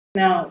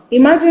Now,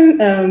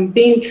 imagine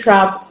being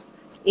trapped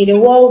in a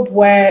world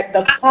where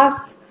the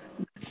past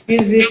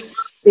refuses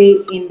to stay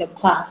in the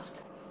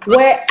past,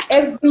 where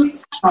every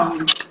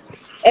sound,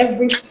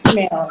 every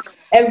smell,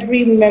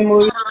 every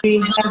memory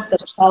has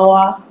the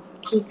power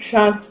to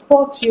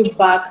transport you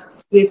back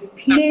to a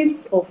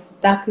place of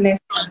darkness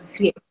and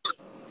fear.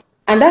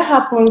 And that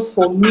happens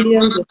for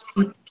millions of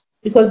people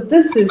because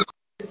this is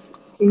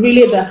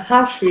really the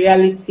harsh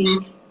reality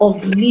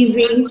of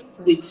living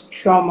with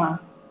trauma.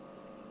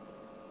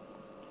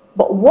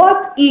 But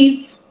what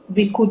if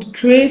we could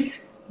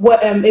create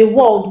a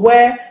world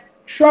where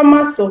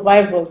trauma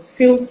survivors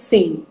feel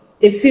seen,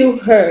 they feel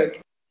heard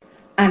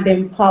and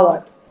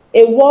empowered?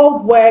 A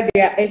world where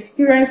their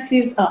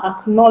experiences are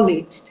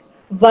acknowledged,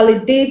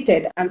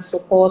 validated, and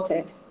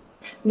supported.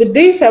 With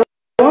this, I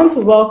want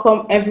to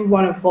welcome every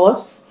one of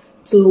us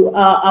to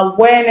our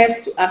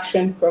Awareness to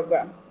Action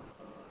program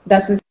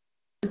that is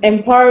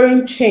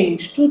empowering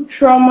change through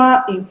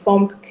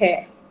trauma-informed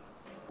care.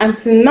 And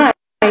tonight,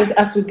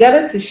 as we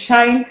gather to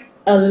shine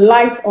a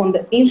light on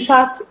the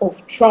impact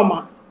of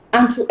trauma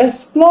and to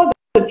explore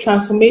the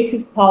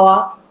transformative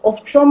power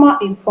of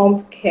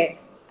trauma-informed care,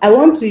 I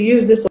want to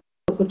use this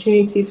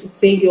opportunity to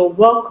say you're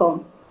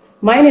welcome.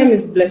 My name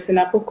is Blessing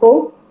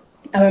Akoko.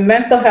 I'm a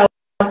mental health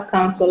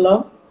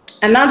counselor,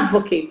 an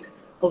advocate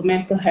of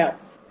mental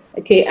health.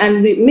 Okay,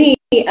 and with me,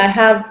 I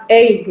have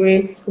A.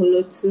 Grace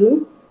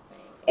Olotu,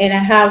 and I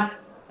have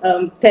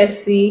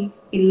Tessie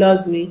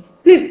Ilozwe.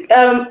 Please,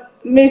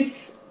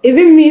 Miss, is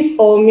it Miss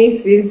or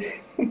Mrs.?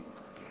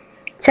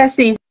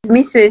 Tessie is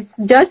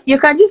Mrs. Just you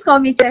can just call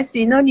me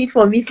Tessie. No need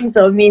for Mrs.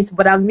 or Miss,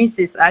 but I'm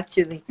Mrs.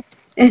 actually.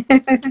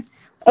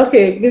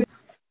 Okay,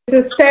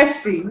 Mrs.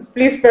 Tessie,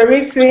 please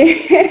permit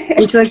me.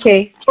 It's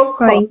okay.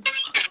 Fine.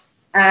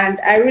 And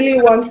I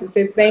really want to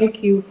say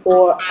thank you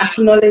for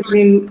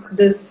acknowledging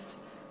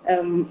this,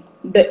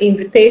 the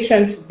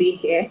invitation to be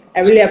here. I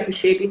really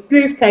appreciate it.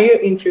 Please, can you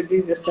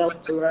introduce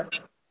yourself to us?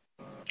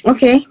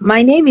 Okay,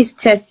 my name is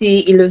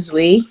Tessie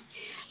Ilozwe.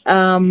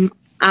 I'm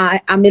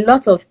a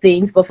lot of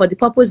things, but for the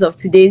purpose of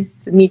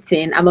today's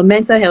meeting, I'm a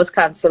mental health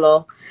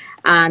counselor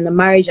and a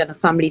marriage and a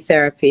family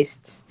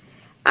therapist.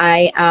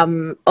 I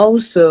am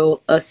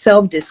also a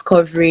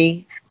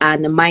self-discovery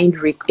and a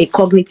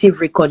cognitive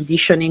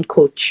reconditioning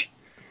coach.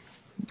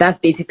 That's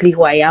basically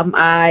who I am.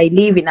 I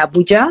live in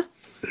Abuja.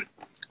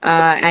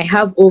 I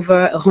have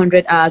over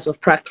 100 hours of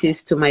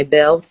practice to my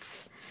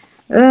belt.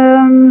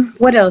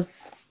 What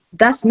else?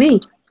 That's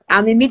me.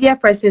 I'm a media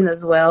person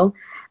as well.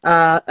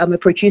 I'm a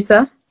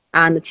producer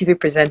and a TV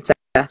presenter.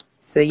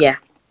 So yeah,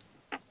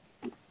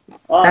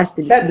 wow, that's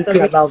the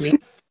little about me.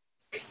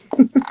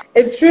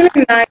 It's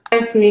really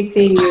nice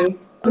meeting you.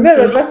 Today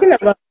we're talking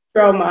about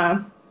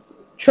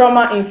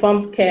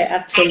trauma-informed care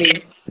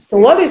actually. So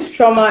what is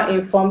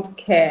trauma-informed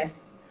care?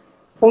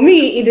 For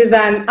me, it is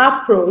an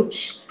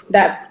approach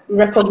that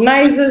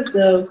recognizes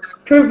the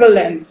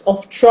prevalence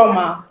of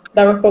trauma,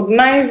 that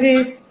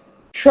recognizes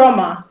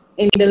trauma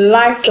in the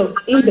lives of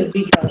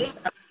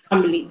individuals and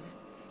families.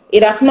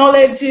 It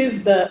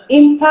acknowledges the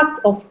impact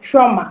of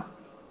trauma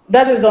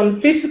that is on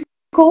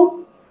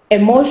physical,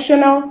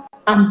 emotional,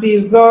 and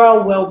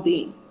behavioral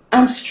well-being,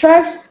 and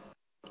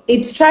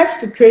it strives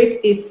to create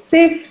a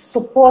safe,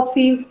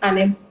 supportive, and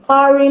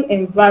empowering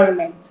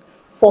environment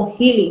for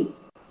healing.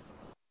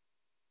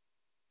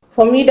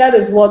 For me, that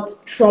is what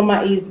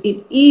trauma is.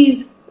 It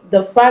is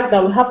the fact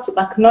that we have to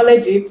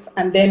acknowledge it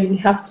and then we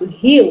have to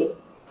heal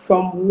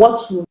from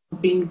what we've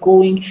been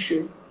going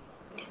through.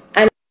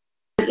 And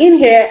in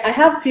here, I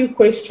have a few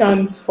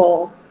questions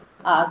for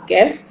our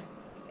guests.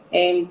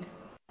 And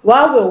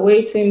while we're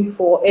waiting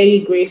for A.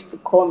 Grace to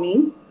come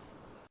in,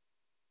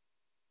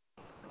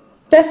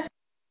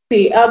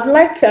 Tessie, I'd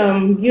like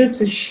you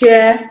to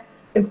share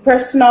a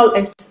personal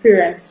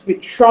experience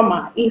with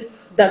trauma,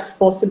 if that's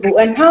possible,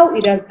 and how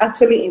it has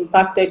actually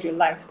impacted your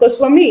life. Because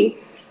for me,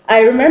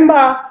 I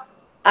remember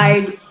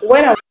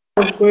when I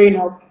was growing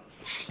up,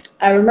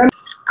 I remember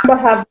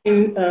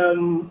having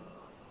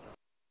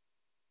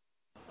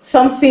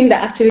something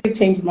that actually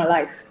changed my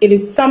life. It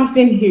is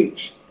something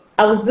huge.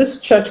 I was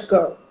this church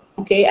girl,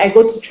 okay? I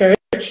go to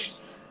church.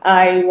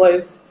 I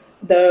was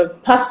the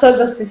pastor's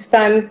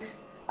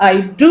assistant.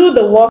 I do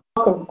the work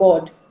of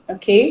God,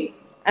 okay?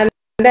 And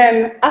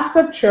then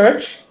after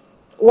church,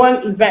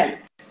 one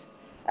event,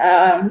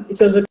 it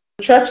was a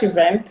church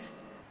event,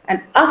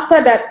 and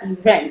after that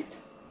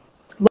event,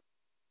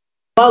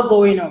 while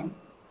going on,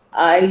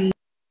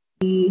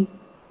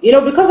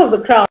 because of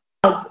the crowd,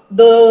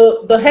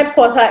 the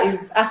headquarter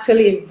is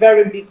actually a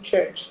very big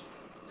church.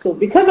 So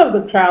because of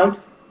the crowd,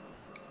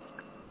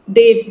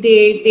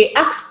 they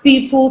ask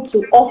people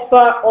to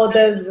offer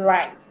others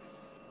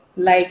rights.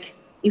 Like,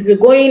 if you're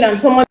going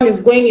and someone is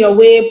going your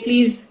way,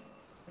 please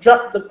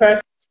drop the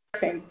person.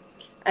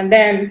 And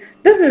then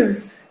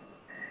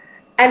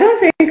I don't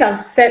think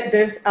I've said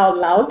this out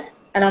loud,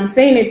 and I'm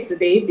saying it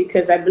today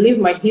because I believe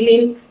my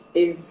healing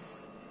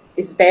is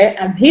there.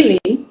 I'm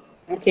healing,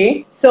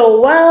 okay? So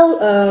while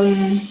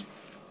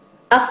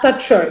after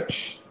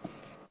church,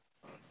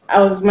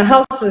 my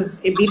house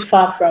is a bit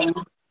far from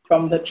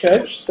from the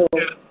church. So,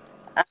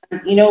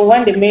 and, you know,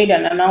 when they made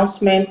an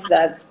announcement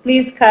that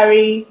please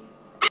carry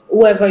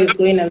whoever is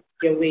going along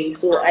your way.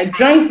 So I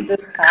joined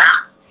this car,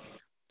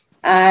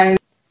 and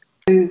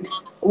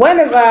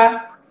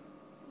whenever,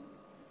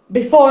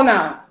 before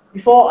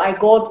I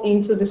got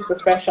into this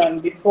profession,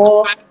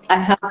 before I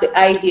had the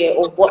idea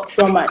of what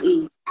trauma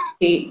is,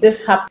 okay,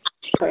 this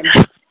happened.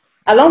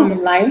 Along the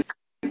line,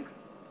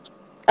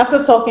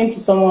 after talking to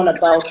someone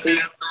about it,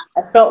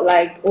 I felt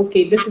like,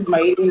 okay, this is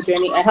my healing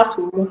journey. I have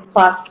to move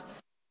past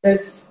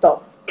this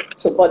stuff.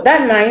 So, but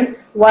that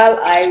night, while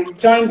I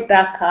joined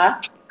that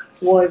car,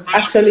 was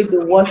actually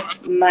the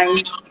worst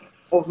night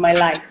of my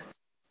life.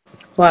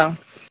 Wow.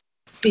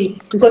 See,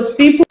 because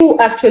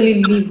people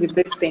actually live with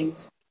these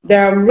things.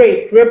 There are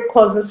rape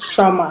causes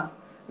trauma.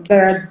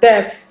 There are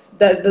deaths,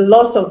 the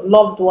loss of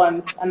loved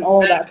ones and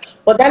all that.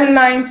 But that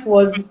night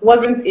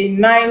wasn't a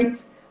night,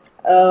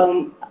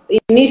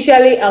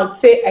 initially I would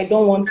say I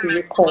don't want to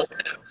recall.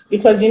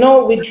 Because, you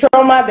know, with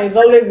trauma, there's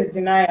always a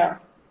denial.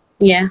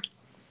 Yeah.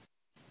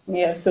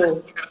 Yeah,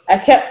 so I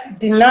kept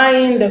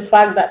denying the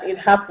fact that it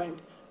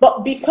happened.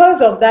 But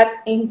because of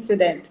that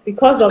incident,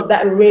 because of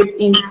that rape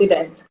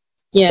incident,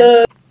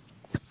 yeah,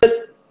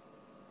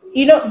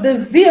 you know, the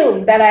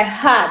zeal that I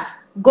had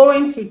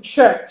going to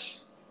church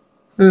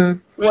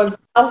was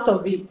out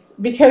of it.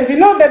 Because, you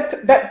know, that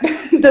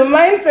the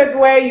mindset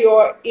where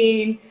you're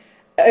in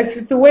a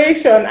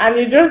situation and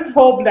you just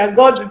hope that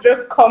God will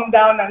just come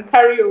down and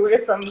carry you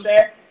away from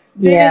there.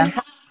 Yeah.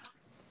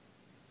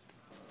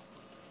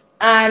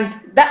 And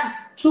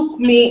that took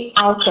me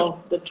out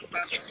of the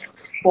church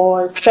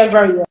for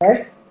several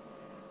years.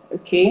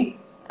 Okay.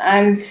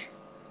 And,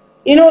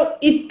 you know,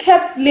 it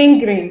kept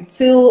lingering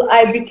till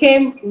I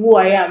became who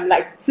I am,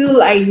 like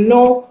till I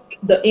know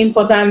the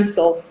importance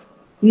of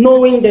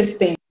knowing these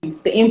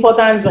things, the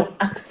importance of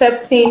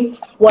accepting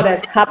what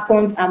has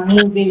happened and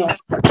moving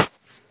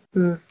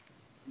on.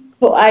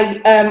 So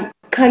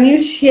can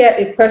you share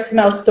a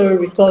personal story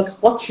with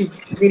us, what you've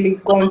really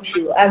gone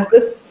through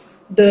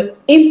as the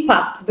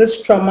impact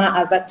this trauma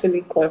has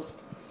actually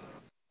caused?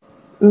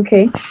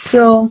 Okay,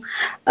 so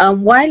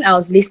while I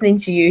was listening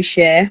to you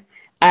share,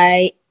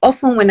 I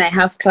often, when I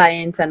have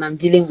clients and I'm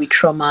dealing with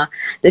trauma,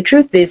 the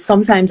truth is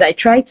sometimes I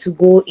try to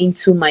go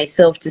into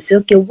myself to say,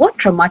 okay, what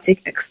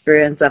traumatic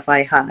experience have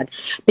I had?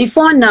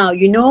 Before now,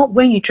 you know,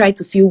 when you try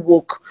to feel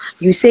woke,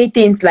 you say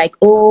things like,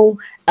 oh,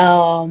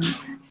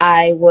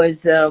 I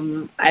was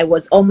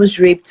almost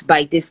raped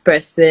by this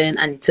person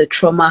and it's a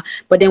trauma.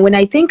 But then when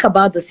I think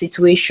about the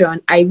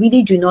situation, I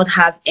really do not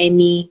have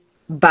any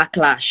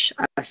backlash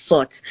as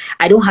such.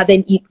 I don't have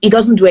any, it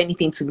doesn't do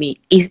anything to me.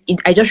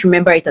 I just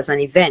remember it as an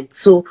event.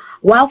 So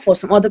while for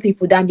some other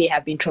people that may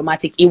have been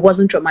traumatic, it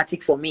wasn't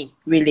traumatic for me,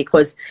 really,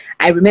 because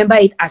I remember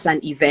it as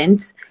an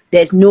event.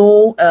 There's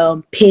no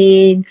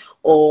pain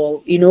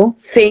or, you know,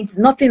 faint,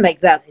 nothing like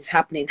that is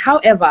happening.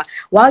 However,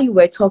 while you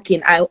were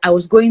talking, I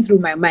was going through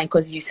my mind,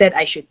 because you said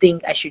I should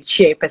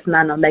share personal,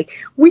 and I'm like,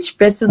 which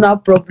personal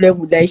problem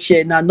would I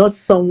share now? Not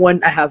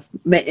someone I have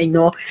met, you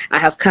know, I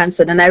have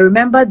cancer. And I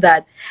remember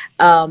that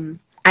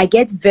I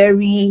get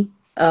very,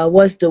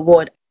 what's the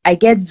word? I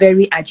get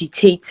very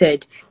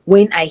agitated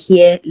when I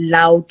hear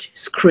loud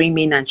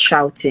screaming and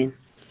shouting.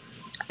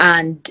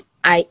 And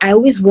I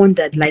always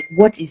wondered, like,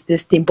 what is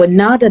this thing? But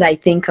now that I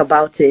think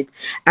about it,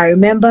 I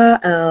remember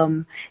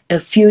a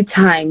few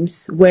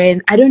times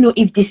when, I don't know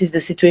if this is the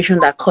situation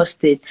that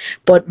caused it,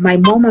 but my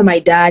mom and my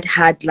dad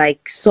had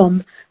like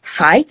some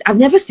fight. I've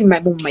never seen my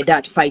mom and my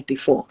dad fight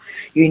before,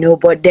 you know,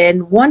 but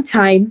then one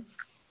time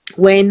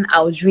when I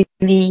was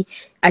really,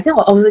 I think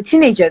I was a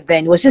teenager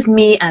then, it was just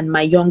me and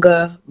my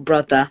younger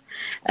brother.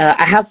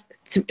 I have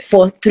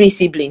three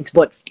siblings,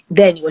 but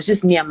then it was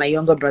just me and my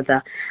younger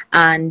brother,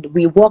 and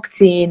we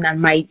walked in,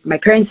 and my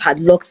parents had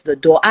locked the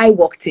door. I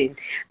walked in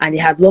and they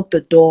had locked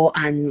the door,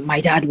 and my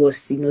dad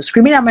was, you know,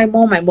 screaming at my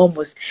mom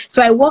was,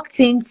 so I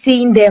walked in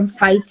seeing them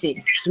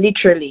fighting,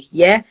 literally.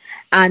 Yeah.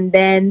 And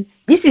then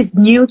this is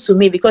new to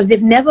me because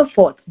they've never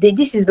fought.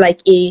 This is like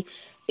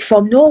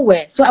from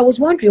nowhere. So I was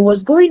wondering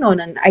what's going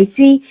on, and I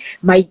see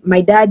my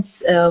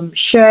dad's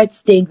shirt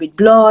stained with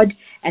blood,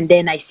 and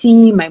then I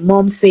see my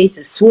mom's face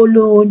is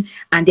swollen,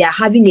 and they are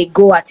having a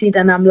go at it,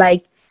 and I'm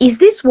like, is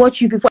this what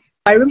you people,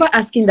 I remember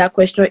asking that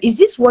question, is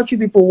this what you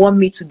people want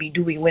me to be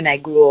doing when I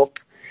grow up?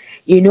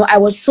 You know, I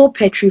was so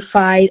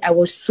petrified. I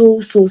was so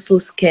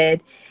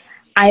scared.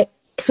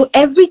 So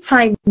every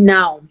time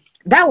now,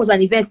 that was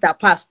an event that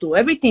passed though.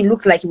 Everything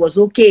looked like it was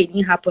okay, it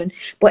didn't happen.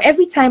 But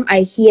every time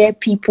I hear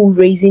people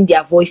raising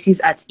their voices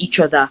at each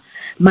other,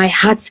 my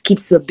heart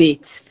skips a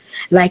bit.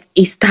 Like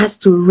it starts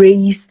to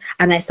raise,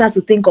 and I start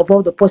to think of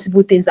all the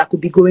possible things that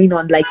could be going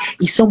on. Like,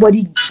 is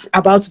somebody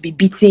about to be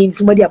beaten?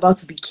 Somebody about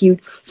to be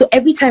killed? So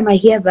every time I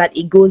hear that,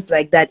 it goes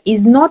like that.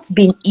 It's not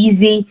been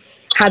easy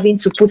having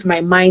to put my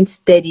mind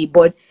steady,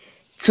 but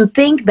to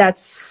think that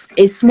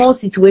a small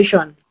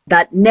situation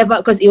that never,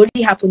 because it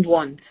only happened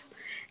once,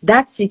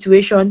 that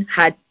situation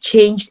had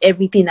changed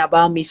everything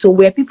about me. So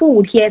where people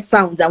would hear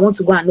sounds, I want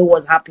to go and know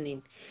what's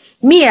happening.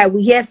 me, I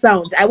will hear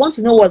sounds. I want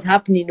to know what's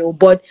happening,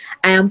 but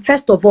I am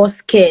first of all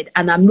scared,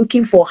 and I'm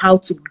looking for how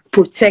to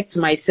protect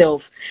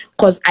myself,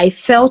 because I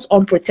felt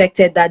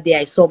unprotected that day.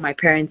 I saw my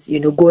parents,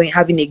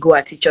 having a go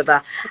at each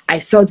other. I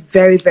felt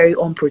very, very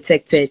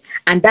unprotected,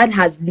 and that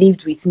has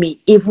lived with me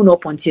even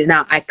up until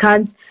now. I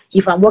can't,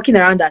 if I'm walking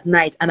around at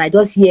night and I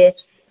just hear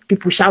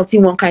people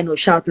shouting one kind of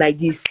shout like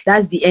this,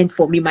 that's the end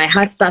for me. My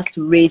heart starts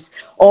to race,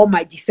 all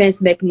my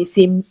defense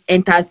mechanism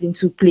enters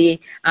into play,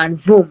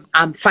 and boom,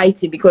 I'm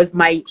fighting, because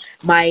my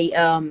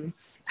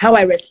how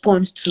I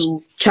respond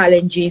to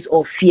challenges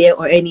or fear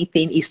or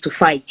anything is to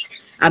fight.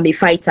 I'm a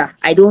fighter.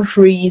 I don't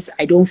freeze,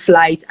 I don't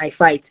flight, I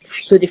fight.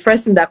 So the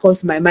first thing that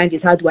comes to my mind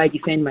is, how do I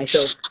defend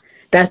myself?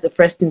 That's the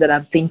first thing that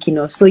I'm thinking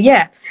of. So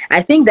yeah,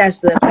 I think that's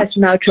the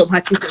personal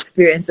traumatic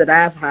experience that I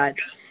have had.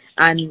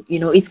 And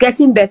it's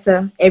getting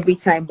better every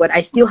time, but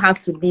I still have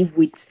to live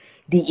with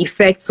the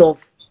effects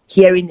of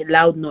hearing the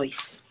loud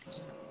noise.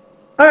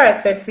 All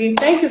right, Tessie,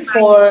 thank you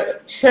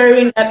for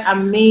sharing that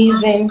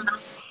amazing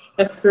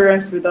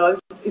experience with us.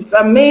 It's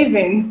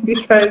amazing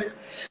because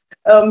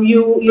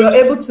you're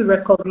able to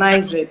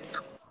recognize it,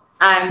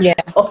 and yeah,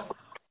 of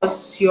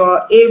course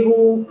you're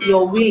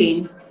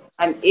willing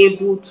and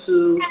able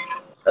to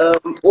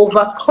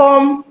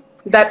overcome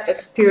that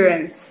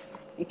experience.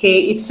 Okay,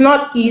 it's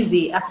not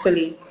easy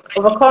actually.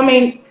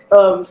 Overcoming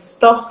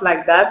stuffs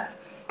like that,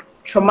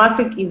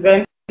 traumatic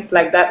events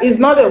like that, is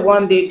not a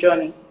one-day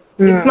journey.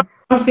 It's not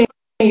something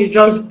you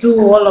just do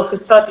all of a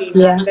sudden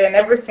and then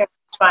everything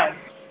is fine.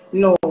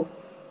 No,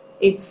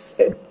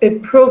 it's a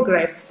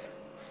progress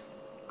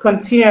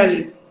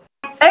continually.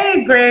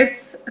 Hey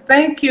Grace,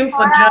 thank you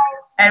for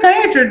joining. Can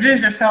you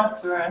introduce yourself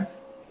to us?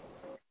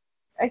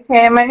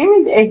 Okay, my name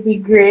is Eddie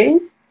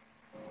Grace,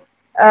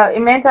 a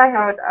mental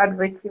health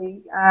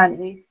advocate and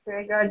a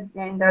triggered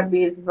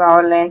gender-based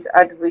violence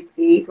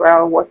advocate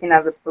while working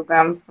as a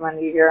program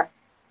manager.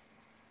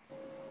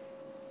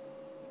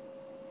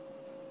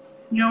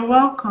 You're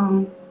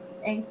welcome.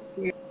 Thank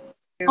you.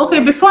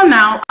 Okay, before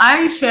now,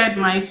 I shared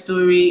my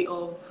story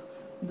of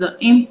the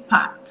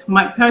impact,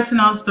 my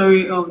personal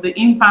story of the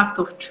impact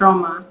of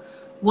trauma,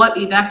 what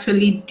it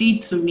actually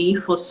did to me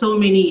for so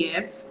many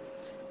years.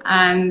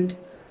 And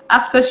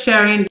after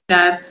sharing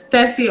that,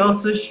 Tessie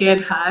also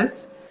shared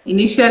hers.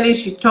 Initially,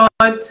 she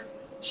thought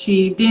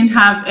she didn't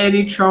have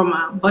any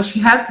trauma, but she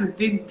had to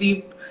dig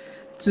deep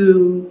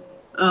to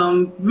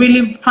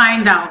really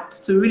find out,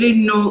 to really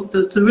know,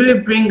 to really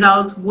bring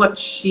out what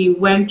she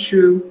went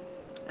through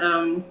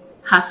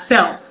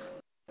herself.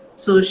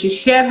 So she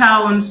shared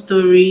her own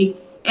story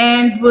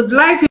and would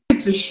like you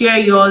to share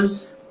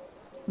yours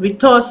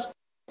with us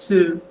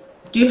too.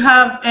 Do you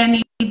have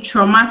any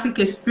traumatic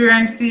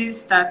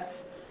experiences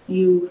that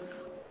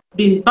you've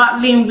been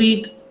battling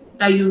with,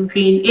 that you've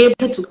been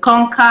able to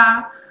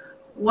conquer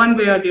one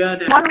way or the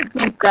other? One of the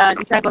things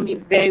that got me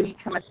very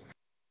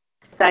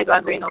traumatized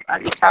while growing up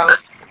as a child,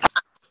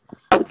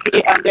 I would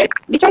say, there's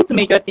literally two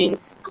major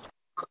things: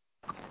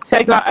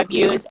 sexual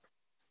abuse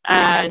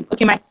and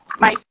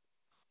my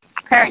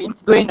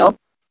parents growing up.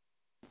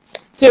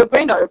 So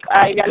growing up,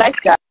 I realized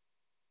that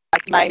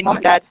my mom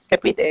and dad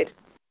separated.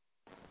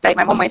 Like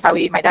my mom went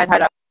away, my dad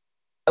had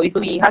away, so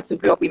we had to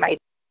grow up with my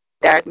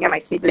dad and my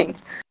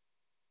siblings.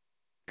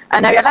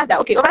 And I realized that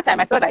over time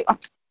I felt like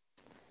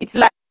it's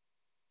like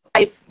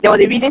there was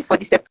a reason for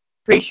the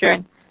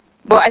separation.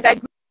 But as I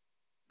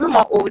grew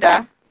more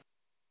older,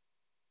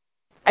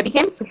 I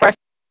became super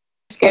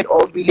scared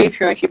of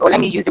relationship, or let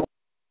me use the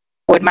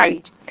word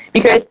marriage,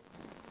 because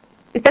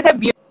it started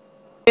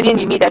building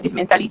in me that this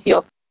mentality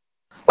of,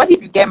 what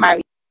if you get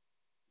married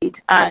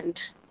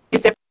and you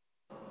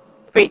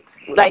separate?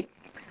 Like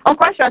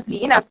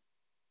unconsciously, as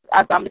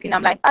I'm looking,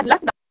 I'm like, the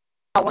last thing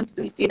I want to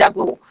do is to either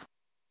go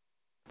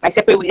my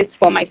separate ways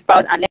from my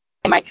spouse and let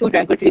my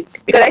children go through it.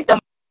 Because I tell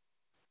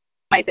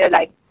myself,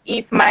 like,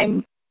 if my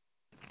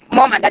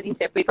mom and dad didn't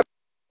separate,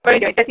 probably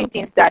there are certain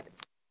things that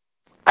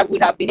I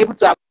would have been able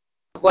to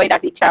avoid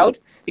as a child,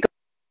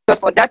 because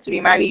for that to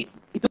be married,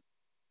 it took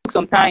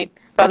some time.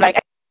 So like,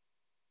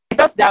 I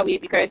felt that way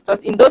because it was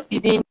in those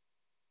seasons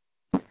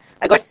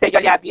I got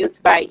sexually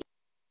abused by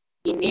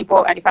a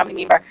neighbor and a family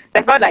member. So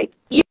I felt like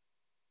if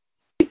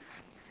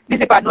these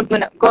people are not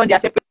going to go on their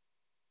separate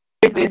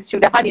ways,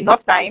 should have had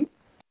enough time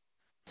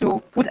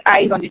to put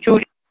eyes on the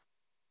children.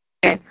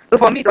 So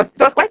for me, it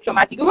was quite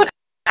traumatic, even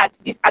at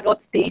this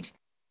adult stage.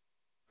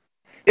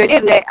 The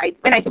day where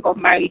when I took up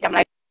marriage, I'm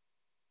like,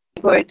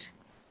 God,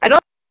 I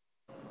don't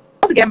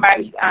want to get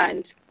married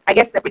and I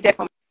get separated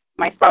from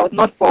my spouse,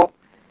 not for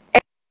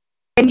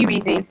any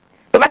reason.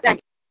 So that time,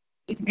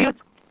 it's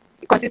built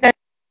a consistent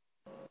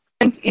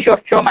issue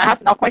of trauma. I have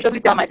to now consciously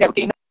tell myself,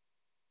 okay, you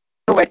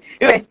know what,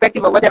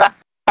 irrespective of whatever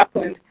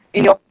happened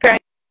in your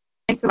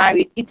parents'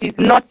 marriage, it is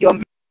not your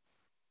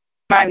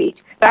marriage.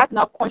 So I have to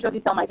now consciously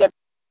tell myself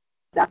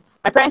that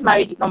my parents'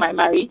 marriage is not my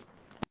marriage.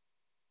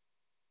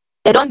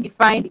 They don't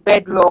define the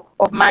bedrock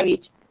of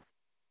marriage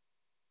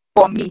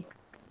for me.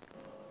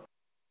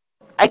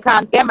 I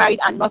can get married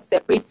and not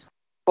separate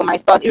from my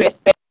spouse,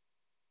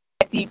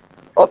 irrespective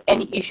of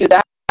any issue.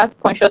 That I have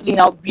to consciously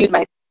now build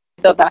myself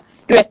myself that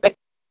irrespective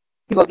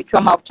of the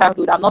trauma of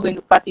childhood, I'm not going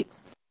to pass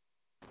it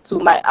to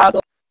my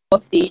adult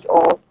stage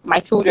or my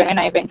children when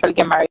I eventually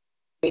get married.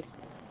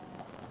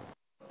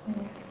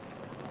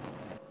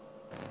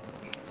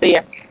 So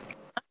yeah.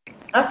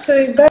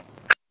 Actually,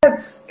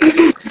 that's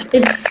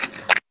it's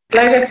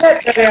like I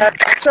said earlier,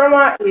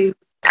 trauma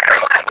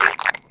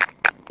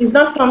is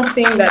not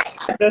something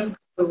that just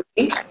goes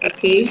away.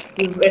 Okay,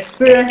 you've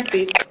experienced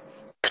it.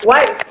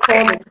 Why it's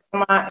called a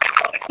trauma,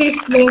 it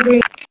keeps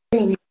lingering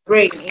in your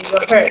brain, in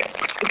your head.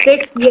 It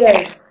takes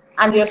years,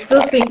 and you're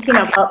still thinking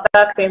about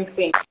that same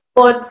thing.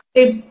 But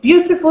the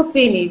beautiful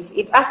thing is,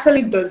 it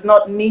actually does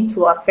not need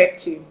to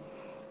affect you.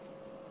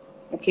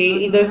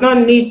 Okay, it does not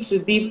need to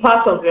be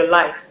part of your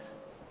life.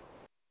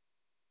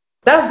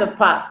 That's the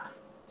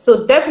past.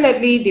 So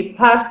definitely the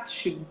past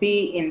should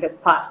be in the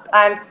past.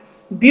 And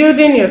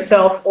building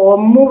yourself or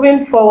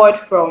moving forward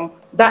from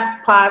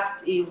that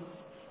past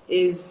is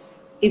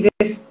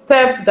a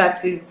step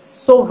that is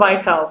so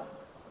vital.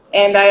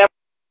 And I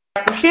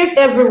appreciate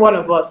every one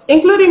of us,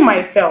 including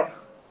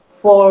myself,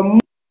 for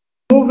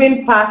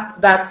moving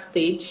past that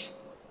stage.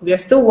 We are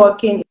still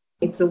working.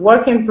 It's a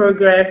work in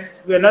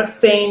progress. We're not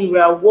saying we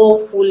are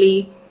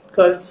woefully,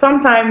 because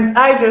sometimes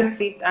I just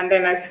sit and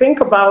then I think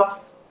about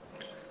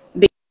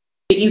the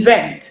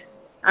event,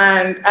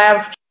 and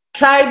I've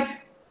tried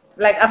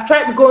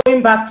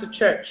going back to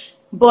church,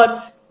 but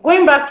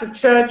going back to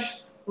church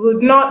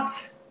would not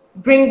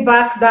bring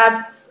back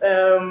that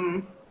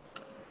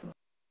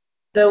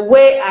the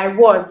way I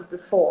was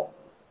before.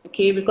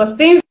 Okay, because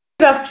things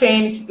have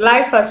changed,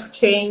 life has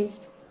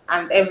changed,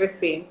 and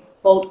everything.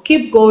 But we'll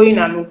keep going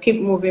and we'll keep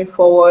moving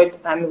forward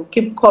and we'll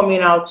keep coming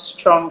out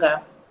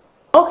stronger.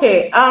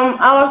 Okay,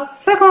 our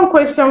second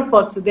question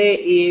for today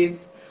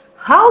is,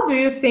 how do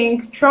you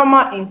think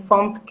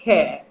trauma-informed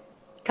care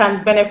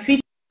can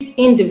benefit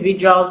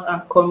individuals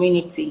and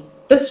community?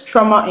 This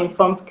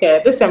trauma-informed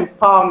care, this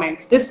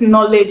empowerment, this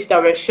knowledge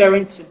that we're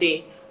sharing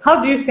today,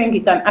 how do you think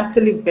it can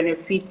actually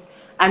benefit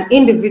an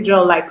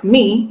individual like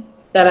me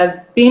that has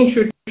been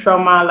through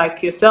trauma,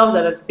 like yourself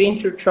that has been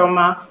through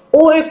trauma,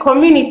 or a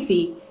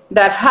community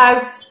that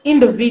has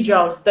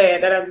individuals there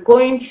that are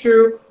going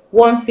through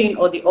one thing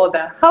or the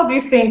other? How do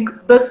you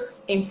think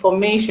this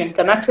information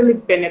can actually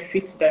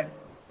benefit them?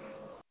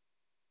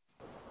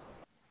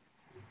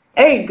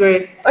 Hey,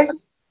 Grace.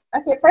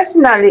 Okay,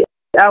 personally,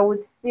 I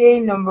would say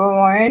number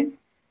one,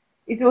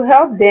 it will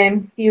help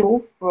them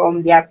heal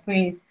from their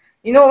pain.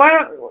 You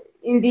know,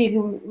 in the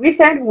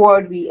recent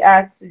world we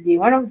are today,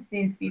 one of the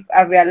things people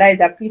I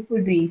realized that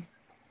people do is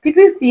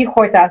people see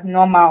hurt as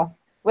normal.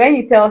 When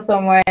you tell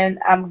someone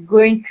I'm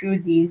going through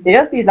this, they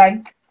just say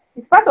like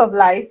it's part of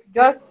life,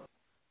 just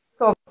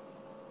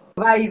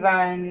survive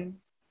and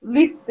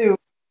live through.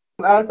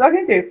 I was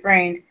talking to a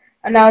friend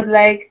and I was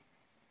like,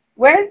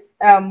 when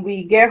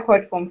we get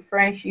hurt from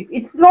friendship,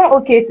 it's not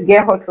okay to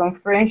get hurt from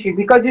friendship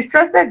because you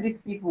trusted these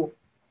people.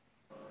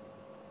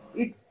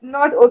 It's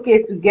not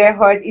okay to get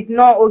hurt. It's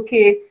not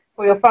okay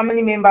for your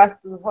family members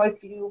to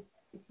hurt you.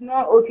 It's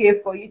not okay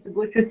for you to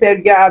go through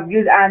sexual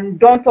abuse and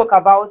don't talk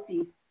about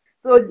it.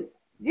 So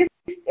this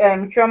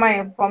trauma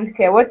informed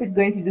care, what it's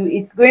going to do,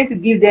 it's going to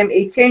give them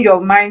a change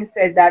of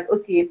mindset that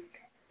okay,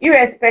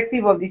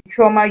 irrespective of the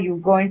trauma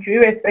you've gone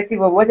through,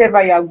 irrespective of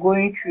whatever you are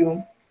going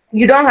through,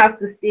 you don't have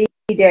to stay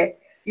there.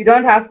 You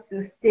don't have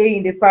to stay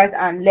in the past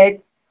and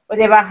let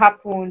whatever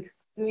happened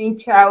during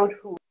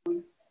childhood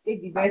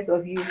take the best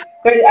of you.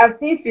 But I've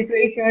seen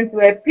situations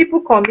where people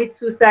commit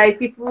suicide,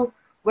 people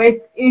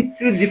went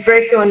into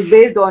depression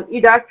based on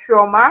either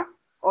trauma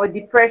or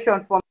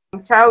depression from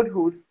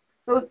childhood.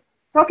 So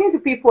talking to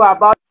people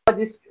about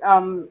this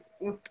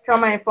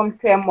trauma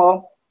informed care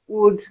more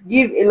would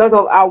give a lot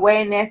of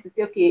awareness to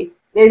say, okay,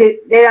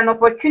 there's an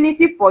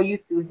opportunity for you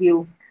to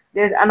heal.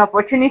 There's an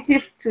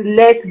opportunity to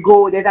let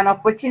go. There's an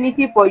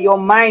opportunity for your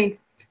mind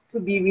to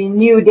be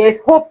renewed. There's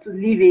hope to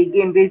live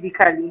again,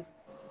 basically.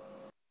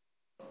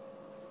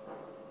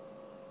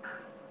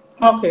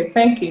 Okay,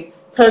 thank you.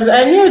 Because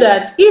I knew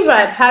that if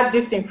I had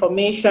this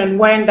information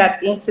when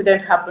that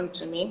incident happened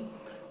to me,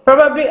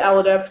 probably I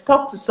would have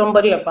talked to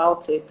somebody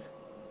about it.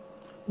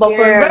 But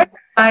for a very long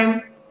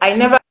time, I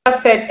never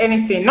said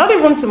anything, not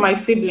even to my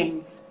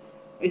siblings,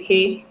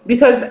 okay?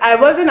 Because I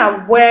wasn't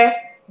aware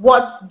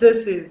what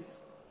this is.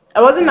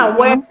 I wasn't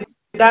aware of the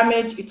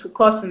damage it would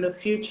cause in the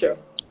future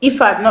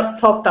if I had not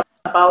talked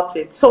about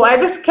it. So I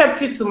just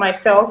kept it to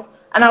myself,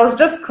 and I was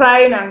just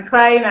crying,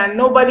 and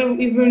nobody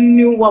even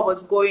knew what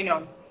was going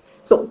on.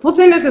 So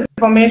putting this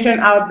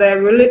information out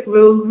there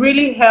will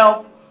really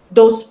help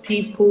those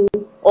people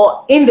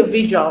or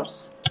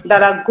individuals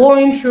that are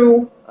going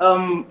through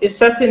a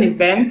certain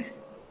event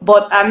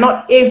but are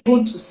not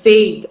able to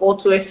say it or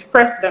to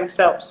express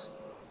themselves.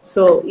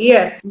 So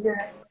yes,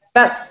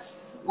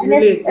 that's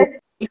really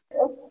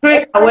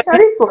great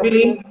awareness.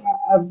 Really,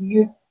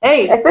 Abuse.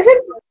 hey, Especially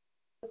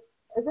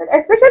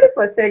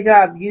for sexual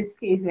abuse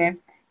case,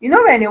 you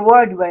know, in a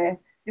world where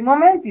the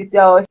moment you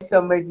tell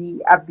somebody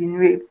I've been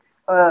raped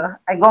or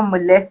I got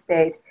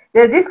molested,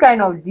 there's this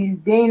kind of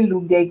disdain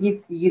look they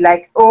give to you,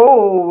 like,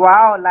 oh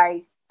wow,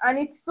 like And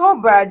it's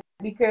so bad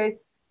because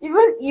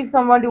even if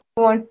somebody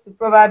wants to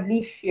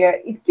probably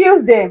share, it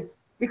kills them.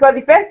 Because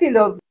the first thing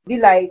they'll be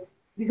like,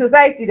 the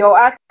society, they'll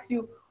ask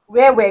you,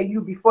 where were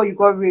you before you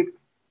got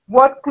raped?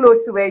 What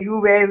clothes were you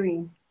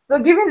wearing? So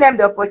giving them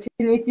the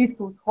opportunity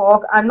to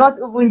talk and not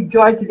even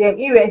judge them,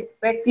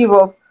 irrespective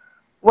of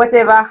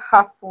whatever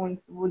happens,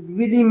 would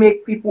really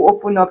make people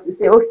open up to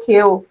say,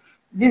 okay, oh,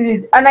 this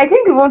is. And I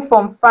think even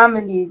from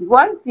family,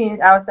 one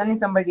thing I was telling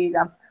somebody is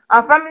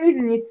our families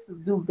need to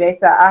do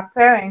better. Our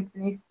parents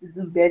need to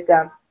do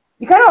better.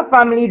 The kind of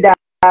family that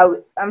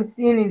I'm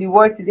seeing in the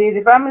world today is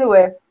a family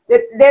where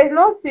there's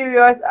no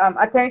serious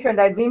attention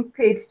that's being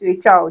paid to a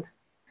child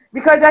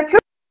because their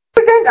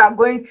children are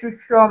going through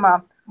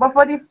trauma. But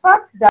for the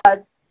fact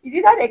that it's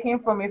either they came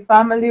from a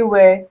family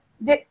where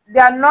they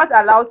are not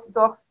allowed to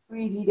talk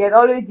freely, there's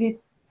always this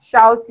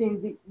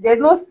shouting, there's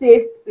no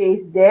safe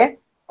space there,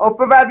 or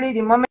probably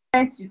the moment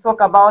you talk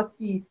about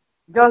it,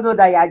 just know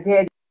that you're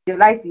dead, your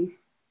life is.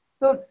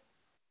 So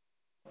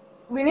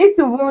we need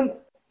to even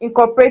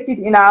incorporate it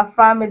in our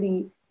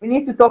family. We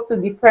need to talk to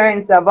the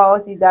parents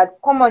about it, that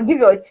come on, give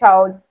your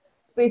child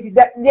space.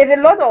 That there's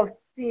a lot of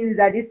things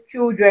that these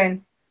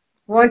children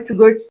want to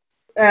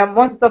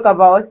want to talk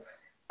about.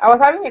 I was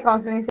having a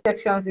counseling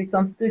sections with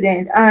some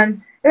students,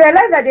 and I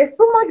realized that there's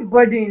so much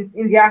burden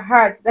in their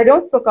heart that they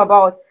don't talk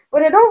about,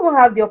 but they don't even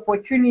have the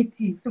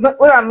opportunity to go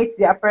and meet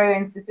their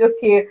parents to say,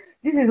 okay,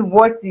 this is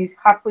what is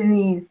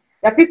happening.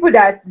 There are people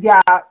that their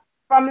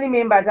family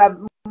members are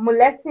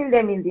molesting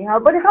them in the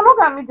house, but they cannot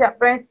go and meet their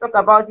parents to talk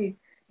about it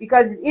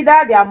because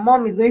either their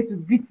mom is going to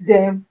beat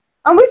them,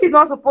 and which is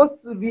not supposed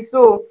to be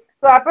so.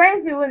 So our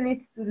parents even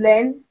need to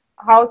learn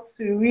how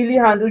to really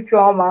handle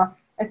trauma,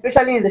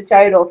 especially in the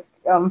child of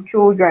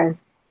children.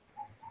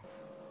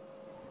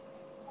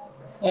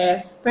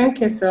 Yes,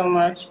 thank you so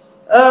much.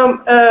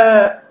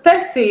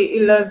 Tessie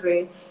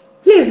Ilozwe,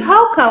 please,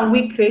 how can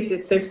we create a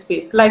safe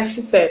space? Like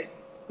she said,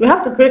 we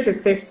have to create a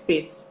safe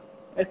space,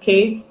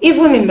 okay,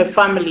 even in the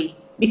family,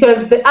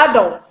 because the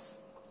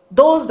adults,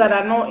 those that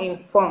are not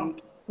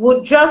informed,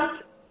 would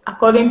just,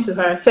 according to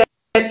her, say,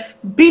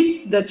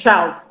 beat the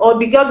child, or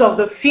because of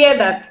the fear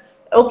that,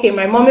 okay,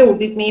 my mommy will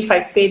beat me if I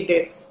say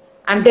this,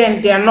 and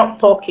then they are not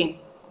talking.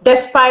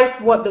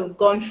 Despite what they've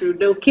gone through,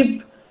 they'll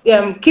keep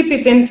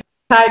it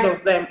inside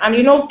of them. And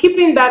you know,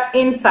 keeping that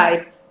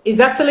inside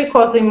is actually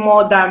causing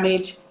more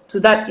damage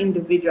to that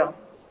individual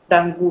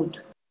than good.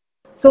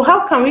 So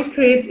how can we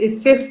create a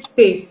safe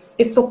space,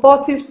 a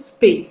supportive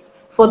space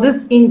for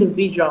these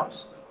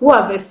individuals who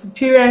have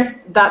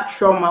experienced that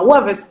trauma, who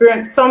have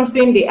experienced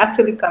something they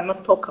actually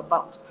cannot talk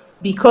about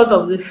because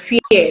of the fear,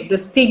 the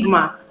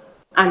stigma,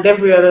 and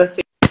every other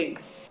thing?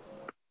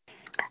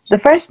 The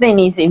first thing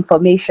is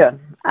information,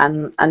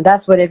 and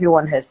that's what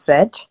everyone has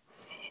said.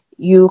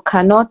 You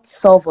cannot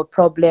solve a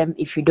problem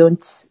if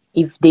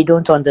they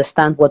don't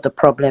understand what the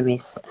problem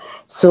is.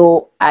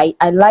 So I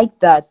like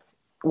that.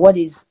 What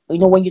is,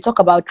 when you talk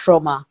about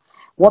trauma,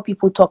 what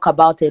people talk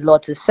about a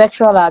lot is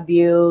sexual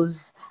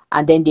abuse,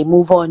 and then they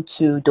move on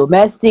to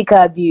domestic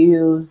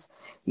abuse,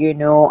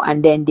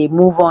 and then they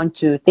move on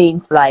to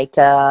things like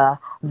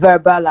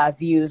verbal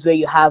abuse, where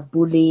you have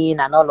bullying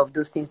and all of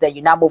those things. Then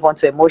you now move on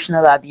to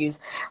emotional abuse.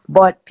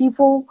 But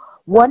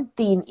one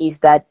thing is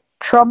that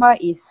trauma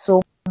is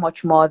so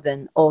much more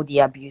than all the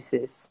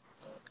abuses.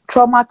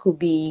 Trauma could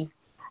be,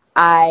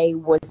 I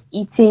was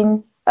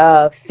eating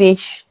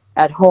fish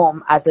at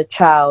home as a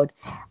child,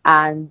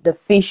 and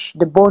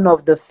the bone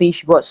of the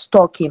fish got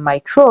stuck in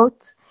my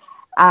throat,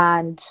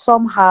 and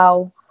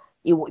somehow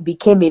it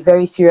became a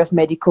very serious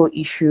medical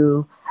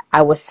issue.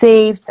 I was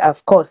saved.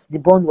 Of course, the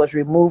bone was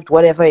removed,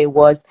 whatever it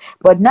was.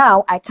 But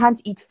now I can't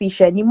eat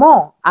fish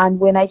anymore. And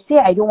when I say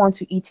I don't want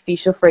to eat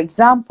fish, so for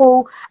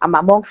example, I'm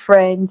among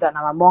friends and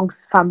I'm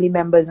amongst family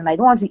members and I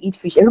don't want to eat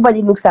fish,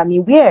 everybody looks at me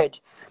weird.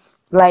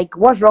 Like,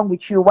 what's wrong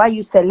with you? Why are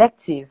you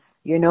selective?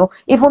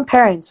 Even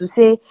parents will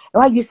say,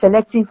 why are you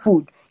selecting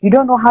food? You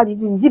don't know how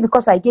this is it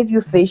because I gave you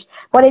fish?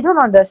 But they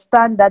don't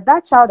understand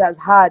that child has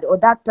had, or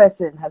that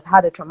person has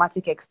had, a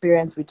traumatic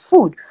experience with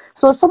food.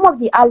 So some of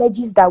the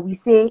allergies that we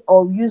say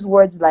or use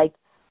words like,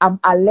 I'm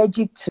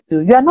allergic to,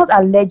 you are not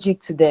allergic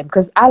to them,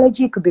 because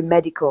allergy could be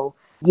medical.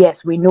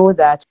 Yes, we know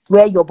that,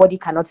 where your body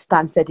cannot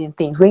stand certain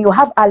things. When you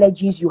have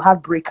allergies, you have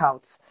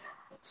breakouts.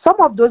 Some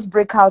of those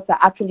breakouts are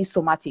actually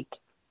somatic,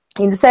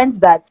 in the sense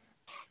that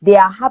they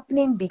are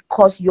happening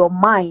because you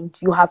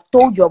have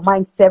told your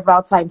mind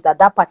several times that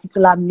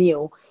particular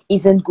meal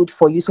isn't good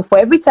for you. So for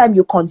every time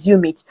you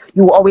consume it,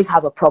 you will always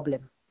have a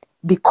problem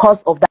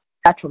because of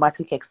that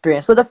traumatic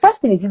experience. So the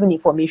first thing is even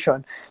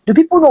information. Do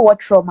people know what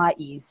trauma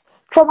is?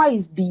 Trauma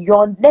is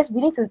beyond,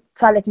 we need to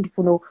start letting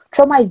people know,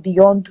 trauma is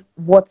beyond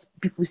what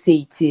people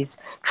say it is.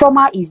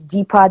 Trauma is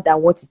deeper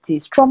than what it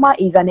is. Trauma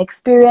is an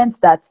experience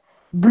that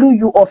blew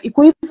you off. It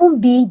could even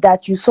be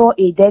that you saw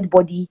a dead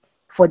body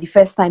for the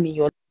first time in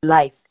your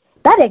life.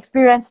 That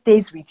experience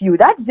stays with you.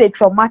 That is a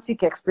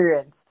traumatic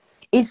experience.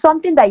 It's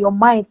something that your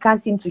mind can't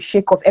seem to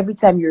shake off every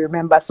time you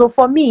remember. So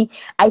for me,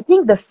 I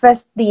think the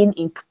first thing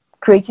in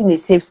creating a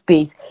safe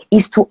space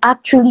is to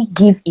actually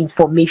give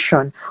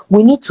information.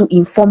 We need to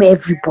inform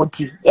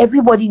everybody.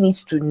 Everybody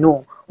needs to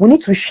know. We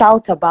need to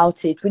shout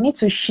about it. We need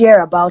to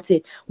share about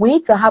it. We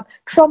need to have,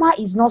 trauma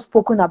is not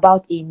spoken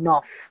about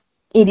enough.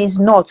 It is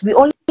not. We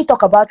only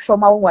talk about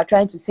trauma when we're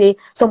trying to say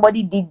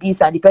somebody did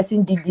this and the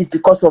person did this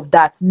because of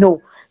that.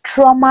 No.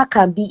 Trauma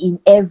can be in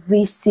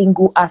every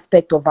single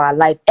aspect of our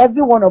life.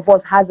 Every one of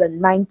us has a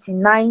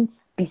 99%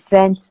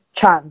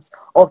 chance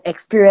of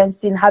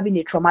having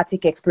a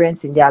traumatic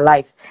experience in their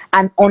life.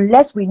 And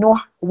unless we know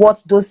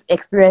what those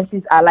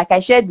experiences are, like I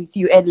shared with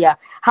you earlier,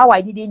 how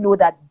I didn't know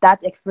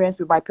that experience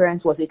with my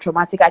parents was a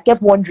traumatic. I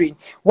kept wondering,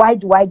 why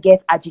do I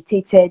get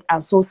agitated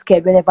and so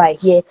scared whenever I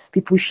hear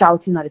people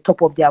shouting at the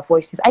top of their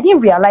voices? I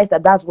didn't realize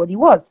that that's what it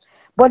was.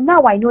 But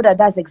now I know that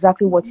that's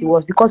exactly what it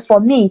was, because for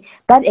me,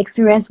 that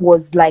experience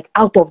was like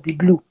out of the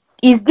blue.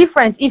 It's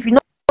different if you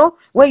know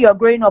when you're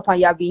growing up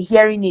and you have been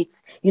hearing it,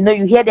 you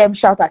hear them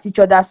shout at each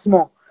other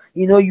small,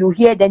 you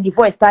hear, then the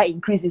voice start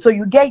increasing. So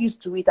you get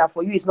used to it, and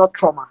for you, it's not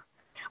trauma.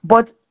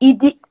 But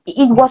it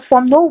was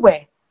from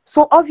nowhere.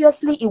 So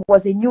obviously, it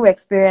was a new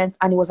experience,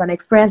 and it was an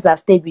experience that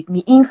stayed with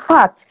me. In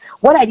fact,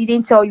 what I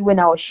didn't tell you when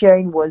I was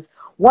sharing was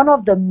one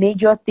of the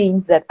major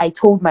things that I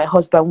told my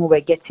husband when we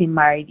were getting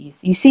married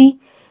is, you see,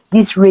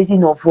 this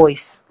raising of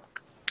voice,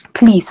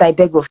 please, I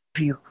beg of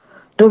you,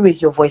 don't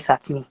raise your voice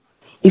at me.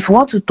 If you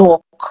want to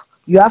talk,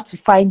 you have to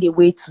find a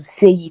way to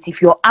say it.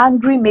 If you're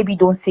angry, maybe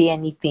don't say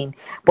anything.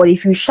 But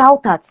if you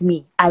shout at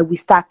me, I will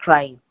start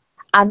crying.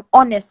 And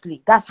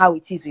honestly, that's how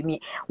it is with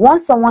me.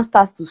 Once someone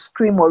starts to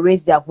scream or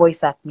raise their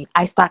voice at me,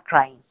 I start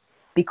crying,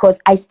 because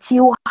I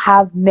still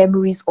have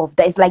memories of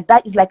that. It's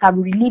like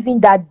I'm reliving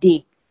that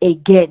day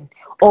again,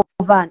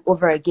 over and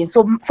over again.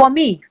 So for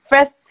me,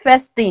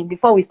 first thing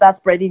before we start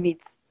spreading it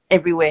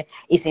everywhere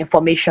is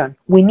information.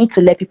 We need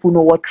to let people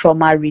know what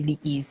trauma really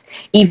is.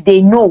 If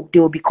they know, they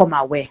will become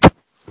aware.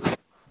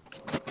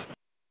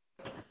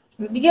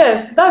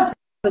 Yes, that's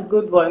a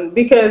good one,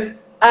 because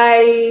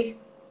I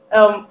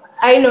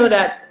know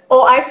that,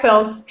 or I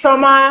felt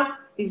trauma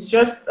is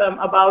just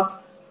about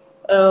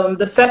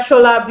the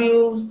sexual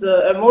abuse,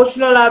 the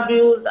emotional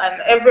abuse,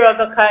 and every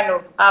other kind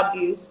of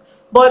abuse.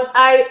 But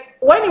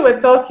when you were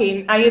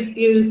talking, and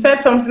you said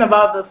something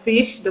about the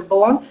fish, the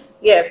bone.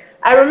 Yes,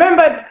 I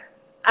remembered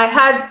I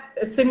had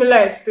a similar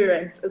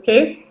experience.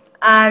 Okay,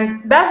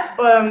 and that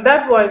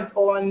was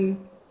on,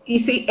 you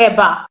see,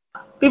 Eba.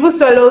 People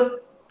swallow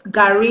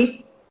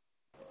Gary,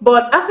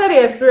 but after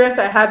the experience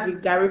I had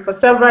with Gary for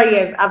several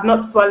years, I've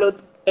not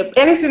swallowed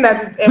anything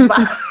that is Eba.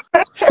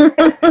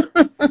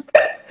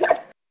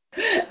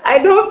 I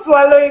don't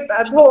swallow it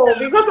at all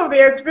because of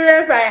the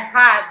experience I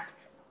had.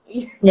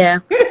 Yeah.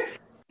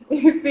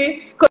 You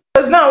see,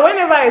 because now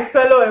whenever I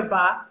swallow a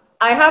bar,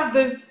 I have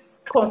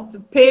this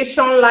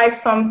constipation like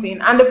something.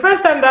 And the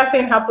first time that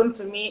thing happened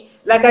to me,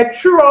 like I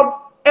threw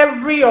up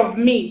every of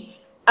me.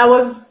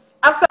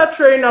 After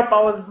throwing up,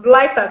 I was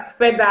light as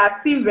feather,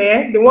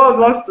 severe. The world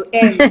wants to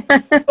end.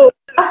 So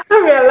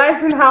after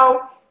realizing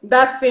how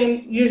that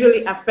thing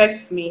usually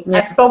affects me,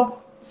 I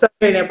stopped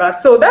swallowing a bar.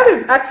 So that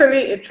is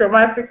actually a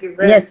traumatic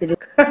event. Yes, it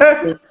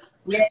is.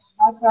 Yes,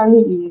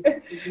 actually,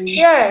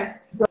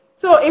 Yes.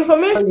 So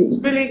information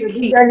is really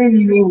key.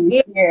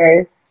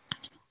 Yes.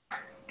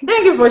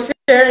 Thank you for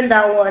sharing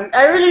that one.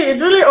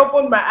 It really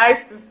opened my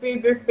eyes to see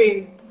this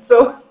thing.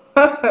 So,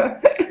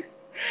 okay.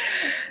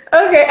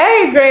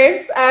 Hey,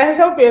 Grace, I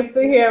hope you're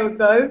still here with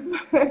us.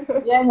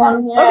 Yes,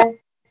 I'm here. Okay.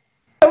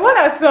 What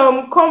are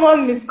some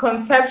common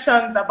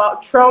misconceptions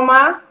about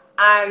trauma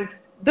and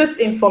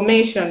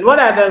disinformation? What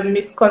are the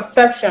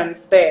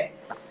misconceptions there?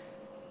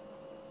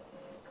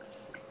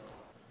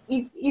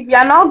 If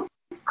you're not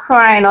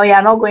crying or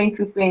you're not going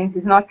through pains,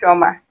 it's not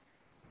trauma.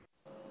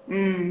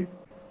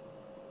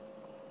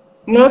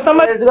 No,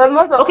 somebody.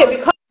 Okay,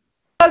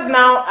 because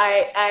now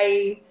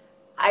I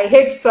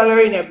hate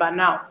swallowing a bar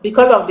now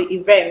because of the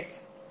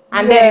event,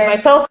 and then if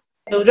I tell someone,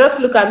 they'll just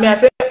look at me and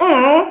say,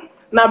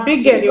 "Now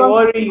big girl, you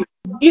worry you."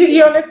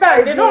 You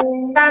understand? They don't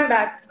understand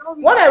that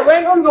what I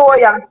went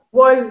through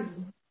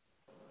was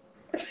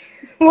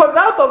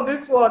out of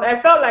this world. I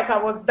felt like I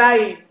was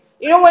dying.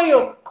 You know, when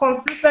you're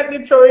consistently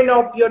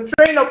you're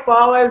throwing up for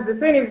hours, the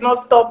thing is not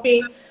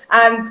stopping,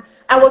 and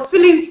I was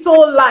feeling so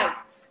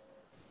light.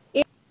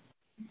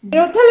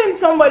 Telling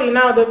somebody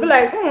now, they'll be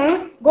like,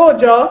 go,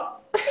 Joe.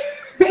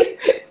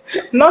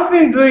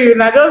 Nothing do you,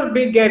 now just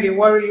big girl, they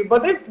worry you.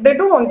 But they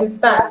don't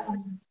understand.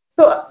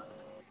 So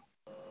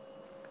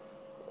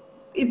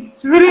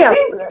it's really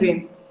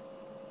amazing.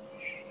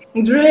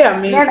 It's really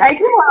amazing. And I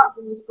think one of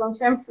the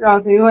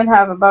misconceptions we won't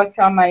have about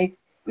trauma is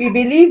we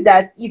believe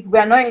that if we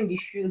are not in the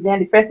shoes, then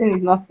the person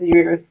is not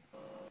serious.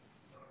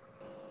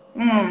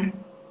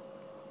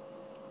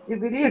 We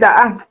believe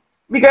that,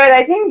 because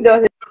I think there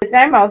was a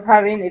time I was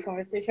having a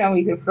conversation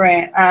with a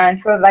friend, and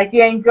she was like,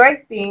 "You enjoy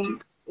staying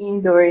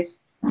indoors?"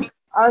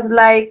 I was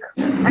like,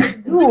 "I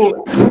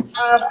do.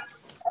 I don't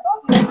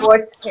feel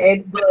bored,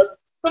 scared, but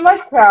so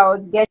much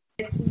crowd gets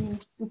me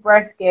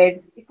super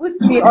scared. It puts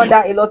me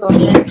under a lot of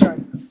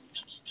tension."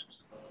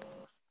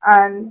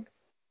 And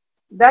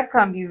that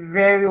can be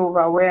very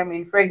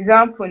overwhelming. For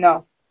example,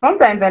 now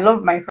sometimes I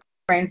love my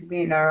friends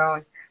being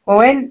around, but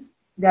when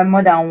there are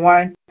more than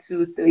one,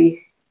 two,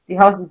 three, the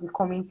house is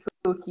becoming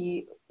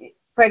choky.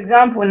 For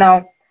example,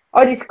 now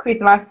all this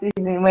Christmas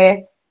season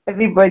where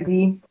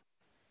everybody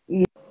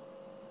is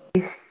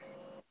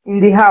in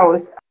the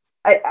house,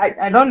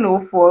 I don't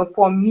know.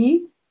 For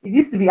me, it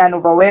used to be an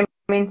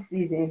overwhelming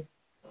season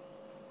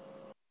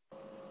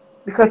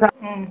because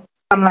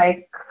I'm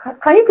like,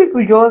 can you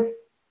people just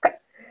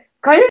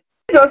can you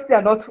just say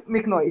and not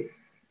make noise?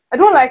 I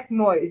don't like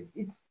noise.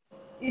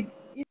 It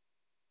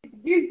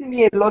gives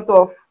me a lot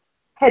of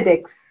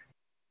headaches.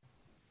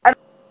 I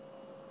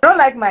don't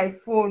like my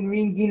phone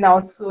ringing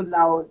out so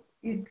loud.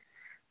 It's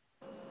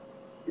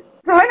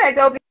so when I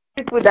tell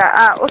people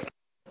that okay,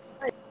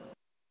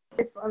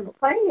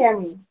 can you hear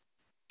me?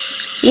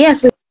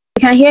 Yes, we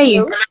can hear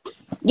you. Hello?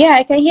 Yeah,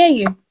 I can hear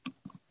you.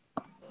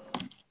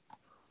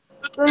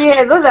 So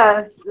yeah, those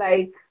are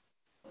like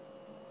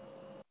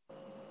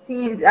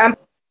things, and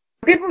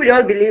people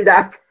just believe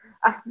that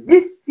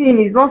this thing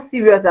is not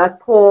serious at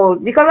all.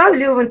 Because how will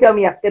you even tell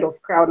me you're scared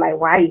of crowd? Like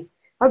why?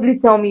 How will you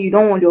tell me you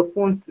don't want your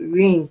phone to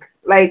ring?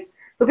 Like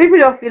so people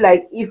just feel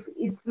like if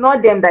it's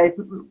not them that is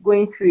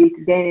going through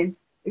it, then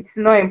it's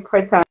not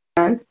important.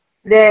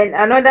 Then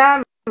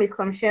another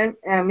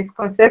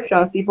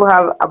misconceptions people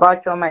have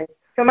about trauma is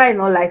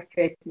not life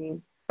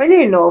threatening.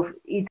 Funny enough,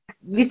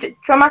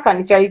 trauma can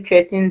literally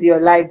threaten your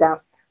life.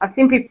 That I've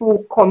seen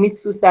people commit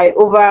suicide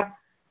over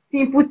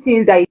simple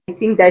things that you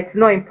think that's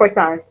not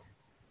important.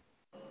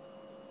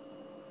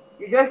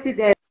 You just sit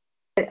there,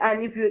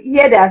 and if you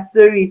hear their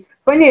story,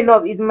 funny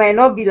enough, it might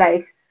not be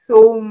like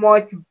so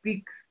much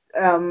big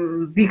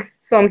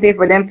something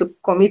for them to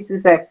commit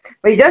suicide.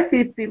 But you just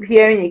see people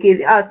hearing a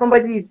case,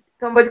 somebody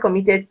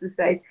committed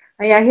suicide,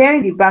 and you're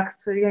hearing the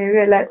backstory, and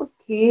you're like,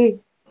 okay.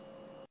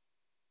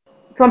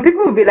 Some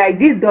people will be like,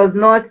 this does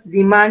not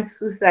demand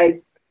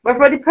suicide, but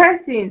for the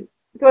person,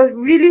 it was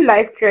really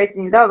life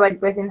threatening. That was why the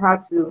person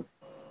had to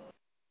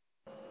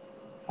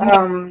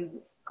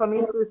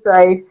commit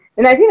suicide.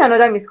 And I think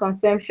another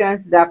misconception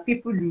is that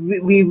we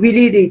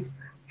really did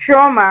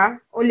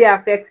trauma only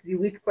affects the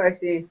weak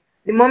person.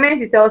 The moment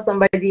you tell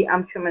somebody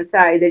I'm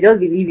traumatized, they just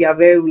believe you are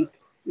very weak.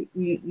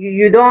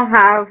 You don't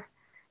have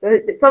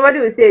somebody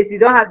will say you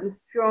don't have the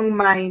strong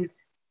mind.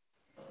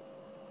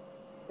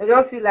 They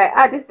just feel like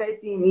this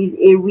person is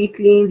a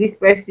weakling. This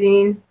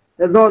person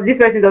does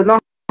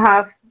not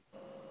have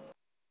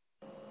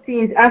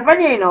things. And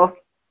funny enough,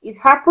 it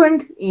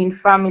happens in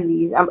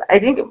families. I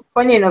think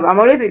funny enough, I'm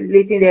always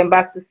relating them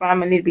back to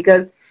families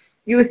because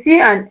you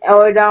see an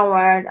elder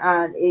one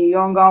and a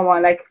younger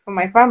one. Like for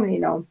my family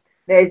now,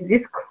 there's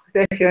this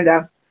conception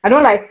that I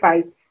don't like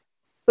fights.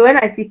 So when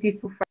I see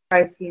people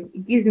fighting,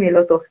 it gives me a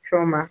lot of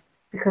trauma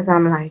because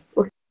I'm like,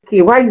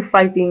 okay, why are you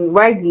fighting?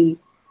 Why the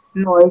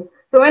noise?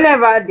 So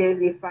whenever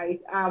there's a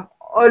fight, I'm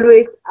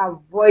always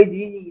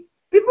avoiding it.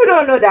 People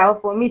don't know that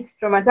for me it's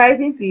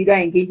traumatizing to either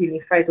engage in a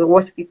fight or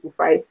watch people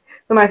fight.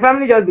 So my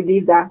family just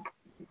believe that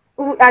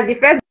at the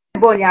first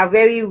born you are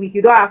very weak,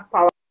 you don't have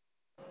power.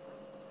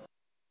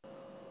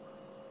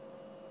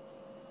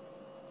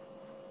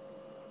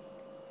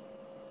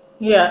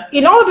 Yeah,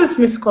 in all this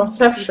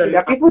misconception,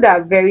 There are people that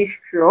are very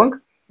strong,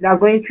 that are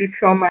going through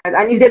trauma,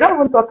 and if they don't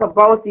even talk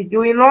about it, you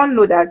will not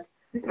know that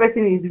this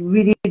person is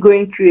really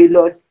going through a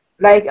lot.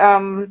 Like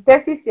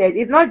Tessie said,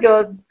 it's not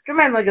just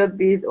trauma is not just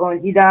based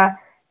on either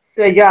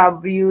sexual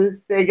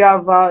abuse, sexual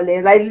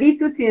violence, like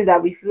little things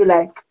that we feel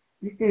like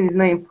this thing is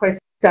not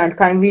important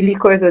can really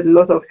cause a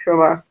lot of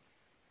trauma.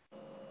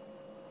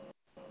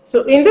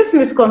 so in this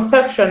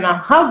misconception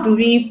now, how do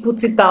we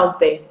put it out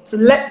there to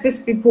let these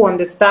people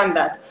understand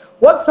that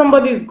what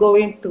somebody is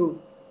going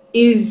through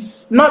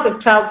is not a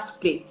child's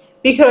play?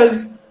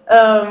 Because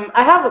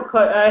I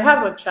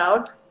have a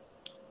child.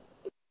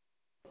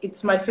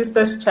 It's my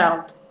sister's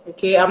child.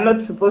 Okay, I'm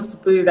not supposed to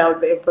put it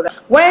out there, but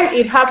when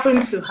it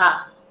happened to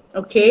her,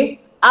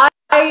 okay,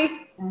 I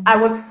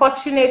was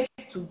fortunate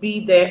to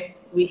be there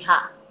with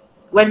her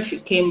when she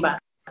came back.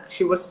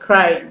 She was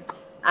crying,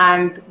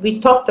 and we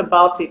talked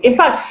about it. In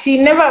fact,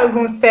 she never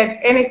even said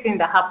anything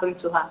that happened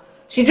to her.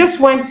 She just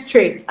went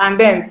straight and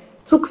then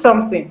took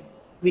something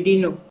we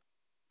didn't know.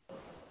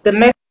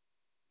 The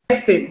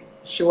next thing,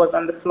 she was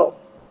on the floor.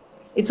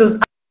 It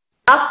was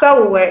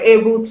after we were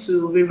able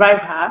to revive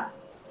her,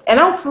 and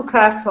I took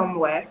her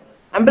somewhere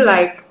and be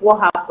like,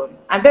 what happened?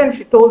 And then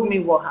she told me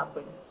what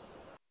happened.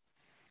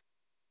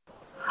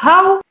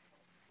 How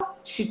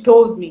she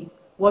told me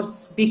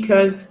was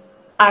because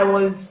I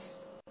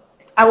was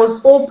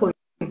open.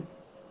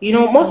 You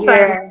know, most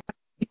times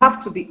you have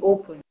to be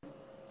open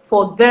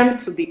for them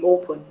to be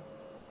open.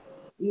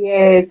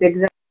 Yes,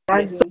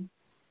 exactly.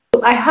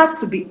 So I had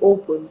to be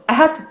open. I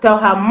had to tell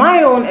her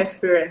my own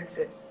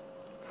experiences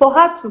for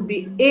her to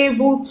be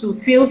able to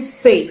feel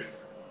safe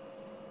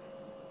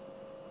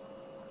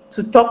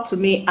to talk to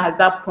me at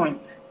that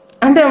point.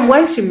 And then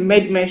when she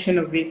made mention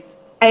of it,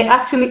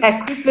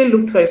 I quickly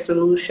looked for a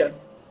solution.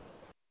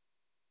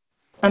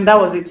 And that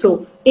was it.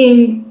 So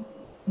in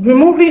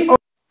removing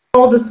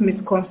all these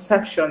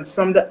misconceptions,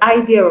 from the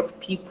idea of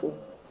people,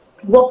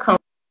 what can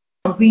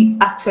we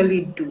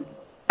actually do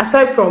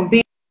aside from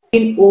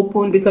being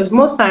open? Because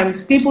most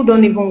times people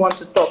don't even want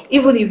to talk.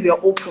 Even if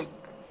you're open,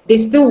 they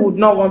still would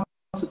not want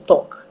to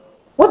talk.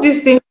 What do you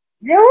think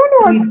They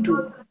won't we want to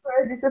do?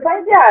 because the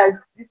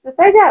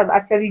society has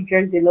actually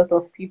judged a lot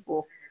of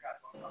people.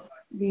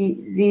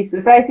 The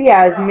society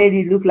has made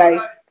it look like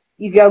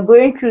if you're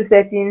going through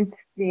certain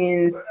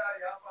things,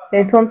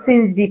 then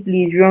something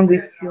deeply is wrong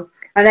with you.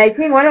 And I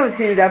think one of the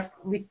things that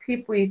with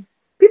people is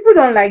people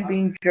don't like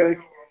being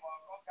judged.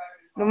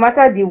 No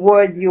matter the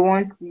words you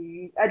want to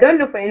use. I don't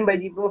know for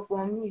anybody, but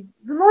for me,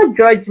 do not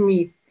judge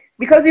me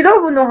because you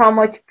don't even know how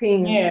much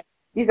pain Yeah.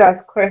 this has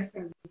caused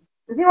me.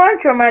 The one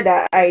trauma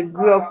that I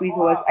grew up with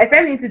was I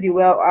fell into the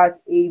well at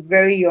a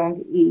very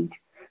young age.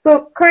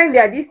 So currently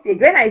at this stage,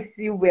 when I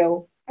see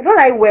well, I don't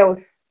like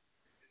wells.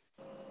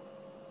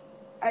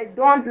 I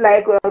don't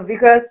like well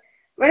because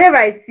whenever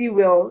I see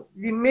well,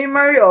 the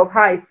memory of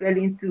how I fell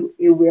into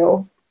a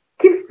well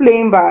keeps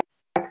playing back.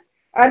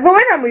 And but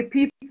when I'm with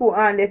people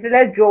and they say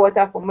let's draw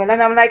water from well,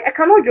 and I'm like, I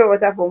cannot draw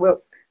water from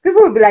well.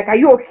 People will be like, are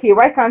you okay?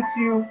 Why can't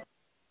you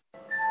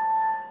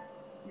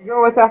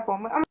draw water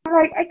from well? I'm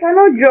like, I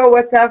cannot draw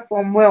water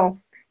from well.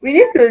 We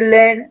need to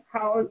learn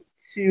how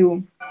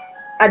to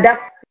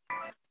adapt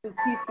to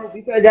people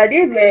because there are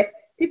days where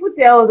people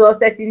tell us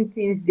certain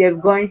things they've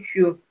gone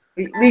through.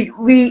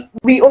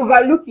 We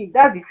overlook it.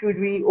 That's the truth.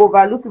 We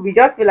overlook it. We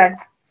just feel like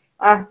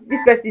this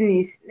person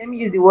is, let me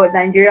use the word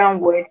Nigerian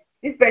word.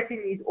 This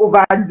person is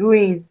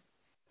overdoing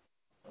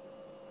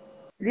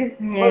this,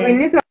 but we Yeah.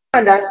 need to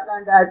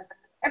understand that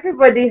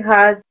everybody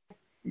has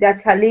their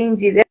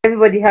challenges,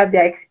 everybody has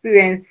their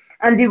experience,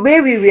 and the way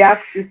we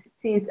react to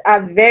things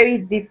are very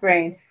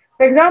different.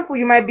 For example,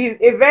 you might be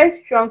a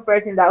very strong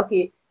person that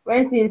okay,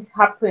 when things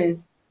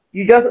happen,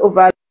 you just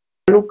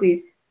overlook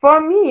it. For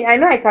me, I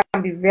know I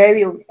can be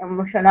very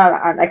emotional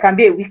and I can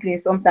be a weakling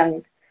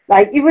sometimes.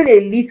 Like even a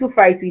little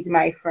fight with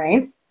my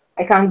friends,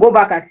 I can go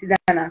back and sit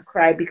down and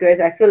cry because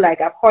I feel like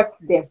I've hurt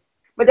them.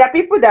 But there are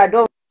people that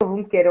don't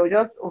even care,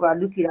 they'll just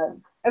overlook it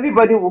and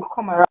everybody will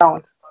come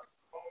around.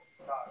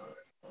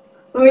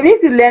 So we need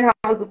to learn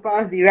how to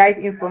pass the right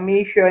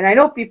information. I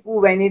know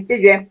people when it's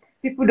children,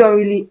 people don't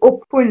really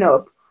open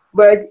up,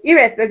 but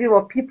irrespective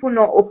of people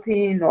not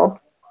opening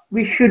up,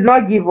 we should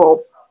not give up.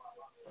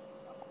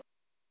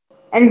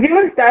 And it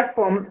even starts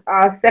from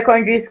our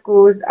secondary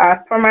schools, our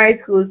primary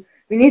schools.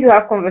 We need to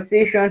have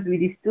conversations with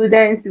the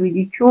students, with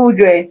the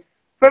children.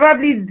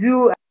 Probably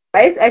do.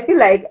 I feel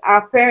like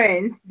our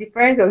parents, the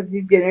parents of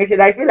this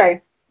generation, I feel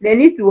like they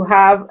need to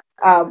have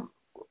an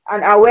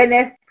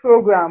awareness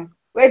program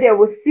where they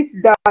will sit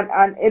down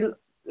and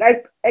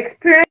like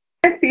experienced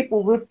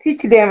people will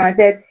teach them and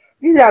say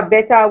these are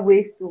better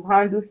ways to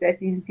handle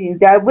certain things.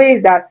 There are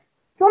ways that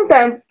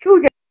sometimes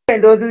children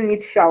doesn't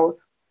need shouts.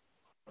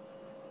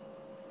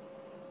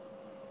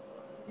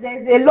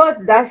 There's a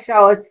lot that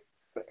shouts.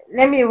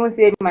 Let me even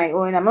say my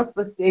own. I'm not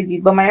supposed to say this,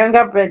 but my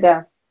younger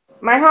brother,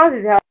 my house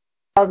is a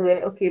house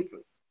where okay,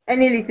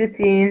 any little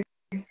thing,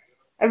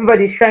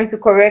 everybody's trying to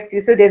correct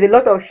you. So there's a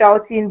lot of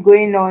shouting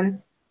going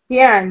on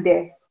here and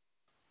there.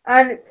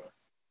 And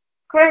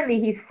currently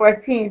he's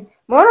 14.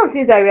 But one of the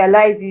things I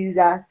realize is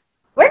that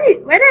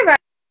whenever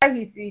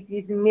he's with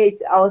his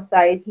mates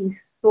outside,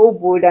 he's so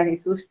bold and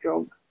he's so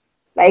strong.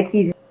 Like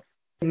he's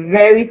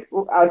very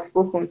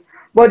outspoken.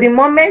 But the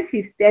moment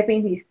he's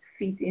stepping his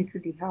feet into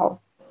the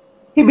house,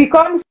 he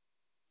becomes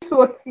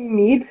so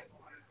timid,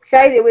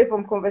 shies away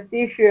from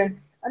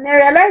conversation. And I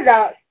realized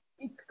that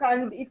it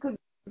could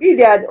be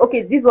that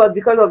okay, this was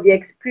because of the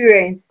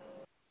experience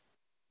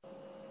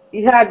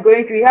he had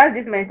going through. He has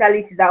this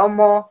mentality that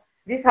more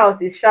this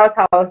house is shout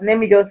house, let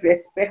me just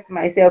respect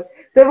myself.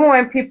 So even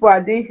when people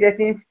are doing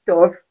certain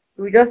stuff,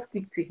 he will just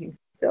stick to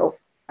himself.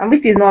 And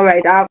which is not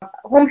right. Our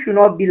home should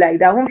not be like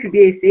that. Home should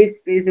be a safe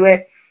space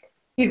where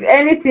if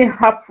anything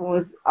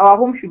happens, our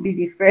home should be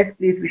the first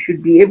place we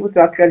should be able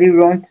to actually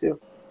run to.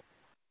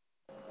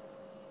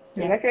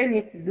 We actually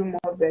need to do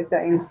more better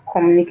in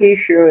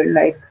communication,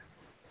 like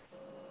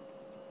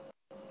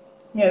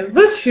Yes,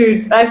 this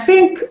should. I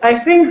think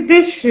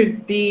this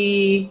should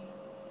be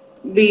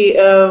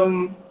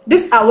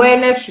this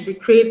awareness should be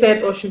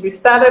created or should be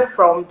started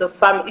from the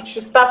family. It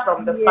should start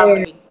from the yeah.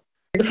 family.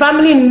 The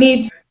family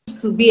needs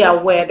to be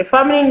aware. The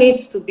family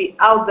needs to be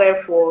out there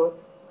for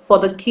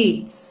the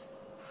kids,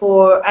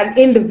 for an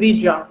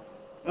individual.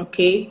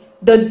 Okay,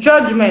 the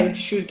judgment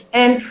should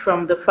end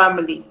from the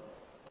family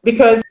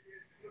because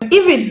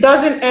if it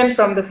doesn't end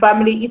from the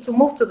family, it will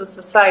move to the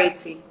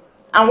society.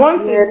 And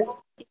once Yeah.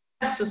 it's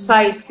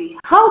society,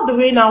 how do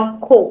we now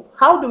cope?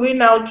 How do we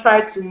now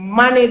try to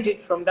manage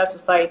it from that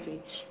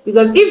society?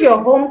 Because if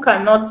your home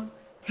cannot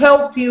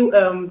help you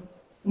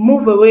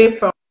move away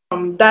from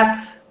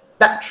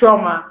that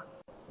trauma,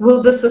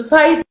 will the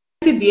society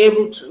be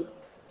able to?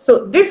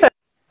 So these are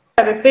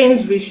the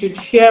things we should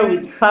share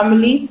with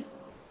families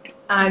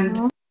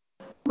and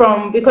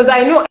from, because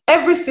I know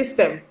every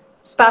system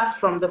starts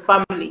from the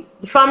family.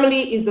 The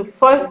family is the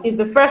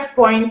first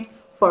point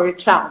for a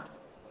child.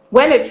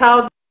 When a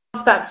child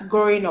starts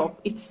growing up,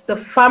 it's the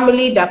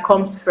family that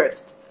comes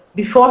first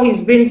before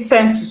he's been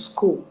sent to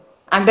school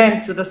and then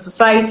to the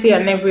society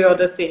and every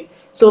other thing.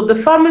 So the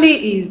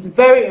family is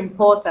very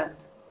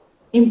important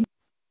in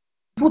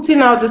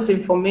putting out this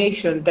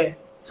information there.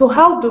 So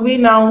how do we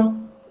now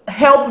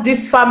help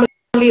this family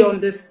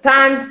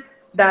understand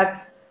that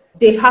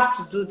they have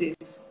to do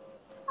this?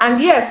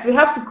 And yes, we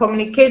have to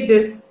communicate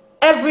this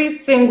every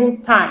single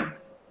time.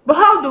 But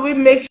how do we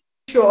make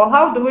sure,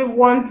 how do we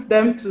want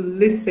them to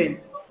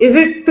listen? Is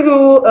it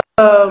through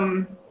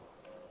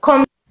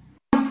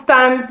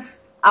constant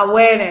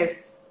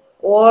awareness,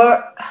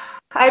 or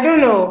I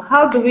don't know,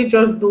 how do we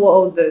just do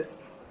all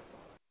this?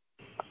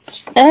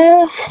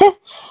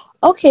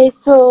 Okay,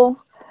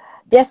 so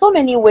there are so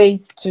many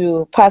ways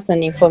to pass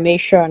an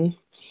information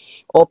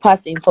or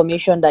pass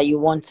information that you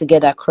want to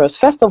get across.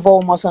 First of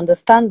all, we must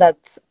understand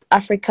that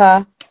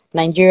Africa,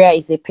 Nigeria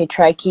is a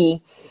patriarchy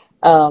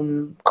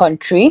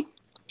country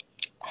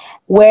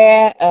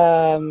where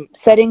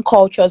certain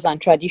cultures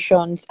and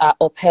traditions are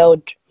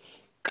upheld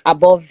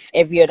above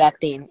every other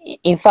thing.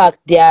 In fact,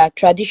 there are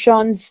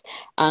traditions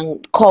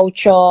and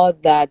culture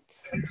that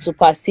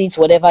supersedes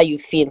whatever you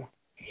feel.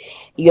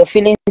 Your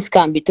feelings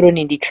can be thrown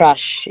in the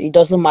trash. It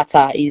doesn't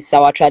matter. It's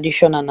our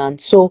tradition, and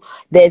so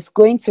there's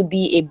going to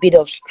be a bit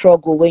of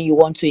struggle when you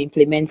want to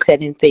implement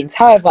certain things.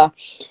 However,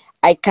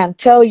 I can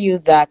tell you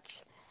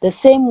that the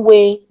same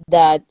way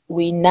that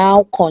we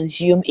now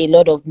consume a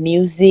lot of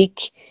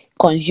music,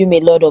 consume a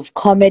lot of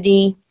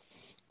comedy,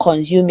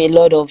 consume a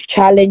lot of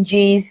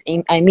challenges.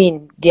 I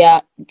mean, there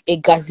are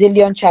a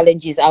gazillion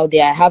challenges out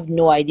there. I have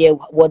no idea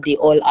what they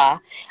all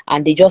are,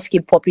 and they just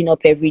keep popping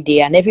up every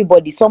day. And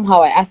everybody,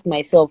 somehow I ask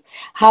myself,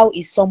 how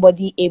is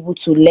somebody able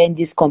to learn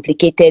this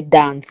complicated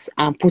dance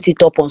and put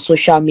it up on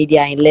social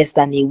media in less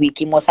than a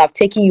week? It must have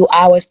taken you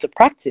hours to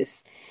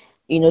practice,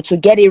 to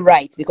get it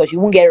right, because you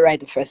won't get it right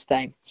the first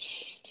time.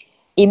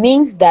 It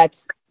means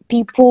that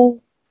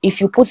people,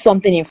 if you put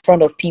something in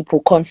front of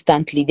people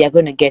constantly, they're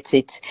going to get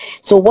it.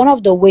 So one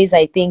of the ways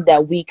I think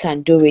that we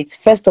can do it,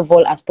 first of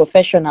all, as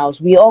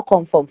professionals, we all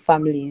come from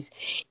families.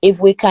 If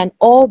we can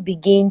all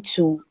begin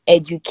to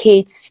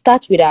educate,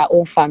 start with our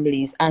own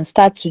families and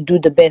start to do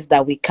the best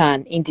that we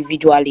can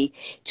individually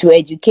to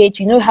educate.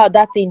 You know how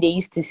that thing they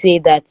used to say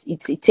that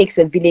it takes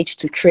a village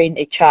to train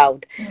a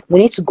child. We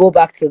need to go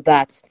back to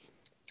that.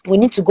 We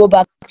need to go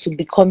back to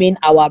becoming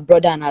our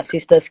brother and our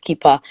sister's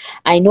keeper.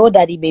 I know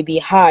that it may be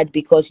hard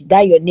because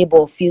that your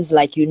neighbor feels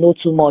like you know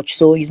too much,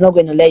 so he's not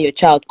going to let your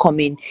child come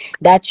in.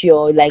 That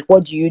you're like,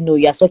 what do you know?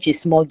 You're such a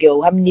small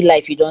girl. How many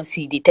life you don't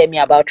see? They tell me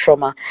about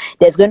trauma.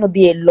 There's going to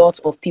be a lot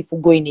of people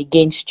going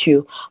against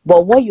you.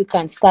 But what you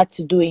can start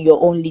to do in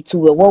your own little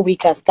way, what we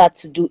can start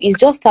to do is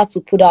just start to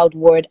put out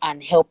word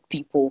and help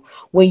people.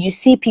 When you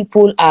see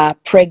people are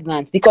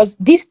pregnant, because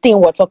this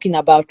thing we're talking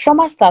about,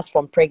 trauma starts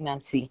from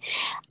pregnancy.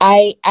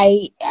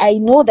 I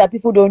know that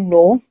people don't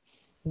know,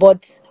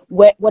 but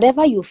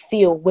whatever you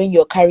feel when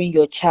you're carrying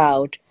your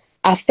child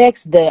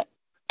affects the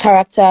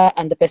character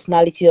and the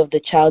personality of the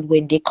child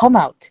when they come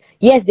out.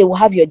 Yes, they will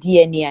have your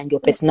DNA and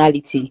your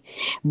personality,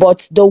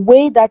 but the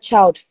way that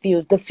child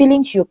feels, the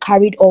feelings you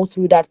carried all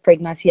through that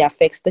pregnancy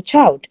affects the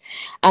child.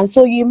 And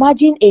so you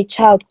imagine a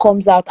child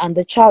comes out and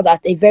the child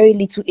at a very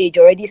little age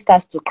already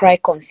starts to cry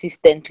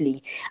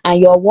consistently, and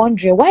you're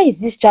wondering, why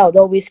is this child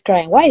always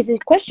crying? Why is it?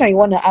 The question you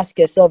want to ask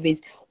yourself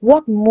is,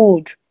 what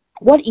mood,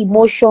 what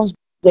emotions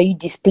were you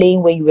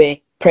displaying when you were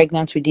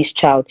pregnant with this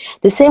child?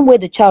 The same way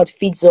the child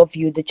feeds off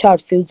you, the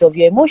child feeds off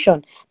your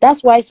emotion.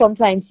 That's why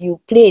sometimes you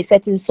play a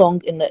certain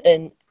song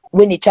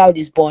when a child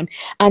is born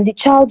and the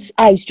child's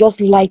eyes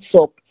just lights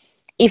up.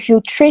 If you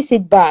trace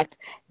it back,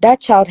 that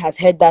child has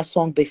heard that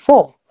song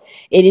before.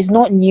 It is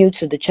not new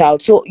to the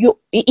child. So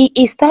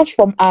it starts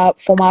from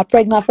our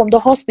pregnant, from the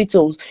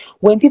hospitals.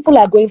 When people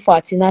are going for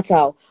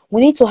antenatal,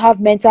 we need to have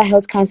mental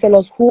health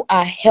counselors who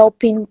are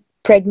helping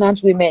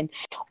pregnant women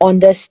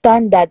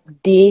understand that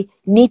they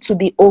need to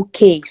be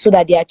okay so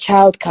that their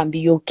child can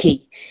be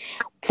okay.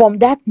 From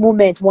that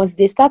moment, once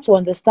they start to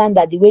understand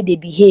that the way they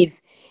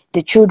behave,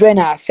 the children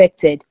are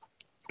affected.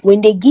 When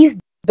they give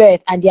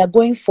birth and they are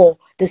going for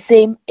the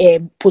same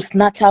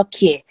postnatal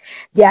care,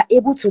 they are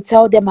able to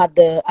tell them at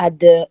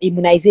the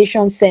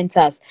immunization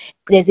centers.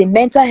 There's a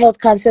mental health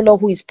counselor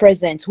who is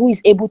present, who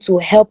is able to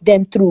help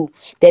them through.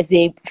 There's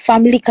a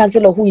family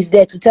counselor who is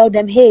there to tell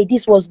them, hey,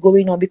 this was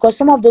going on, because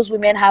some of those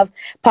women have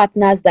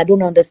partners that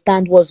don't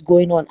understand what's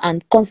going on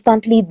and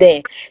constantly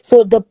there.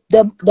 So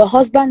the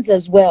husbands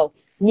as well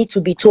need to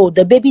be told.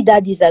 The baby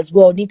daddies as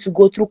well need to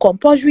go through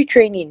compulsory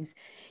trainings,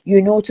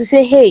 to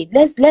say, hey,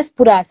 let's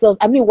put ourselves,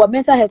 we're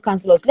mental health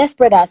counselors, let's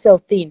spread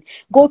ourselves thin.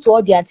 Go to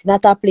all the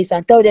antenatal place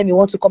and tell them you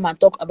want to come and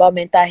talk about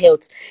mental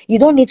health. You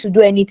don't need to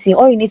do anything.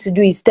 All you need to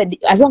do is,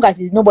 as long as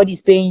nobody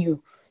is paying you,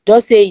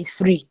 just say it's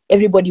free.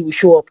 everybody will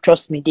show up.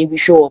 Trust me, they will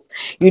show up.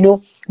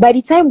 By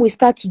the time we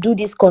start to do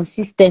this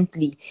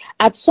consistently,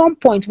 at some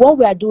point, what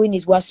we are doing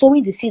is we are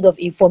sowing the seed of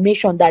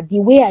information that the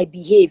way I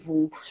behave,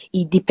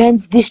 it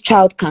depends. This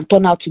child can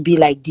turn out to be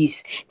like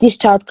this. This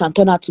child can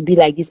turn out to be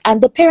like this.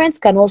 And the parents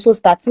can also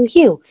start to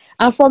heal.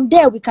 And from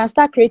there, we can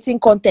start creating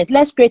content.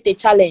 Let's create a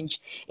challenge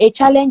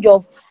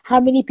of how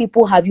many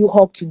people have you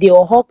hugged today,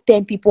 or hug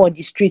 10 people on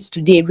the streets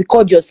today.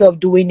 Record yourself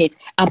doing it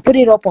and put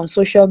it up on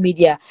social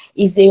media.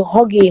 Is a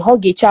hug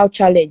a child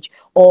challenge,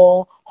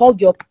 or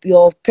hug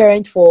your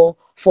parent for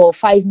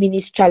 5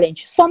 minutes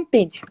challenge.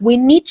 Something. We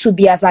need to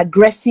be as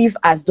aggressive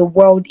as the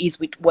world is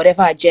with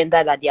whatever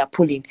agenda that they are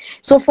pulling.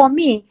 So for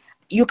me,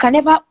 you can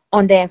never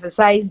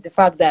underemphasize the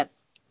fact that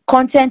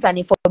content and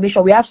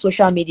information, we have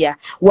social media,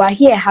 we're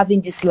here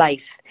having this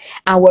life,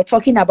 and we're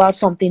talking about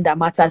something that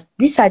matters.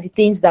 These are the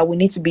things that we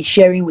need to be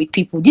sharing with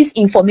people. This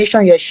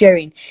information you're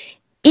sharing,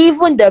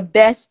 even the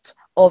best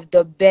of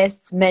the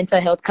best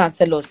mental health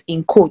counselors,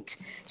 in quote,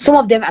 some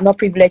of them are not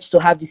privileged to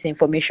have this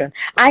information.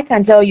 I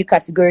can tell you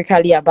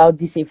categorically about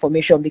this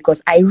information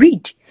because I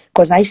read,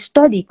 because I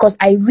study, because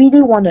I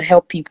really want to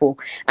help people.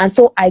 And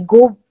so I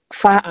go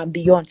far and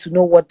beyond to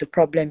know what the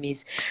problem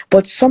is.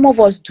 But some of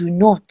us do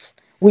not.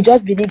 We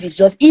just believe it's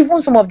just, even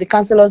some of the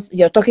counselors,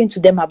 you're talking to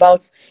them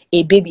about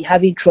a baby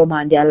having trauma,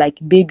 and they're like,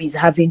 babies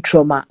having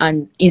trauma,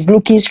 and it's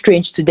looking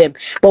strange to them.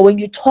 But when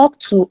you talk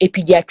to a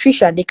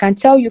pediatrician, they can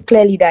tell you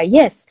clearly that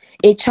yes,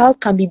 a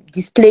child can be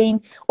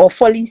displaying or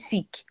falling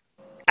sick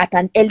at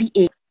an early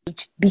age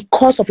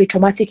because of a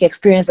traumatic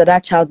experience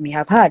that child may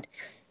have had,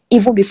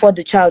 even before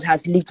the child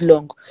has lived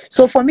long.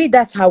 So for me,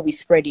 that's how we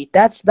spread it.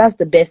 That's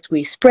the best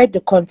way. Spread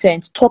the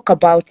content, talk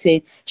about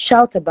it,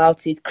 shout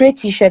about it, create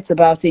t-shirts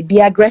about it,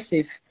 be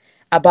aggressive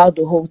about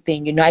the whole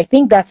thing. I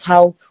think that's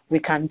how we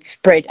can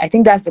spread. I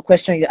think that's the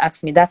question you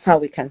asked me. That's how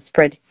we can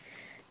spread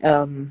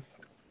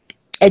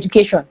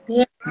education.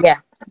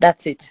 Yeah,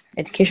 that's it.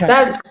 Education.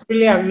 That's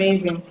really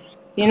amazing.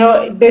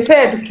 They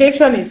say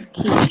education is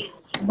key.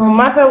 No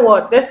matter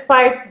what,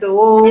 despite the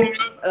whole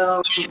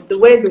the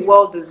way the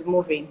world is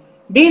moving,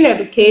 being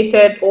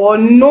educated or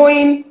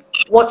knowing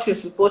what you're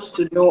supposed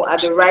to know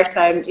at the right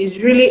time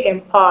is really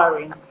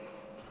empowering.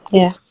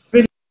 Yeah. It's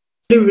really,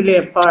 really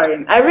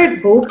empowering. I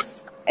read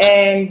books,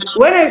 and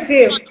when I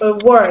see a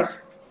word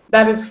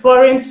that is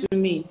foreign to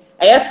me,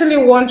 I actually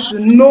want to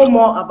know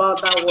more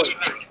about that word.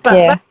 But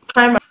Yeah. that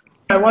time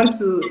I want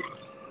to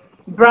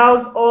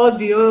browse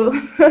audio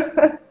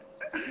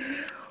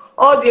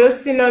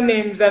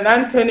synonyms and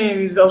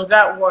antonyms of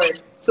that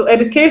word. So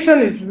education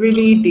is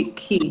really the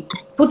key,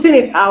 putting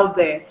it out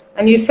there.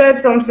 And you said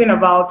something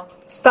about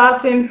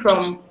starting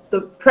from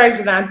the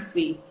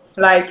pregnancy,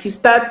 like you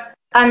start,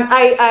 and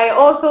I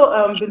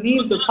also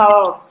believe the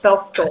power of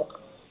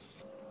self-talk.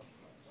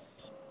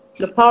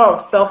 The power of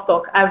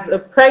self-talk. As a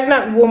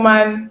pregnant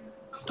woman,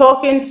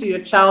 talking to your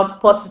child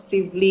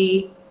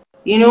positively,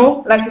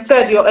 like you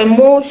said, your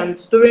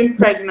emotions during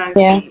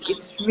pregnancy,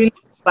 it's really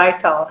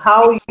vital.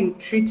 How you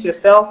treat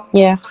yourself,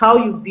 how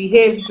you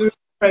behave during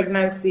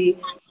pregnancy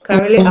can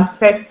really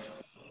affect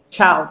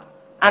child,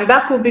 and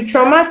that could be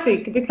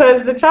traumatic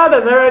because the child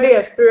has already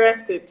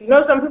experienced it.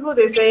 Some people,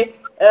 they say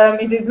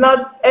it is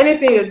not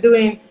anything you're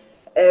doing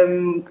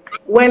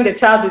when the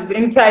child is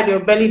inside your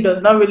belly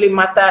does not really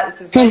matter.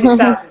 It is when the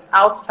child is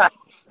outside,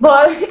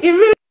 but it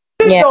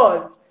really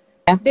does.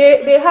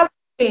 They have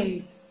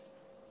things.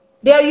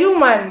 They are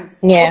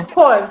humans, of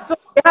course, so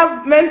they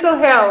have mental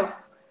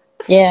health.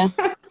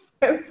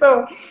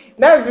 So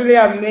that's really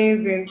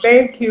amazing.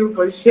 Thank you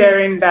for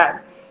sharing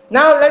that.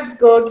 Now let's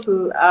go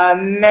to our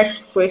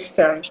next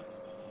question.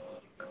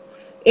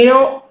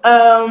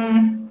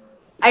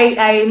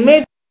 I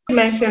made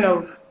mention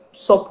of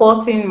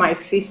supporting my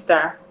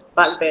sister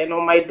back then,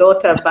 or my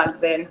daughter back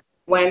then,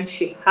 when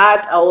she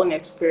had her own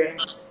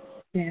experience.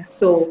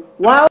 So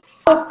while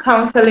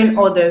counseling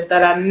others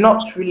that are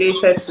not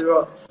related to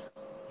us,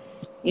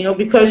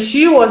 because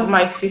she was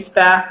my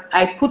sister,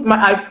 I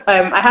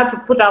had to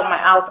put out my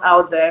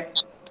out there.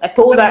 I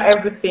told her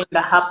everything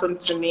that happened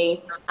to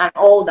me and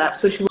all that,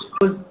 so she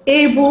was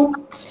able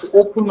to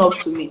open up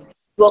to me.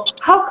 So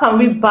how can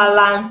we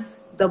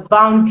balance the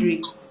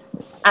boundaries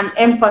and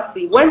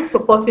empathy when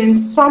supporting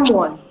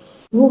someone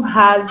who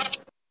has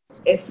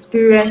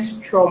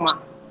experienced trauma?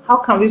 How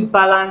can we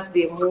balance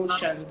the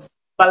emotions,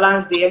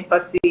 balance the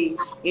empathy,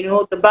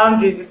 the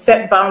boundaries, you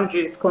set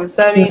boundaries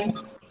concerning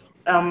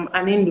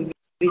an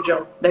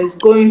individual that is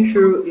going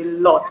through a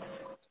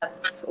lot,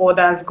 or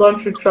that has gone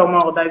through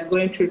trauma, or that is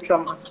going through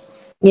trauma?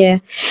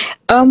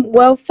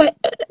 Well,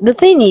 the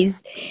thing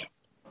is,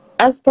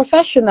 as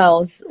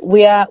professionals,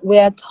 we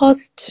are taught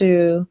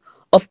to,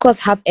 of course,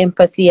 have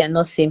empathy and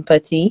not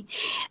sympathy,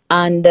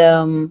 and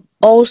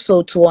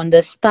also to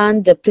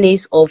understand the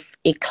place of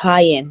a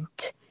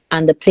client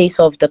and the place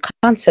of the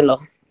counselor.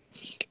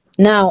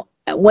 Now,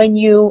 when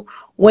you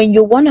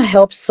want to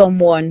help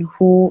someone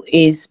who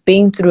is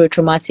being through a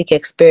traumatic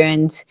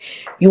experience,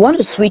 you want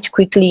to switch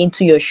quickly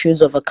into your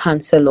shoes of a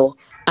counselor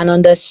and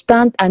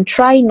understand and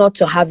try not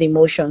to have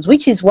emotions,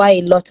 which is why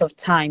a lot of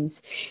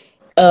times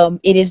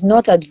it is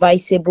not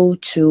advisable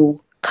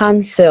to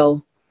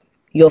cancel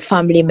your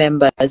family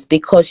members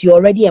because you're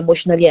already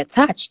emotionally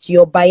attached.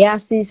 Your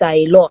biases are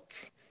a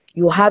lot.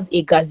 You have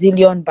a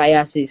gazillion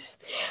biases.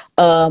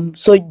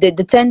 So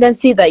the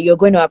tendency that you're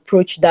going to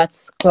approach that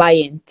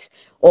client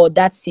or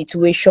that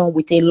situation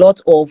with a lot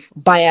of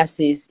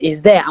biases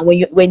is there.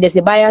 And when there's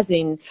a bias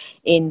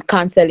in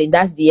counseling,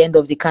 that's the end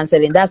of the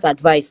counseling. That's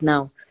advice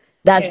now.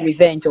 That's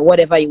revenge or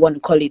whatever you want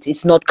to call it.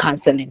 It's not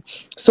counseling.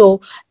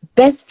 So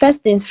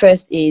first things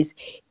first is,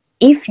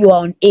 if you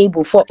are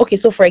unable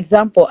so for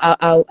example,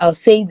 I'll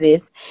say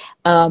this,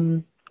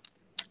 I'm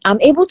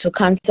able to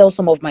cancel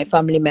some of my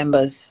family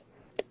members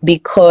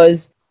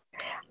because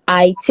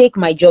I take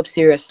my job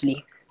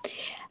seriously.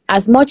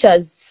 As much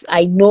as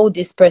I know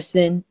this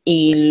person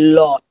a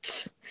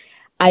lot,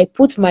 I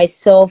put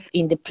myself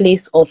in the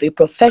place of a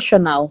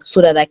professional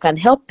so that I can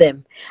help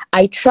them.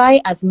 I try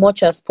as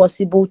much as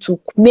possible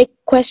to make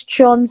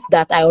questions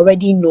that I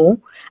already know.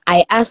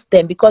 I ask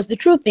them, because the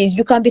truth is,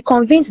 you can be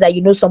convinced that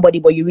you know somebody,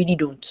 but you really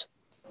don't.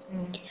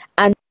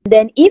 And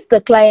then if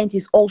the client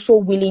is also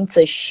willing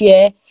to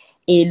share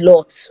a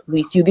lot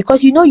with you,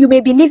 because you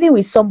may be living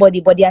with somebody,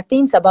 but there are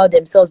things about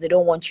themselves they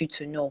don't want you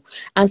to know.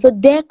 And so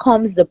there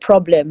comes the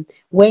problem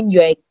when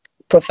you're a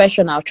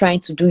professional trying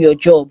to do your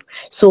job.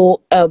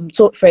 So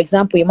for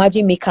example,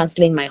 imagine me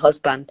canceling my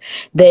husband.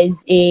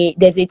 There's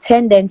a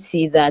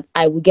tendency that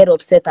I will get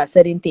upset at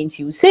certain things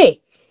he will say,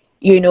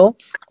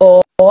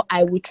 or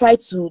I will try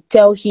to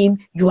tell him,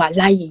 you are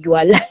lying,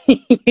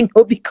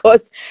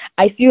 because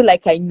I feel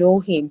like I know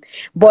him.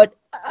 But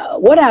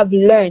what I've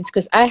learned,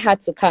 because I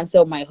had to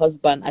cancel my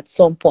husband at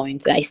some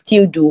point, I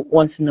still do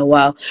once in a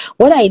while.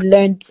 What I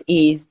learned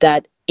is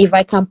that if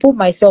I can put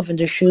myself in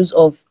the shoes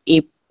of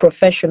a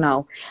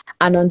professional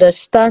and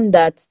understand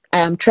that I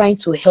am trying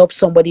to help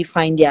somebody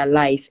find their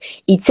life,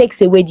 it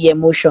takes away the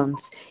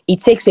emotions.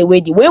 It takes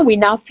away when we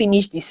now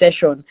finish the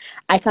session,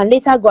 I can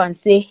later go and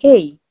say,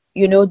 hey,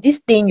 this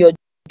thing you're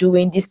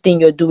doing, this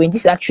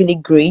is actually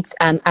great,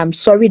 and I'm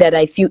sorry that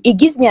I feel it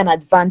gives me an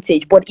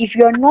advantage. But if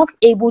you're not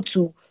able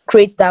to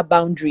create that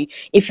boundary,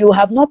 if you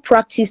have not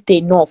practiced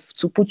enough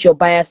to put your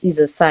biases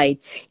aside,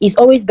 it's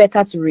always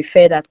better to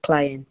refer that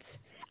client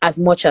as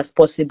much as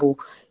possible.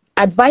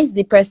 Advise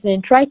the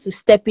person, try to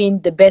step in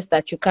the best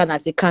that you can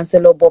as a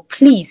counselor, but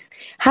please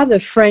have a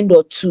friend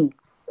or two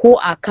who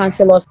are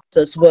counselors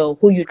as well,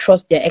 who you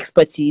trust their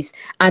expertise,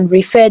 and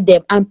refer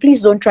them. And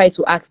please don't try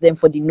to ask them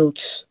for the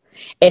notes,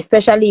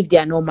 especially if they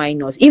are not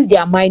minors. If they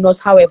are minors,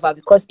 however,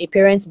 because a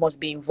parent must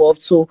be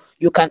involved, so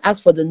you can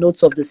ask for the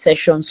notes of the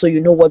session so you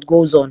know what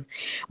goes on.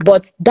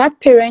 But that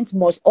parent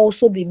must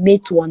also be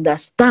made to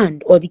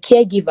understand, or the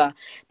caregiver,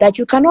 that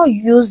you cannot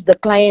use the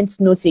client's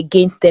notes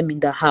against them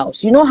in the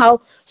house. You know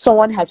how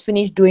someone has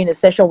finished doing a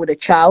session with a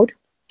child,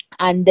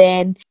 and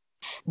then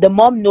the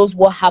mom knows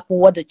what happened,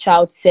 what the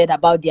child said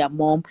about their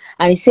mom,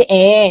 and he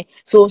say,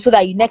 so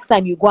that next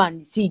time you go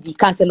and see the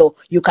counselor,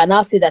 you can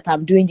now say that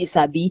I'm doing this,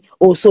 Abi.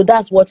 Oh, so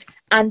that's what,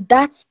 and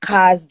that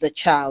scars the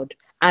child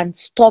and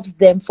stops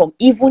them from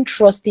even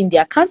trusting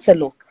their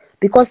counselor,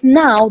 because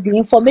now the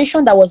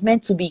information that was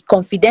meant to be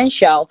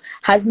confidential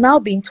has now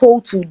been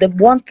told to the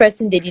one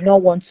person they did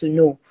not want to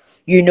know.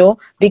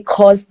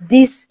 Because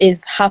this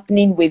is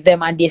happening with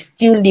them and they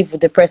still live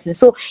with the person.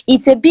 So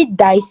it's a bit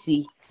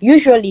dicey.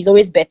 Usually it's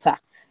always better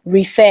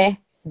refer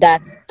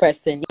that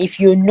person. If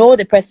you know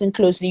the person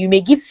closely, you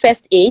may give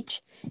first aid,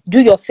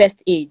 do your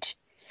first aid,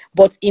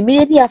 but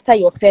immediately after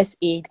your first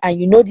aid, and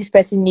you know this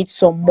person needs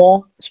some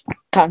more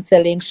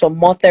counseling, some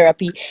more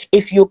therapy,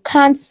 if you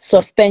can't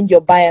suspend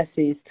your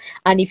biases,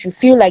 and if you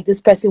feel like this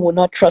person will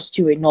not trust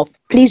you enough,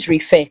 please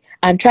refer,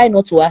 and try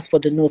not to ask for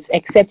the notes,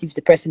 except if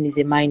the person is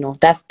a minor.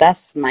 That's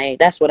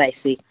what I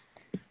say.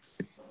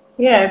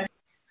 Yeah.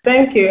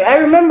 Thank you. I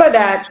remember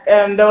that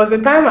there was a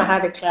time I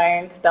had a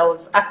client that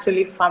was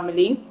actually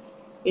family.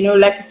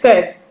 Like you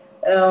said,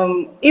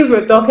 if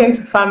we're talking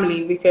to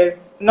family,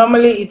 because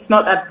normally it's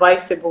not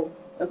advisable,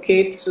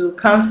 okay, to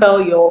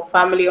counsel your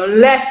family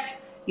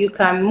unless you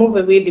can move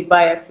away the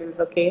biases,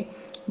 okay.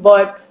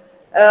 But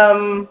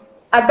at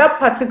that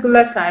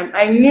particular time,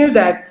 I knew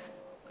that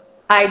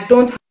I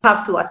don't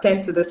have to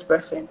attend to this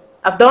person.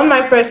 I've done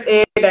my first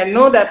aid. I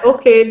know that,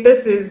 okay,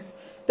 this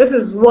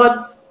is what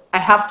I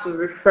have to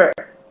refer.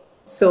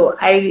 So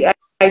I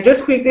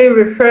just quickly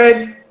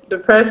referred the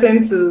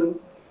person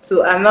to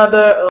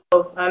another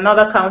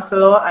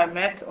counselor I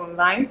met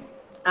online,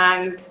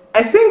 and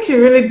I think she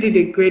really did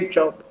a great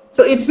job.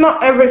 So it's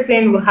not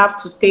everything we have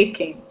to take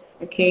in,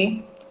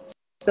 okay?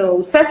 So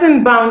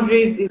setting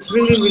boundaries is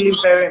really, really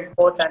very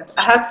important.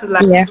 I had to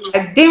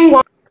I didn't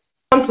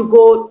want to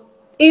go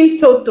in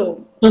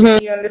total.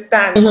 You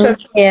understand?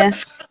 Yeah.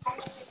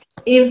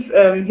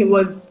 If he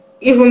was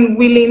even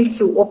willing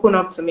to open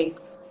up to me.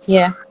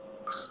 Yeah.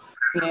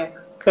 Yeah,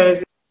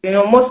 because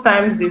most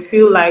times they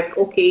feel like,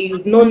 okay,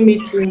 you've known me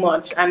too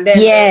much, and then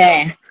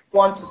they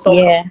want to talk.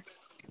 Yeah.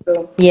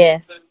 So,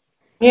 Yes.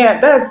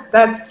 Yeah,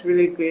 that's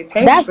really great.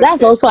 Thank you for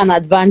That's sharing. also an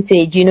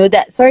advantage, you know.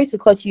 That, sorry to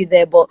cut you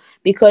there, but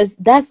because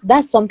that's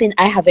something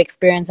I have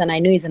experienced and I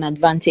know is an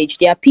advantage.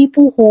 There are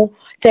people who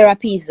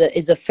therapy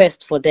is a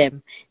first for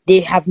them.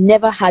 They have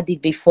never had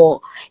it before.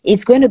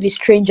 It's going to be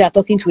stranger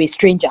talking to a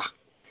stranger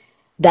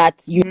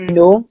that you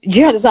know. Do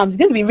you understand? It's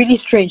going to be really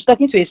strange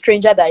talking to a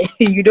stranger that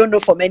you don't know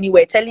from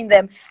anywhere, telling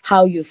them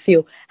how you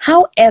feel.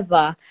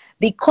 However,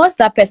 because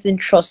that person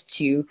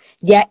trusts you,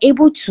 they are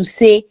able to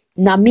say,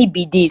 "Na me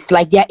be this."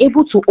 Like, they are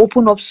able to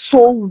open up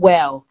so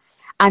well.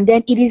 And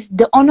then it is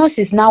the onus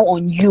is now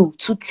on you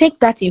to take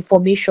that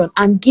information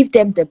and give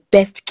them the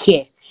best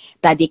care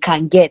that they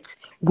can get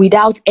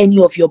without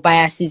any of your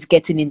biases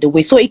getting in the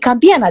way. So it can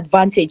be an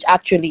advantage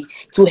actually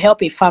to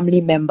help a family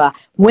member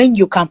when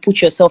you can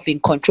put yourself in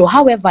control.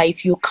 However,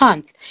 if you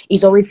can't,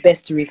 it's always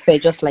best to refer,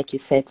 just like you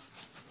said.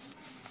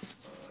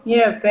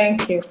 Yeah,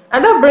 thank you.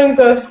 And that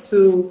brings us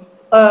to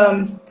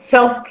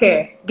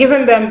self-care,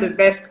 giving them the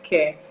best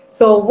care.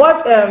 So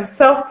what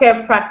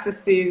self-care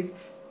practices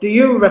do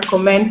you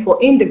recommend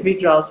for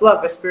individuals who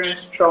have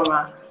experienced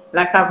trauma?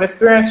 Like, I've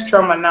experienced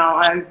trauma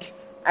now, and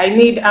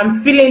I'm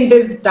feeling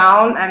this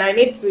down, and I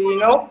need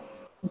to,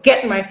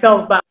 get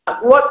myself back.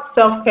 What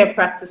self-care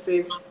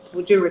practices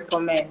would you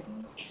recommend?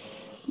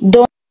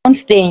 Don't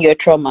stay in your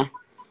trauma.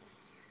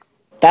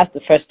 That's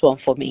the first one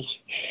for me.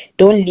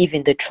 Don't live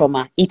in the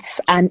trauma. It's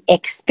an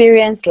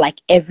experience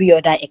like every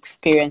other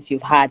experience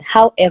you've had.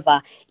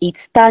 However, it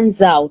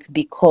stands out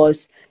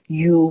because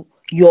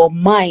your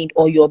mind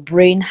or your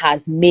brain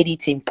has made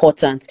it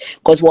important.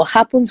 Because what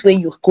happens when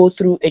you go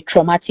through a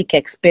traumatic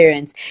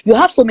experience, you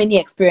have so many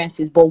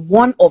experiences, but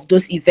one of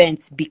those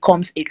events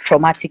becomes a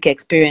traumatic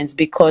experience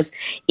because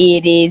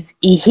it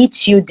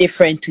hits you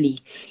differently.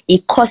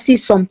 It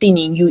causes something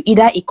in you.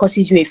 Either it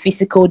causes you a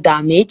physical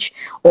damage,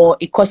 or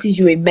it causes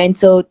you a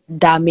mental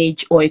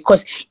damage, or it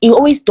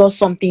always does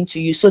something to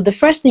you. So the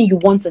first thing you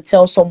want to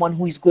tell someone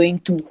who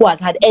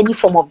has had any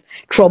form of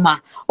trauma,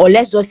 or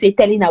let's just say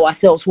telling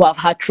ourselves who have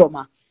had trauma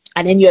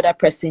and any other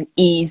person,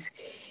 is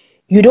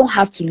you don't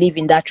have to live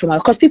in that trauma,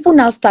 because people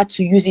now start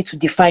to use it to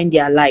define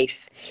their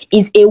life.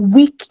 It's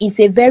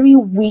a very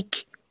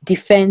weak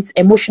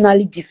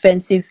emotionally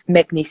defensive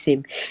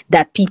mechanism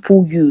that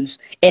people use,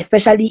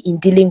 especially in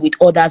dealing with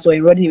others or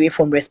in running away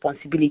from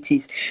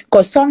responsibilities.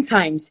 Because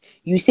sometimes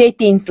you say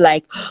things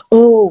like,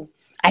 "Oh,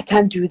 I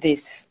can't do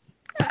this.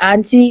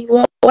 Auntie,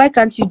 well, why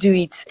can't you do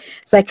it?"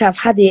 It's like, I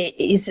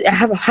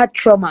have had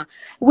trauma.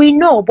 We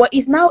know, but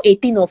it's now a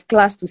thing of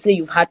class to say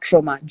you've had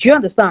trauma. Do you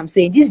understand what I'm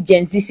saying? This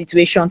Gen Z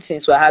situation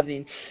since we're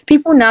having,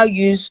 people now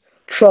use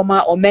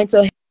trauma or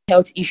mental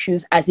health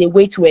issues as a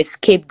way to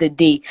escape the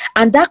day,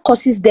 and that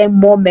causes them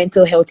more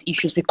mental health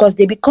issues because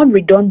they become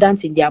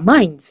redundant in their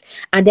minds,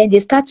 and then they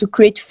start to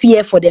create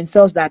fear for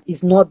themselves that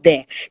is not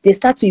there. They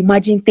start to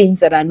imagine things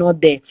that are not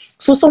there.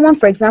 So someone,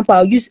 for example,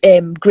 I'll use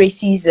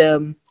Gracie's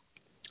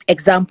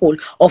example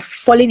of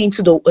falling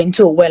into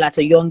a well at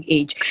a young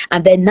age,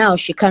 and then now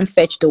she can't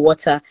fetch the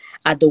water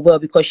at the well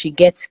because she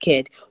gets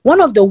scared.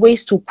 One of the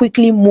ways to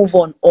quickly move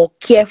on or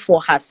care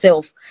for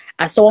herself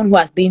as someone who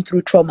has been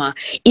through trauma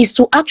is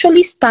to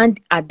actually stand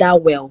at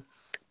that well,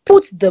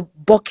 put the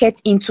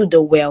bucket into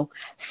the well,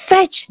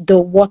 fetch the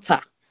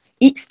water.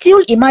 It's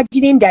still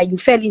imagining that you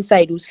fell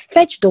inside,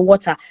 fetch the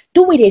water,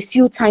 do it a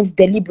few times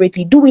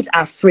deliberately, do it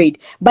afraid.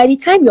 By the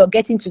time you're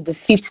getting to the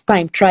 5th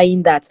time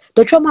trying that,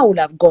 the trauma will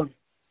have gone.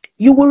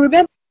 You will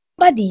remember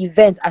the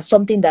event as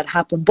something that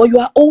happened, but you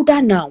are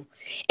older now.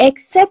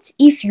 Except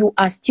if you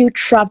are still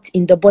trapped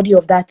in the body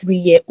of that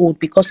 3-year-old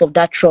because of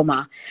that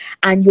trauma,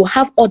 and you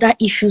have other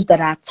issues that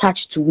are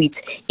attached to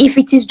it. If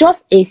it is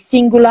just a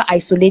singular,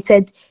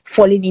 isolated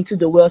falling into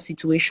the well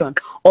situation,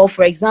 or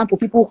for example,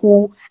 people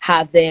who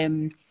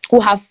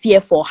have fear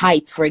for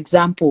heights, for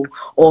example,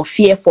 or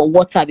fear for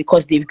water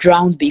because they've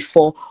drowned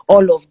before,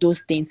 all of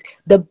those things,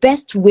 the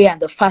best way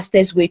and the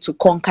fastest way to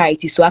conquer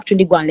it is to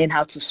actually go and learn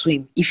how to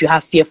swim. If you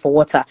have fear for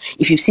water,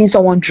 if you've seen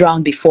someone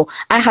drown before,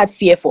 I had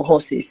fear for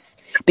horses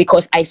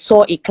because I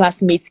saw a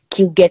classmate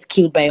get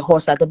killed by a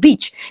horse at the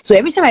beach. So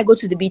every time I go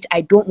to the beach,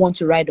 I don't want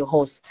to ride a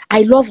horse.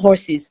 I love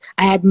horses.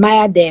 I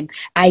admire them.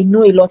 I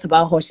know a lot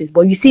about horses,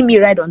 but you see me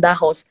ride on that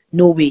horse?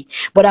 No way.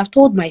 But I've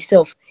told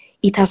myself,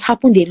 it has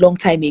happened a long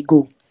time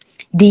ago.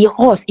 The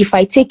horse, if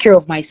I take care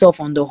of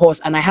myself on the horse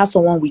and I have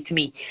someone with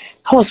me,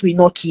 horse will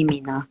not kill me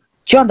now.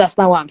 Do you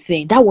understand what I'm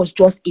saying? That was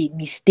just a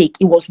mistake.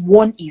 It was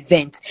one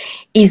event.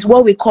 It's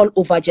what we call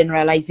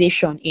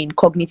overgeneralization in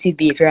cognitive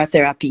behavioral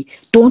therapy.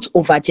 Don't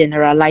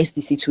overgeneralize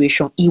the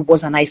situation. It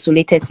was an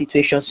isolated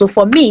situation. So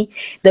for me,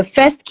 the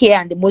first care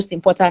and the most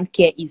important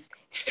care is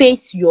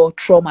face your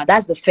trauma.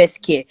 That's the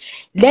first care.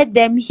 Let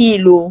them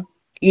heal.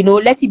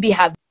 Let it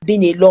have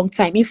been a long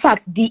time. In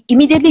fact,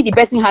 immediately the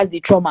person has the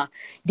trauma,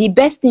 the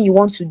best thing you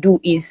want to do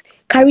is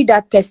carry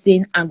that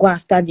person and go and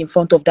stand in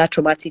front of that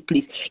traumatic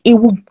place. It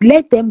will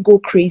let them go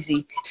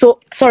crazy.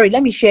 So, sorry,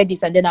 let me share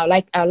this, and then I'd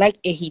like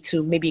Ehi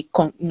to maybe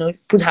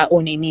put her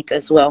own in it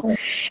as well.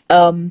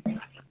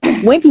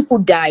 When people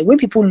die, when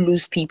people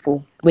lose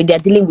people, when they're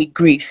dealing with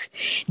grief,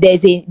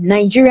 there's a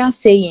Nigerian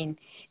saying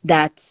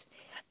that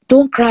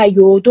don't cry,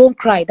 yo, don't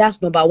cry.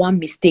 That's number one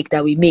mistake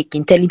that we make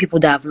in telling people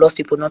that have lost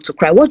people not to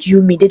cry. What do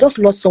you mean? They just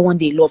lost someone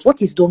they love. What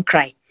is don't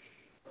cry?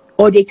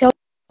 Or they tell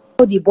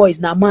the boys,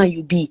 now man,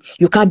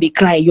 you can't be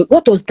crying.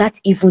 What does that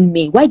even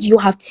mean? Why do you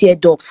have tear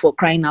ducts for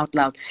crying out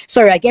loud?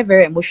 Sorry, I get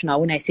very emotional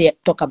when I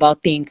talk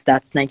about things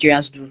that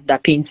Nigerians do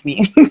that pains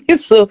me.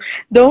 So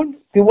don't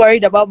be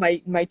worried about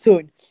my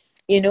tone.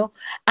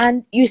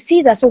 And you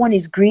see that someone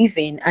is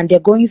grieving and they're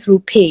going through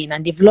pain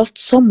and they've lost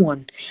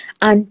someone,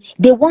 and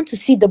they want to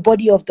see the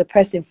body of the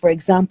person, for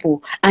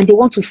example, and they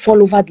want to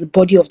fall over the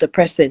body of the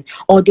person,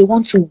 or they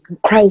want to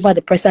cry over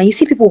the person. And you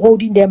see people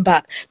holding them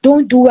back.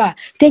 Don't do her.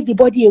 Take the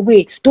body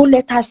away. Don't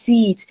let her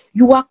see it.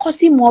 You are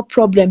causing more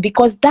problem,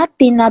 because that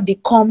thing now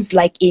becomes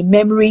like a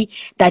memory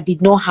that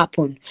did not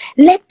happen.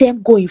 Let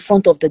them go in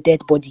front of the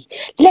dead body.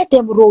 Let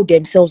them roll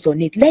themselves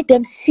on it. Let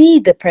them see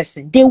the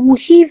person. They will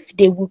heave,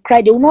 they will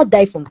cry. They will not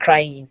die from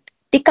crying.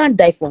 They can't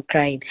die from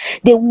crying.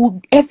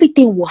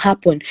 Everything will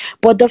happen.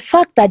 But the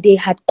fact that they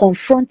had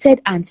confronted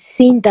and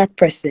seen that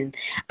person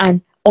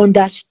and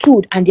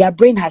understood, and their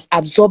brain has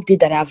absorbed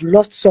it, that I've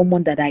lost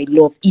someone that I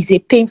love, is a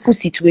painful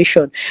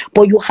situation.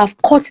 But you have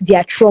cut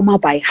their trauma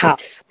by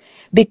half,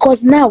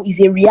 because now is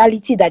a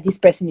reality that this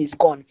person is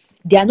gone.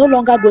 They are no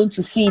longer going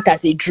to see it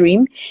as a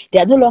dream. They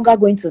are no longer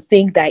going to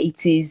think that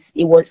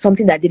it was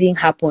something that didn't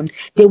happen.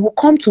 They will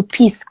come to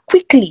peace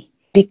quickly,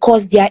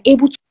 because they are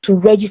able to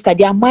register.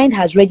 Their mind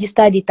has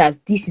registered it as,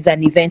 this is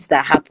an event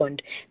that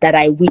happened, that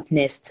I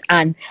witnessed,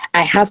 and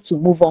I have to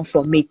move on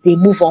from it. They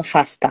move on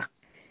faster.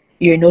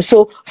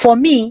 So for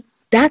me,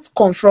 that's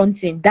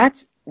confronting,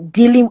 that's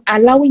dealing,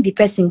 allowing the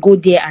person go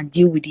there and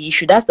deal with the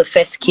issue. That's the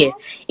first scare.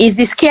 It's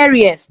the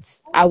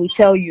scariest, I will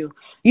tell you.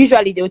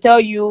 Usually they'll tell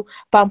you,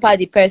 pamper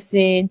the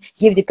person,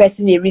 give the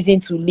person a reason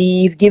to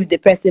leave, give the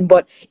person.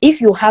 But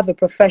if you have a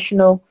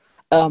professional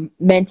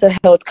mental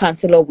health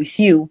counselor with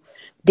you,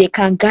 they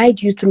can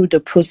guide you through the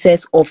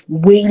process of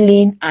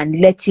wailing and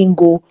letting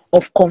go,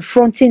 of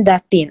confronting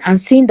that thing and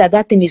seeing that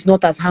that thing is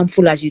not as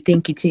harmful as you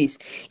think it is.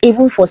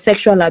 Even for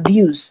sexual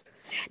abuse,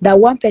 that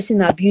one person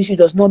abuse you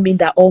does not mean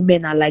that all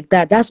men are like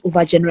that. That's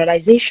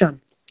overgeneralization.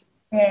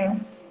 Yeah.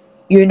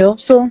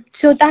 So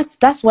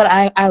that's what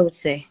I would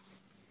say.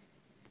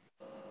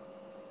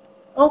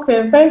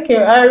 Okay, thank you.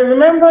 I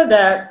remember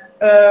that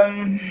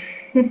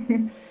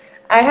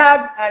I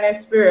had an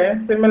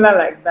experience similar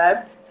like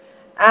that.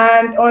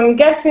 And on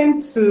getting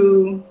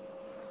to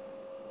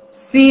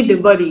see the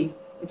body,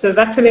 it was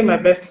actually my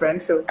best friend.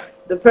 So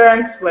the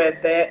parents were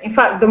there. In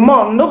fact, the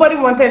mom, nobody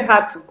wanted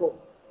her to go.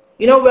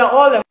 We're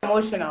all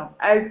emotional.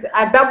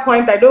 At that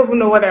point, I don't even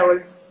know what I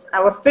was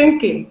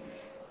thinking.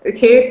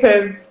 Okay,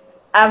 because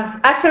I've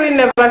actually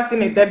never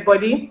seen a dead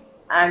body.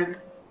 And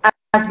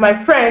as my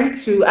friend,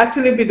 she'll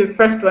actually be the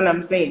first one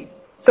I'm saying.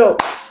 So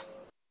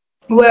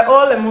we're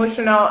all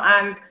emotional.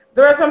 And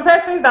there are some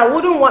persons that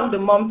wouldn't want the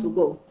mom to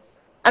go.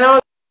 And I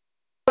was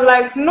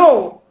like,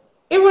 no,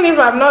 even if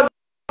I'm not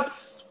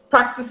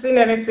practicing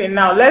anything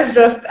now, let's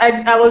just,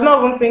 I was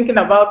not even thinking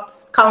about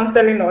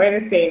counseling or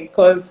anything,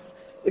 because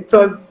it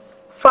was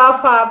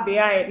far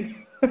behind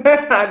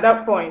at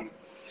that point.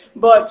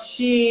 But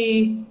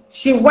she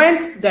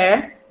went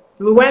there.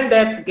 We went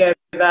there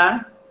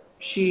together.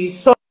 She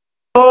saw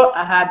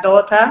her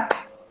daughter.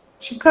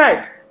 She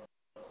cried.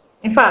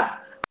 In fact,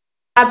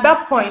 at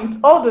that point,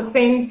 all the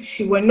things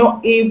she were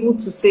not able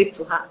to say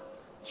to her,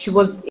 she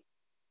was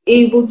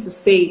able to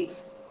say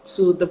it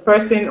to the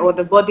person or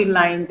the body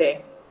lying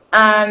there.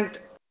 And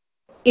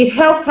it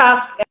helped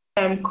her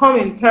come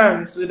in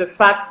terms with the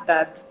fact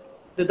that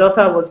the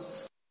daughter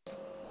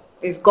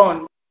is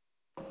gone.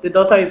 The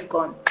daughter is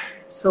gone.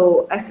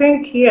 So I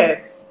think,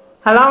 yes,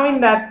 allowing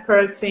that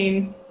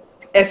person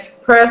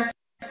express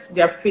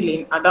their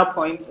feeling at that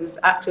point is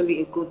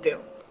actually a good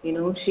deal.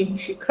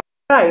 She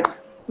cried.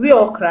 We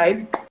all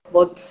cried.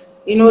 But,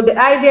 the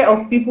idea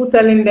of people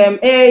telling them,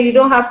 hey, you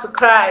don't have to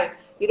cry.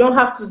 You don't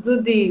have to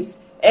do this.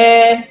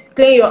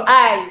 Clean your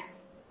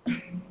eyes.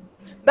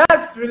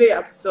 That's really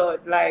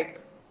absurd.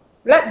 Like,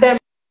 let them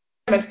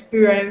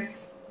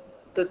experience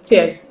the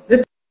tears.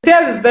 The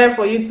tears is there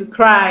for you to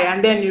cry,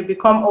 and then you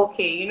become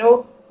okay.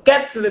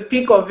 Get to the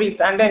peak of it,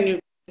 and then you'll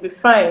be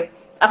fine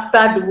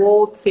after the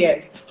whole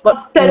tears.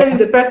 But telling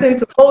the person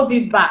to hold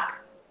it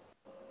back,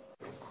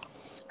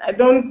 I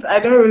don't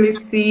really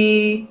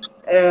see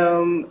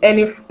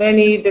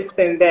any this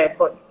thing there.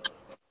 But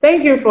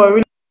thank you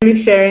for really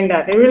sharing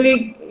that.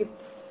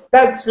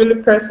 That's really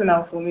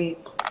personal for me.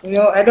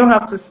 I don't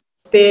have to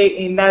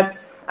stay in that.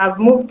 I've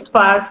moved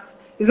past.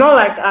 It's not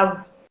like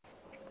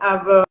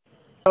I've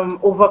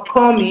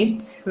overcome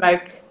it.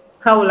 Like,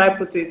 how will I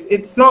put it?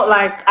 It's not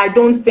like I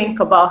don't think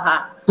about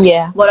her.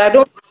 Yeah. But I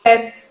don't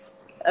get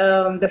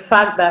the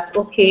fact that,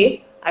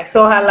 okay, I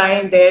saw her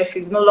lying there.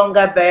 She's no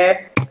longer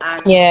there,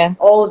 and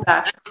all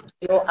that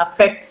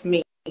affects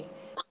me.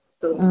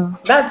 So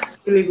that's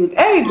really good.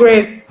 Hey,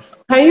 Grace,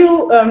 can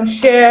you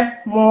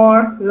share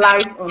more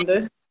light on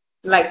this?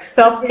 Like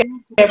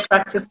self-care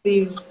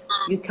practices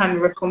you can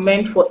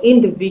recommend for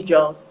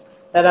individuals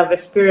that have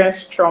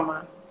experienced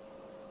trauma?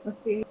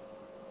 Okay.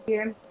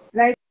 Yeah.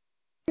 Like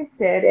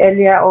said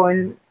earlier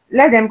on,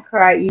 let them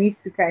cry, you need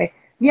to cry.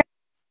 Me,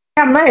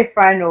 I'm not a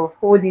fan of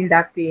holding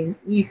that pain.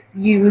 If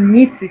you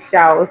need to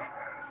shout,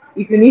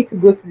 if you need to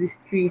go to the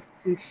streets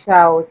to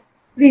shout,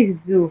 please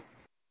do.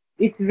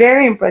 It's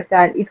very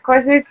important. It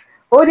causes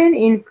holding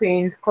in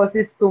pain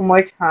causes so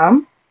much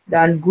harm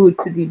than good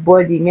to the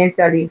body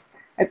mentally.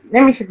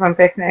 Let me share from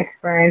personal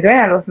experience. When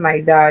I lost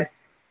my dad,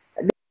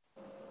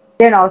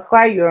 then I was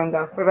quite young,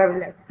 I was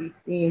probably like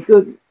 15.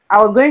 So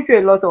I was going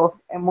through a lot of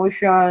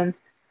emotions.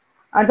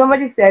 And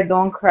somebody said,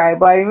 don't cry.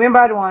 But I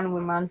remembered one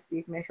woman's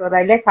statement. She was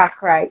like, let her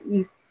cry.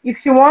 If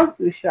she wants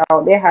to shout,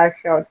 let her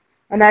shout.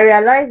 And I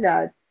realized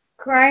that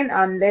crying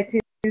and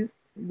letting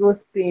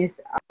those pains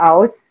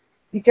out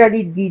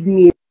literally did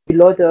me a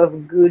lot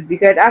of good,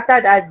 because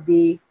after that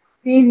day,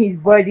 seeing his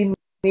body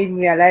made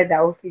me realize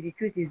that okay, the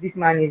truth is this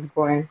man is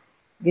born.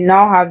 You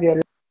now have your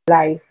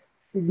life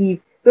to live.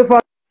 So for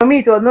me,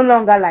 it was no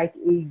longer like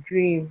a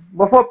dream.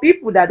 But for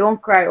people that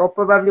don't cry, or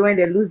probably when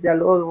they lose their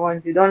loved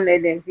ones, you don't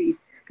let them see it.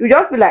 You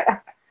just feel like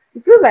 "Ah,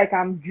 it feels like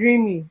I'm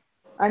dreaming,"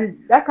 and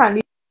that can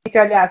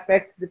literally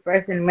affect the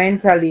person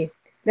mentally.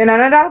 Then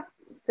another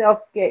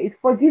self care is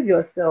forgive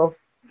yourself.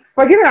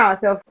 Forgiving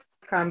ourselves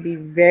can be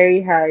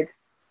very hard,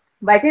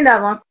 but I think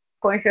that one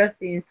conscious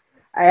things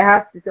I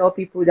have to tell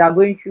people that are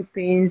going through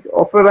pains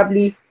or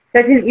probably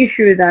certain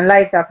issues and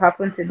life have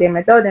happened to them.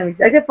 I tell them,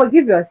 I say,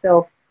 forgive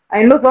yourself.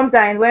 I know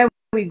sometimes when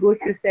we go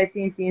through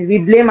certain things, we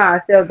blame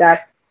ourselves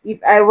that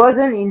if I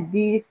wasn't in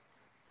this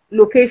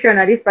location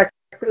at this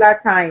particular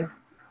time,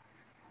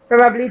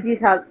 probably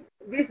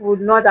this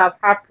would not have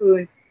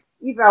happened.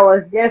 If I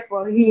was there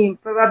for him,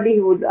 probably he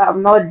would have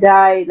not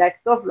died, like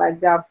stuff like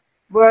that.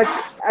 But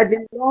at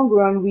the long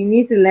run, we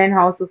need to learn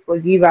how to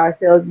forgive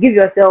ourselves. Give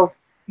yourself,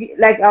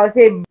 like I would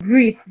say,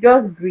 breathe,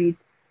 just breathe.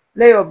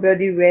 Let your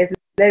body rest,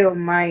 let your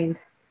mind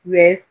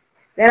rest.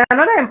 Then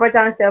another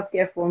important self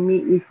care for me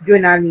is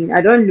journaling.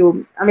 I don't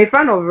know, I'm a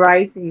fan of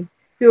writing.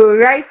 So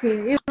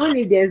writing, even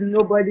if there's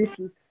nobody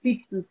to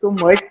speak to so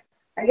much,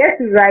 I get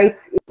to write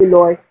a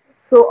lot.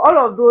 So all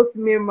of those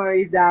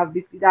memories that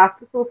are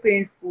so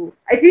painful,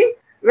 I think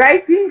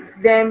writing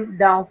them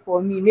down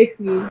for me makes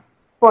me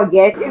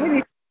forget, even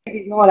if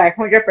it's not like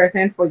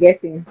 100%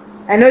 forgetting.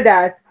 I know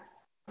that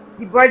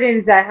the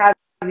burdens I have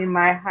in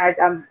my heart,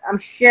 I'm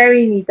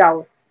sharing it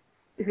out.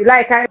 If you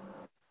like, I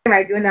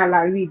my journal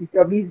and read, it's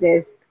your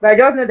business. But I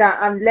just know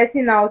that I'm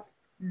letting out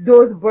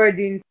those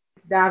burdens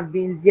that have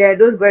been there,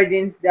 those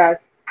burdens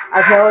that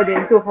I've held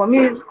in. So for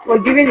me,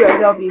 forgiving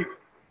yourself is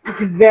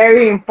it's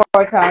very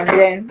important.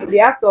 Then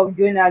the act of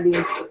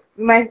journaling,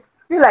 you might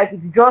feel like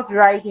it's just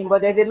writing,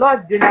 but there's a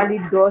lot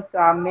journaling does to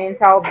our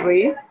mental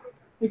brain.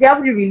 It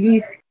helps you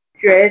release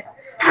stress.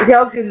 It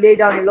helps you lay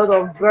down a lot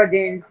of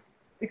burdens.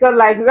 Because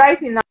like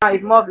writing now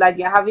is more of like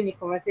you're having a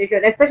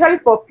conversation, especially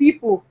for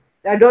people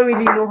that don't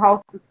really know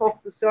how to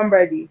talk to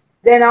somebody.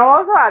 Then I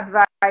also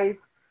advise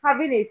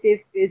having a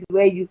safe space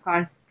where you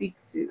can speak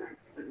to,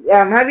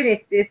 having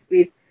a safe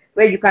space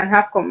where you can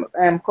have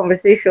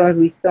conversations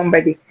with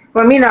somebody.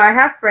 For me now, I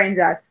have friends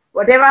that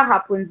whatever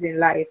happens in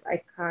life,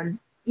 I can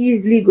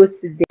easily go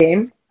to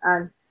them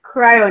and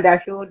cry on their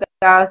shoulders,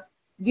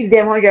 give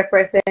them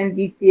 100%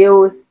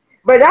 details.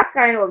 But that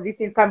kind of this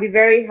thing can be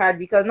very hard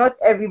because not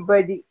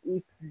everybody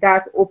is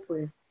that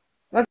open.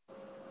 Not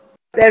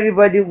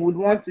everybody would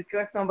want to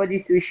trust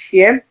somebody to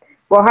share,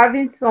 but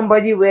having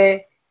somebody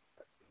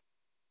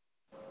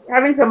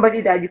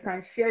that you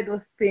can share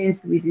those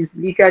pains with is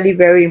literally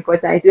very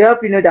important. It will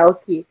help you know that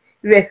okay,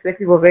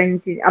 irrespective of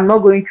anything, I'm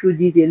not going through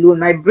this alone.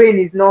 My brain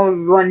is not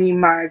running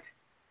mad.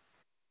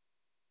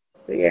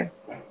 So yeah.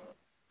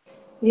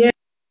 Yeah,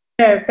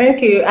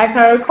 thank you. I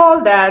can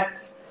recall that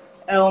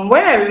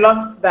when I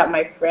lost that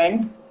my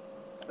friend,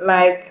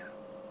 like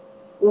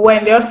we were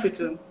in the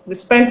hospital. We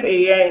spent a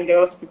year in the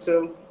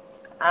hospital,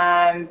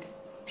 and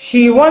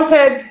she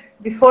wanted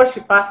before she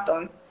passed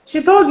on.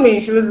 She told me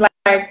she was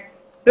like,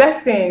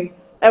 "Blessing,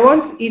 I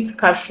want to eat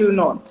cashew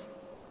nut."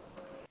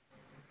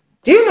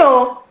 Do you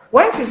know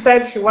when she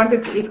said she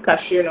wanted to eat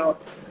cashew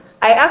nut?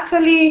 I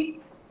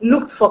actually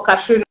looked for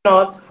cashew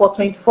nut for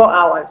 24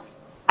 hours.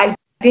 I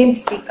didn't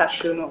see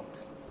cashew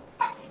nut.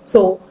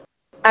 So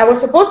I was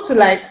supposed to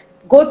like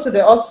go to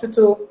the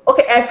hospital.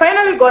 Okay, I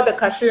finally got the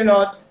cashew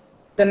nut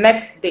the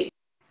next day.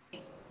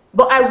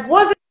 But I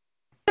wasn't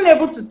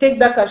able to take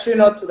that cashew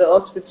nut to the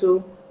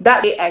hospital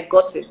that day I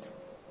got it.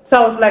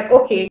 So I was like,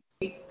 okay,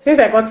 since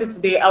I got it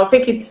today, I'll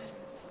take it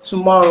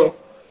tomorrow.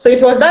 So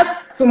it was that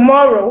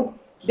tomorrow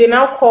they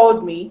now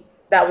called me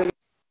that we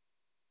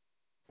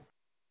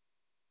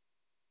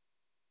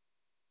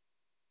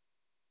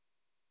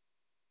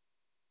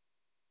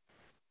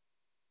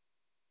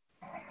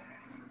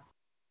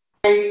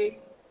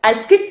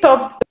I picked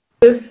up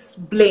this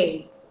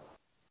blame.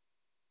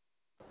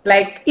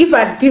 Like if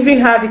I'd given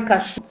her the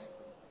cashew,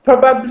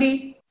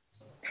 probably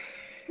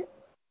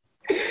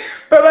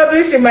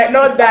she might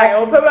not die,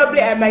 or probably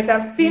I might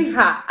have seen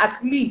her at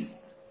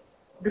least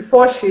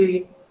before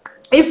she,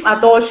 if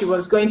at all she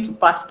was going to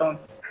pass on.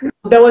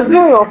 There was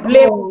this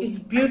blame is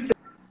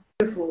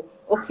beautiful,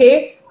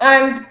 okay?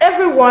 and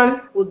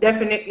everyone will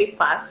definitely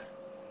pass.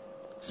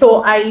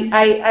 So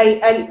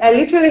I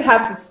literally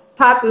had to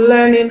start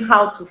learning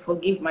how to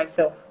forgive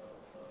myself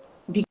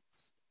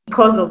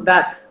because of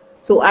that.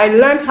 So I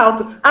learned how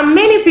to, and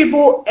many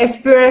people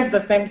experience the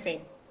same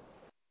thing.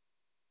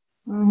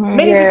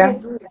 Many Yeah.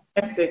 people do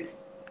experience it.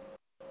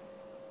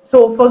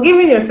 So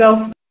forgiving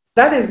yourself,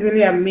 that is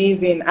really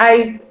amazing.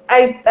 I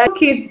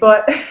took it,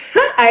 but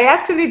I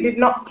actually did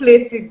not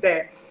place it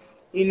there,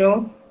 you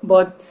know.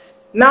 But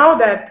now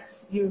that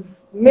you've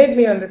made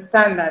me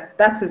understand that,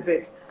 that is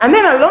it. And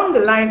then along the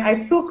line, I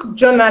took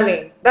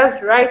journaling,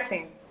 that's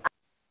writing,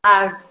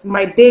 as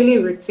my daily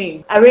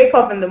routine. I wake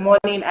up in the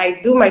morning, I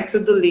do my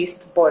to-do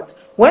list, but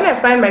when I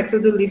find my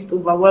to-do list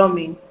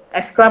overwhelming,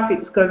 I scrap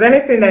it, because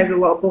anything that is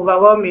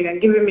overwhelming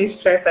and giving me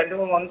stress, I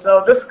don't want, so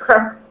I'll just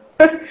scrap.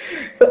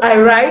 So I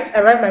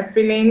write my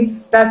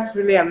feelings. That's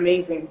really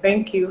amazing.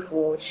 Thank you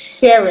for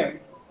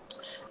sharing.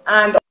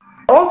 And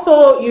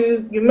also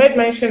you made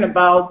mention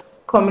about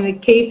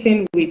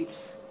communicating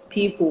with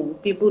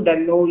people that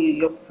know you,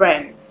 your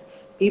friends,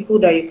 people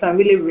that you can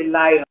really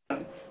rely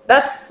on.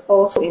 That's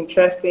also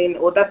interesting,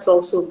 or that's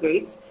also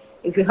great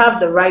if you have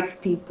the right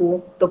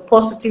people, the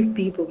positive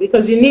people,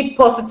 because you need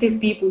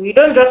positive people. You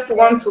don't just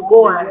want to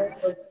go and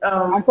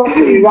talk to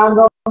a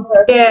random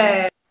person.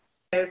 yeah.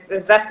 Yes,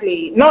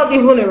 exactly. Not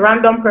even a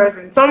random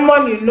person.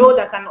 Someone you know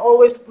that can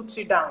always put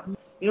you down.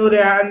 You know,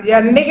 there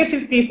are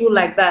negative people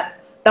like that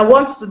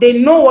they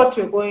know what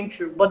you're going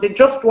through, but they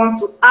just want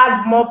to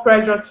add more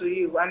pressure to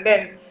you and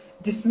then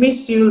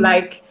dismiss you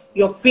like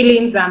your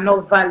feelings are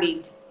not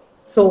valid.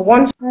 So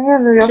once you're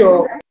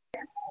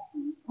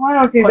One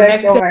of the things I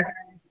tell myself,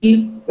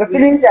 your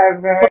feelings are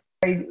very,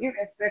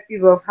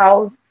 irrespective of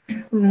how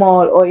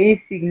small or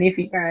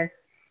insignificant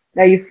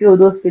that you feel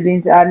those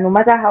feelings are, no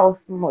matter how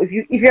small. If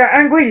you're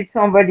angry with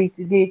somebody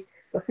today,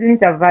 your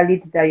feelings are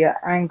valid that you're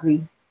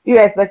angry.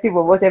 Irrespective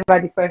of whatever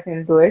the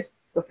person does,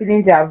 your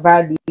feelings are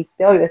valid.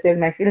 Tell yourself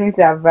my feelings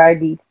are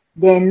valid.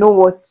 Then know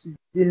what to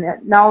do.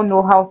 Now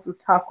know how to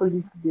tackle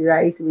it the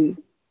right way.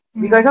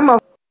 Because some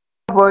of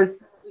us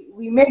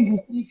we make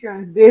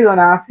decisions based on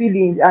our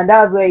feelings, and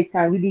that's where it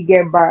can really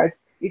get bad.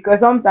 Because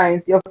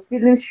sometimes your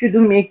feelings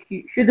shouldn't let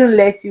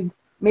you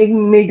make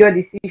major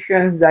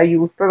decisions that you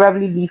would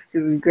probably live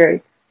to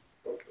regret.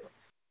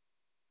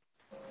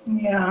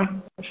 yeah,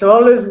 we should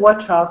always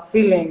watch our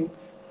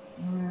feelings.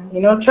 You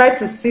know, try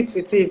to sit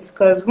with it,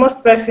 because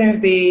most persons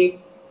they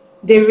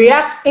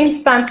react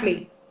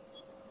instantly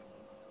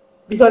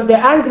because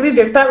they're angry.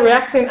 They start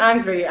reacting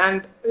angry,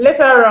 and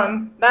later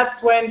on,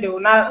 that's when they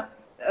will not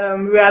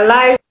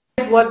realize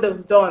what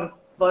they've done.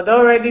 But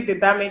already the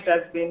damage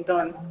has been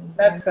done.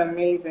 That's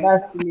amazing.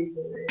 That's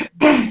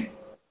really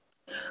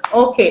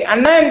Okay,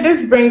 and then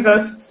this brings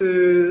us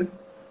to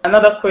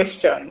another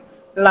question,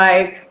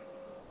 like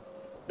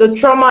the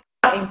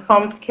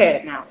trauma-informed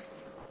care now.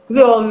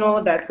 We all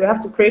know that we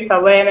have to create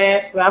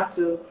awareness, we have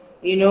to,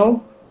 you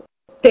know,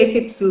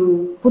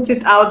 put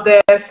it out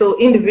there so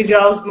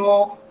individuals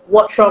know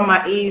what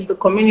trauma is, the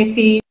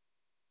community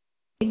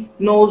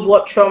knows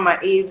what trauma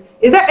is.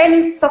 Is there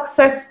any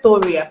success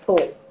story at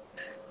all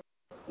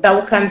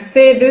that we can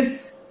say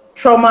this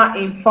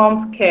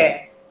trauma-informed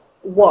care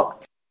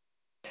worked?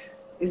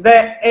 Is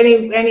there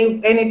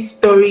any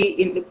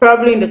story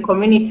probably in the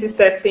community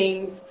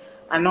settings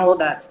and all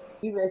that?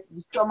 the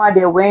trauma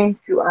they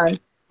went through and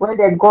when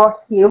they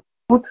got healed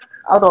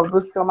out of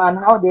those trauma and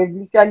how they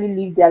literally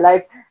live their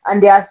life,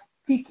 and they are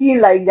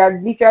speaking like they're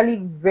literally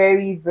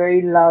very,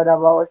 very loud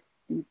about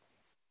it.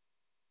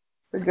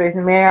 So Joyce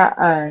Meyer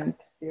and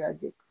Sarah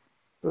Jakes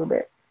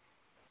Robert.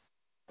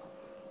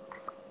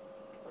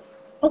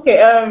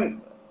 Okay,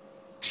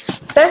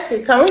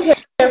 Tessie, can we hear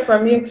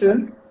from you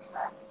too?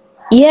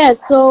 Yeah,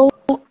 so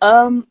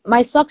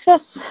my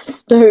success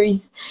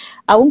stories,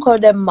 I won't call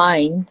them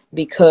mine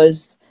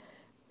because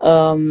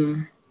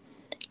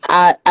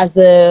as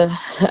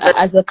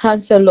a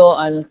counselor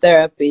and a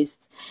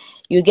therapist,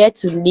 you get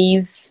to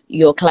live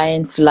your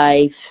client's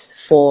life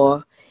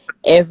for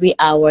every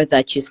hour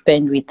that you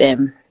spend with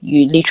them.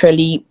 You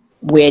literally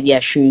wear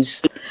their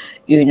shoes,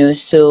 you know.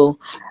 So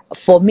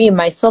for me,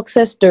 my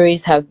success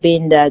stories have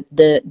been that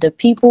the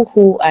people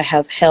who I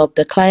have helped,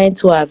 the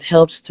clients who I've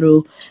helped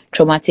through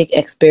traumatic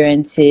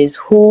experiences,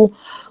 who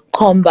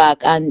come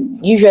back,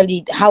 and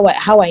usually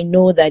how I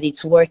know that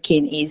it's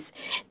working is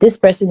this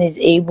person is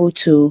able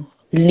to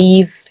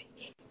live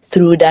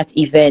through that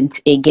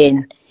event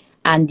again,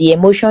 and the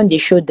emotion they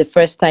showed the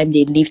first time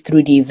they lived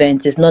through the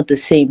event is not the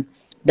same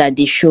that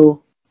they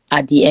show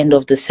at the end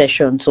of the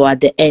session, so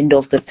at the end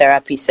of the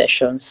therapy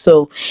session.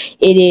 So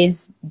it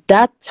is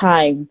that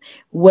time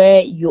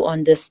where you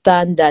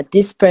understand that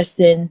this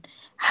person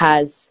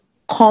has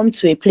come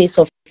to a place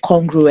of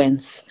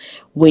congruence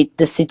with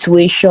the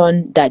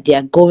situation that they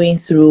are going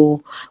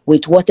through,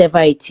 with whatever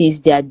it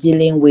is they are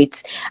dealing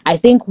with. I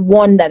think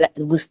one that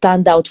will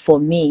stand out for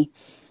me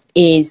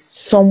is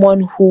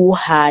someone who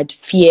had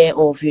fear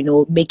of,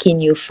 making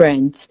new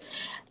friends.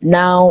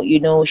 Now,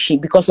 she,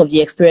 because of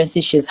the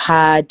experiences she's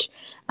had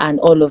and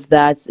all of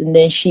that, and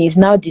then she's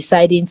now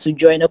deciding to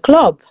join a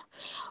club.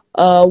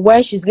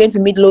 where she's going to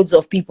meet loads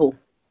of people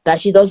that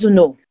she doesn't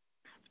know,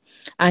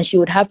 and she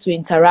would have to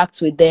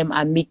interact with them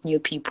and meet new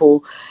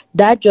people.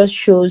 That just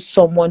shows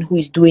someone who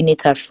is doing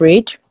it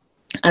afraid.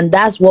 And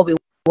that's what we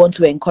want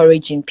to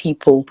encourage in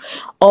people.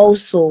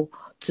 Also,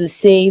 to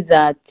say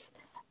that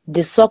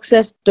the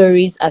success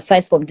stories,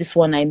 aside from this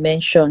one I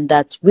mentioned,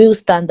 that will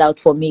stand out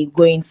for me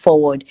going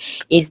forward,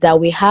 is that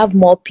we have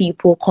more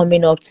people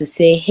coming up to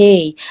say,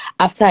 hey,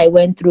 after I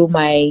went through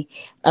my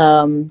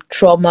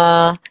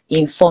trauma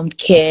informed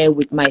care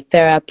with my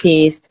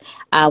therapist,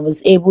 I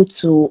was able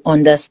to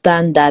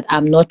understand that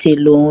I'm not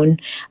alone.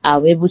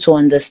 I'm able to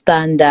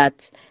understand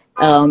that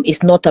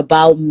it's not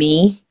about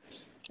me.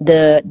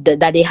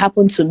 That it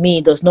happened to me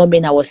does not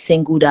mean I was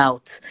singled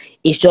out.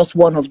 It's just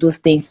one of those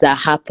things that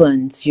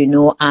happens,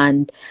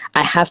 and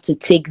I have to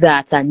take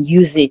that and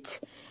use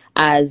it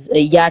as a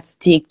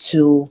yardstick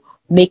to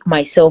make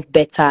myself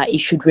better. It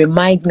should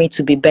remind me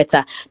to be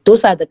better.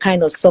 Those are the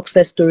kind of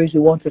success stories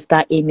we want to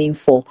start aiming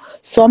for.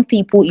 Some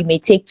people, it may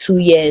take 2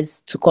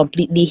 years to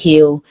completely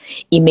heal.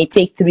 It may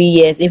take 3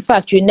 years. In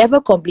fact, you never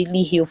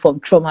completely heal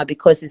from trauma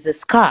because it's a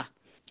scar.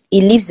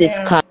 It leaves a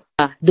scar.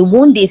 The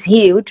wound is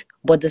healed,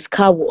 but the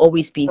scar will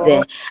always be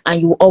there,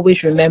 and you will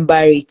always remember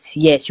it.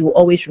 Yes, you will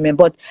always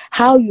remember. But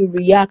how you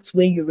react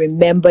when you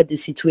remember the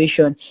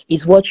situation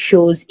is what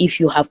shows if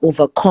you have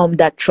overcome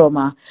that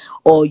trauma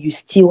or you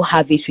still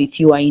have it with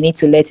you and you need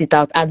to let it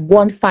out. And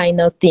one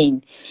final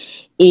thing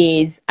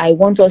is, I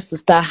want us to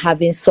start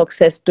having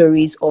success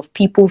stories of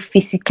people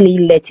physically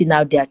letting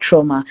out their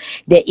trauma.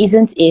 There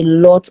isn't a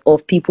lot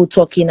of people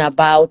talking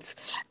about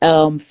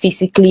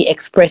physically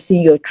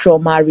expressing your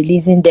trauma,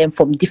 releasing them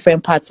from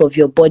different parts of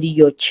your body,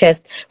 your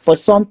chest. For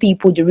some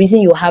people, the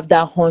reason you have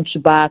that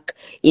hunchback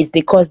is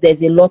because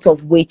there's a lot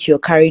of weight you're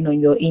carrying on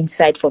your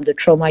inside from the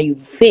trauma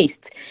you've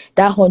faced.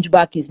 That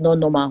hunchback is not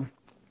normal.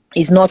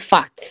 It's not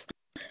fat,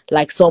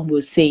 like some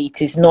will say.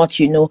 It is not,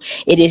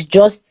 it is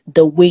just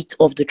the weight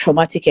of the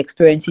traumatic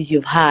experiences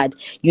you've had.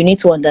 You need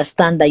to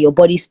understand that your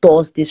body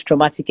stores these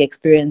traumatic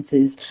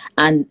experiences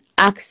and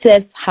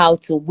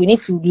we need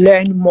to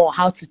learn more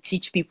how to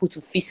teach people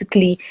to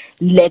physically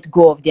let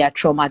go of their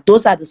trauma.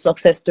 Those are the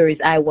success stories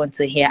I want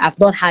to hear. I've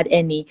not had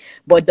any,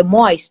 but the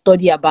more I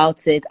study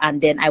about it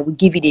and then I will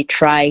give it a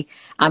try,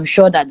 I'm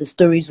sure that the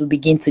stories will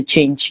begin to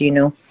change,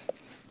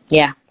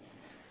 Yeah.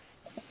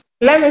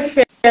 Let me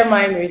share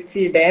mine with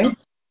you then.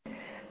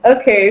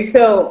 Okay,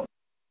 so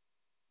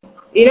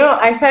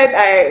I said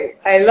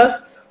I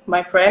lost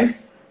my friend,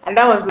 and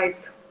that was like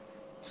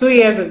 2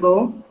 years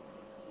ago.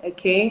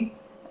 Okay,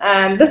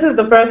 and this is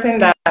the person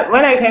that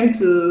when I came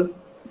to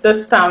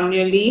this town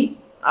newly,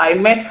 I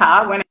met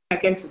her when I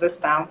came to this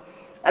town,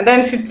 and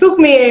then she took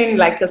me in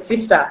like a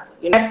sister.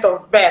 Best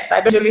of best. I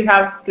don't usually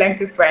have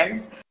plenty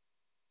friends,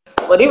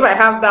 but if I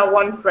have that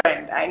one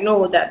friend, I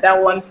know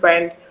that one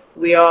friend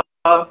we are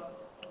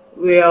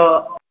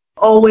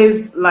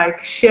always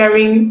like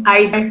sharing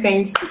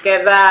things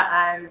together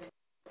and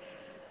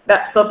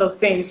that sort of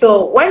thing.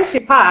 So when she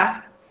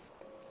passed,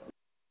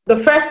 the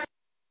first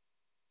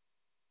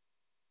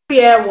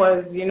year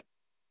was,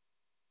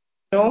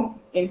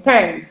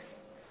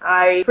 intense.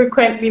 I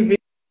frequently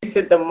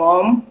visit the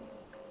mom,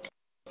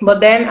 but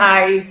then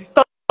I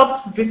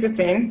stopped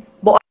visiting,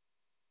 but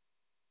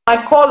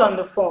I call on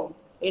the phone,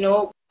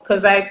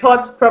 because I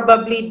thought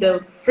probably the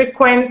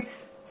frequent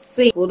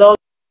seeing would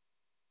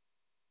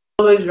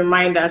always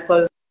remind her,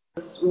 because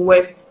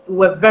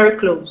we're very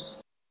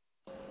close.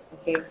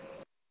 Okay,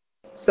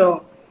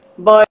 so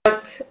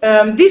but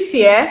this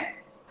year,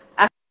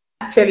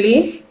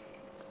 actually,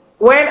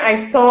 when I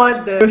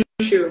saw the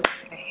brochure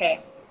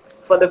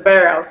for the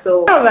burial,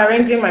 so I was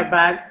arranging my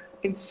bag.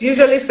 It's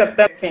usually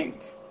September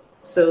 10th,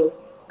 so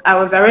I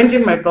was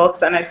arranging my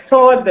box and I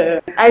saw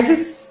I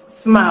just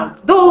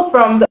smiled. Though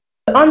from the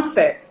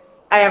onset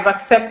I have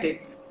accepted,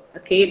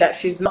 okay, that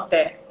she's not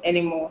there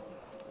anymore,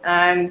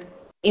 and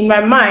in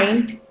my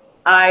mind,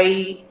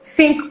 I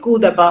think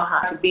good about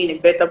her to be in a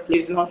better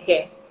place, not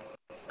here.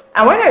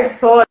 And when I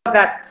saw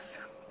that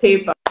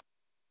paper,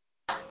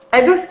 I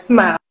just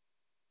smiled.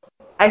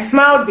 I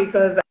smiled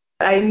because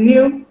I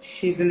knew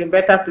she's in a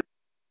better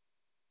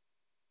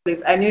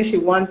place. I knew she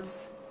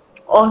wants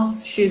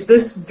us. She's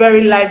this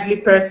very lively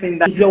person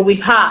that if you're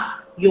with her,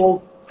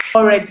 you're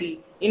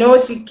already,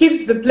 she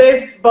keeps the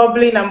place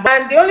bubbling. And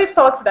the only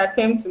thought that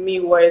came to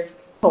me was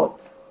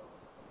thought.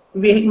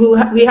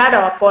 We had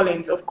our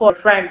fallings, of course.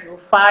 Friends will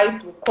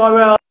fight, will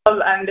quarrel,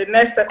 and the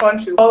next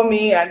second she'll call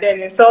me and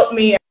then insult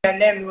me,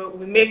 and then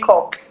we make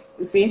up,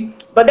 you see.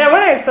 But then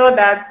when I saw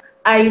that,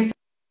 I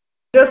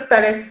just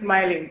started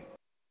smiling.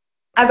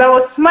 As I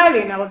was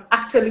smiling, I was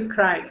actually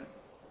crying,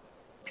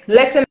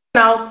 letting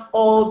out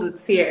all the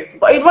tears.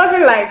 But it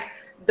wasn't like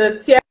the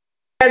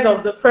tears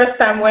of the first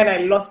time when I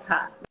lost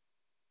her.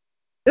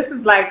 This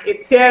is like a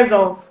tears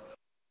of,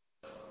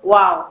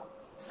 wow,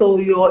 so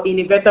you're in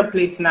a better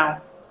place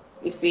now.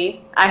 You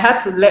see, I had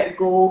to let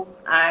go,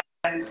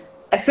 and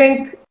I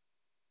think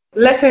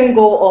letting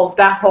go of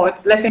that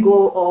hurt, letting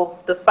go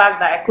of the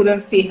fact that I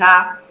couldn't see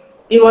her,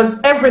 it was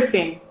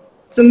everything.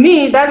 To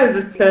me, that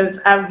is because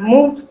I've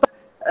moved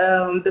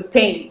the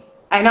pain.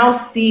 I now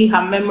see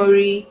her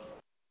memory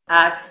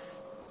as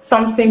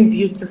something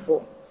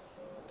beautiful.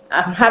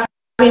 I'm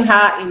having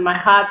her in my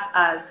heart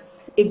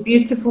as a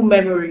beautiful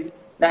memory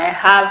that I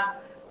have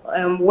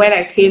when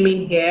I came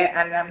in here,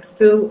 and I'm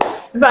still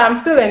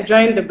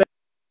enjoying the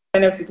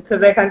benefit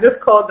because I can just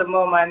call the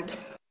mom and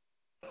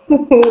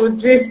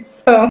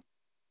just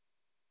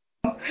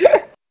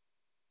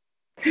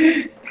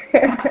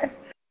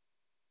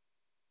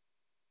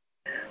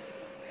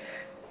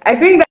I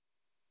think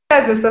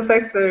that's a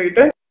success story,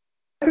 don't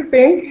you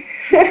think?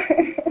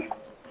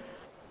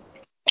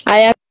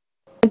 I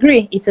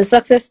agree. It's a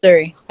success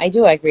story. I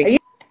do agree. Are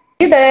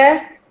you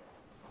there?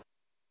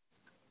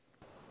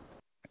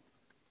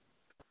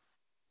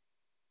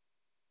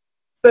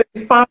 So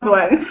you found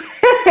one.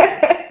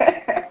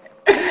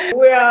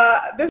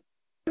 This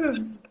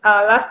is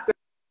our last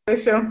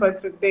question for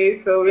today,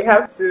 so we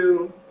have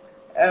to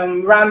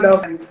round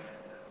up and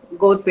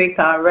go take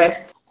our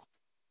rest.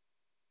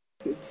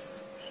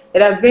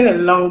 It has been a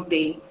long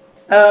day.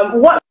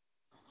 What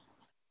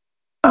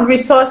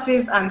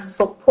resources and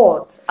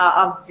support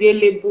are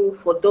available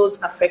for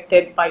those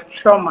affected by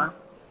trauma?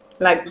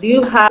 Like, do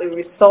you have a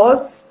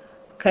resource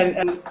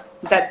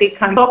that they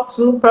can talk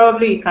to?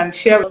 Probably you can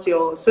share with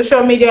your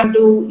social media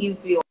handle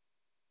if you're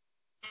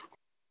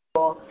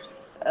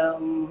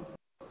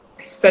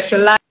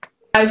specialize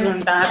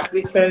on that,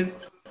 because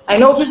I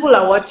know people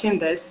are watching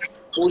this.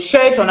 We'll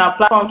share it on our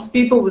platforms.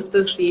 People will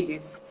still see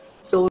this.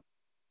 So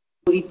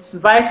it's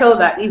vital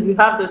that if you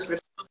have those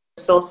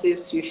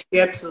resources, you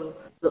share to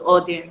the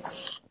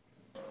audience.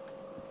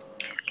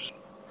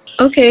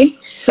 Okay,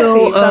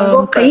 so you can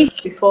go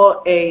first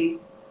before a.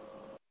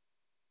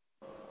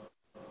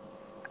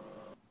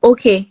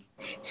 Okay,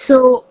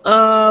 so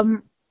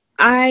first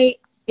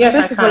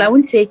of all, I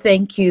want to say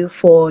thank you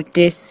for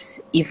this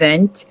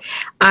event.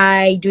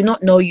 I do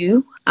not know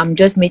you. I'm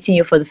just meeting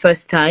you for the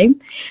first time.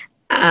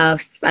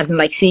 As in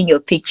like seeing your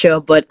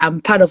picture, but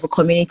I'm part of a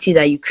community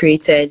that you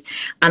created,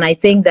 and I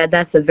think that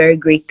that's a very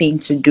great thing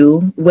to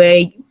do,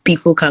 where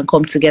people can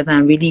come together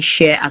and really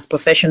share as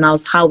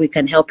professionals how we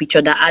can help each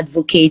other,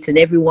 advocate, and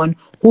everyone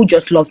who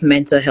just loves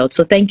mental health.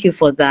 So thank you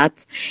for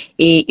that.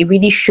 It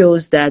really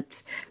shows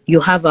that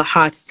you have a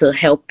heart to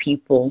help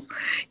people,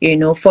 you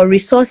know, for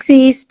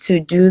resources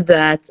to do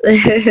that.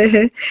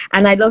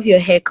 And I love your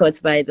haircut,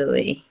 by the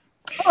way.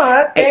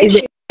 Oh, thank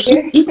you.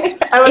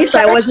 If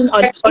I wasn't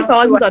on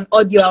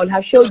audio, I would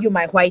have showed you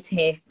my white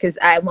hair, because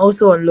I'm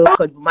also on low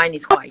cut, but mine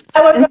is white.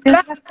 I was on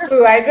that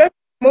too. I just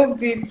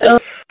moved it.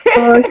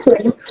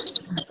 Okay.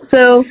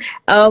 So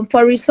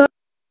for resource,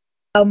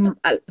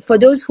 for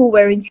those who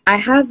weren't, I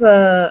have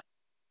a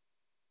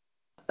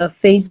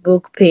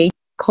Facebook page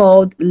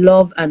called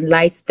Love and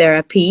Light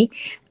Therapy.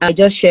 I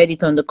just shared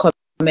it on the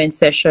comment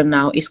section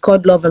now. It's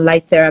called Love and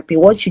Light Therapy.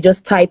 Once you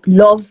just type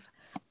love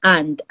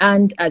and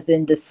as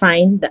in the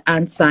sign, the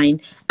and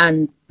sign,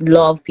 and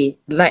love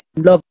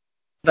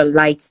and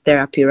light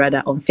therapy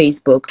rather on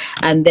Facebook,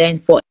 and then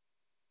for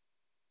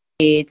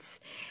it's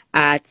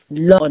at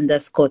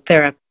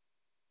love_therapy,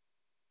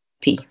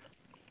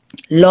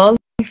 love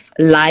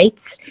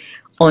light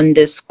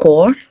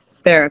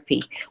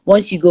 _therapy.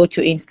 Once you go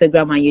to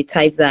Instagram and you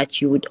type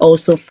that, you would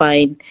also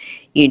find,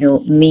 you know,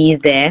 me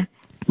there.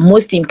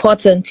 Most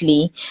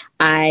importantly,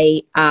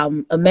 I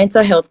am a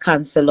mental health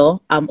counselor.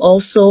 I'm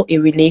also a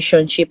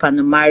relationship and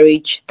a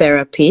marriage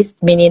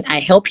therapist, meaning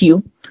I help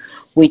you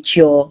with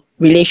your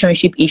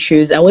relationship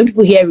issues. And when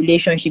people hear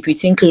relationship, you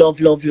think love,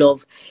 love,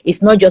 love.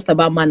 It's not just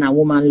about man and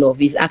woman love.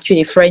 It's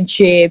actually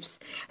friendships,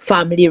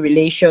 family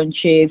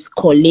relationships,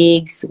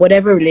 colleagues,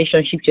 whatever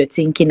relationship you're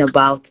thinking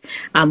about.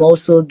 I'm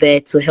also there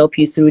to help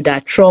you through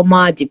that.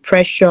 Trauma,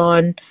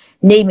 depression,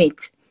 name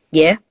it.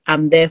 Yeah,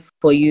 I'm there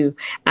for you.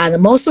 And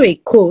I'm also a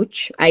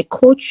coach. I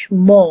coach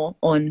more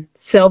on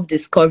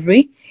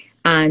self-discovery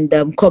and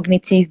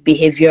cognitive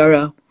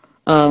behavioral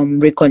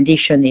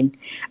reconditioning.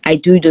 I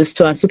do those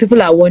two. And so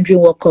people are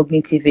wondering what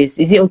cognitive is.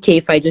 Is it okay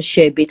if I just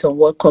share a bit on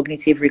what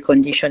cognitive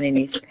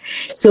reconditioning is?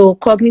 So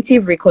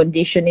cognitive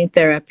reconditioning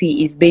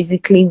therapy is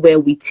basically where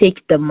we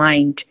take the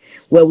mind,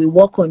 where we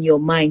work on your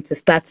mind to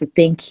start to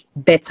think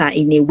better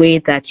in a way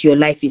that your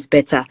life is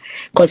better.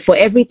 Because for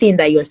everything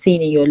that you're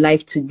seeing in your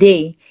life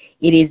today,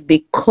 it is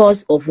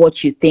because of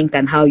what you think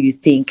and how you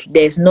think.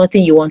 There's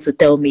nothing you want to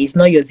tell me. It's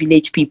not your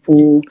village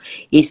people.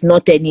 It's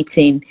not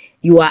anything.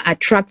 You are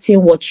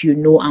attracting what you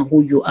know and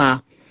who you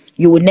are.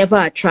 You will never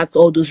attract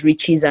all those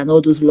riches and all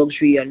those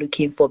luxury you're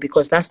looking for,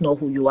 because that's not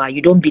who you are.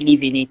 You don't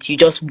believe in it. You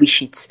just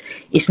wish it.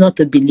 It's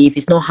not a belief.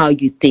 It's not how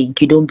you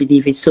think. You don't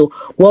believe it. So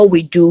what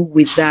we do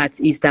with that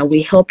is that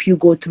we help you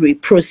go through a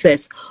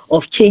process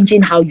of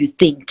changing how you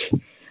think,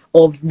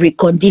 of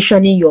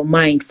reconditioning your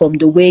mind from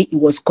the way it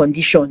was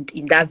conditioned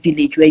in that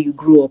village where you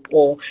grew up,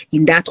 or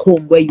in that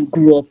home where you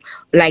grew up.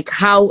 Like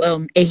how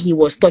Ehi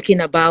was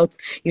talking about,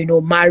 you know,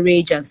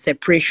 marriage and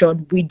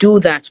separation. We do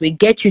that. We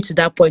get you to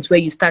that point where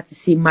you start to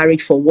see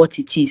marriage for what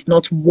it is,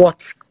 not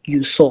what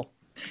you saw,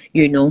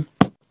 you know.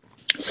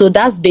 So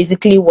that's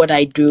basically what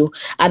I do,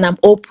 and I'm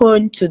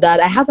open to that.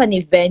 I have an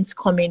event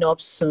coming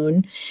up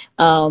soon.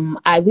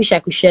 I wish I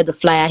could share the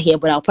flyer here,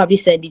 but I'll probably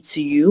send it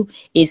to you.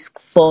 It's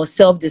for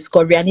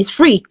self-discovery, and it's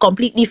free,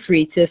 completely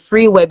free. It's a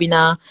free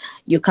webinar.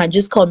 You can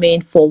just come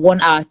in for 1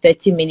 hour,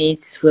 30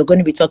 minutes. We're going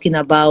to be talking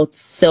about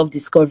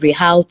self-discovery,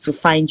 how to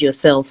find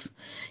yourself,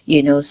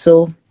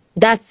 so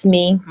that's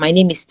me. My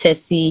name is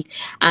Tessie,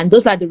 and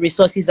those are the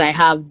resources I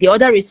have. The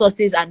other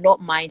resources are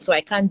not mine, so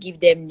I can't give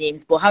them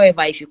names. But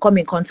however, if you come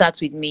in contact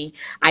with me,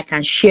 I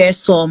can share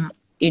some,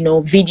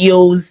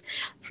 videos,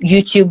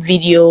 YouTube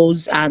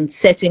videos, and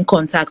certain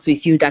contacts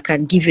with you that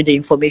can give you the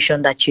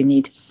information that you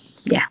need.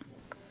 Yeah.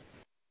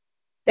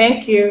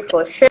 Thank you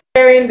for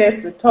sharing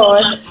this with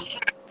us.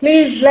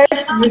 Please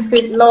let's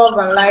visit Love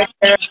and Light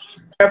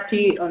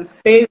Therapy on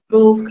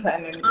Facebook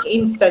and on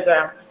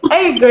Instagram.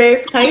 Hey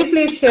Grace, can you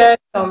please share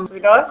some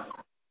with us?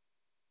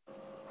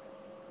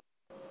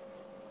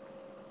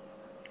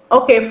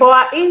 Okay, for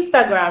our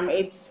Instagram,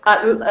 it's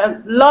at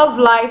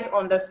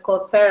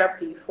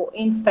lovelight_therapy for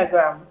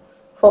Instagram.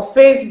 For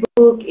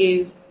Facebook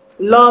is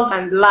Love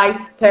and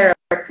Light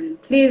Therapy.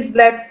 Please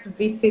let's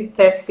visit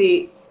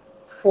Tessie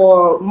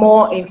for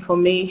more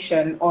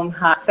information on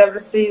her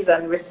services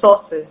and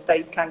resources that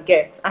you can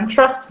get. And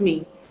trust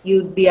me,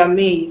 you'd be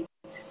amazed,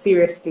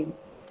 seriously.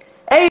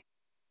 Hey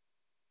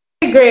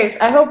Grace,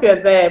 I hope you're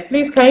there.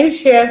 Please, can you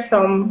share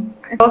some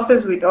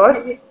resources with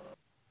us?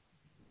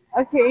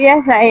 Okay,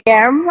 yes, I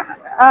am.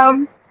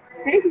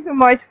 Thank you so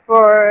much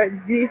for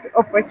this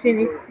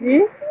opportunity.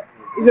 It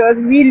was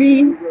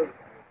really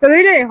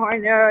an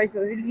honor. It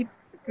was really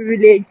a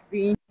privilege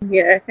being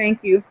here.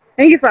 Thank you.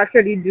 Thank you for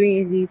actually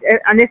doing this,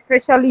 and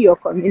especially your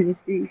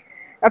community.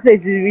 That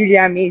place is really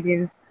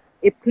amazing.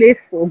 A place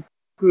for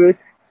growth.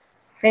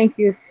 Thank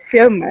you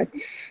so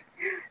much.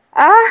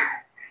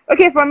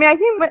 Okay, for me, I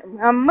think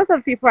most of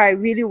the people I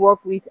really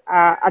work with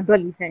are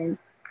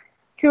adolescents,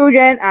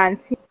 children, and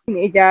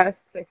teenagers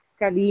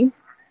specifically.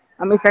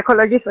 I'm a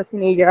psychologist for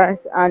teenagers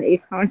and a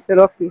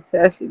counselor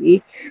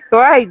precisely. So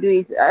what I do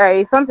is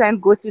I sometimes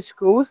go to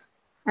schools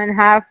and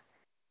have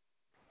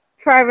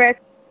private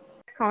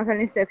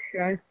counseling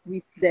sections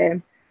with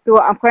them. So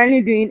I'm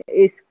currently doing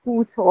a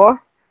school tour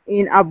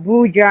in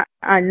Abuja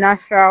and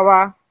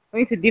Nasarawa,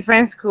 going to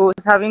different schools,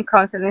 having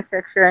counseling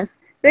sections.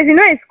 So if you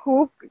know a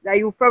school that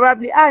you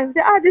probably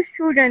these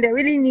children, they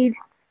really need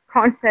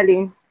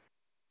counseling.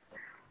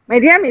 My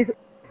DM is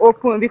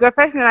open because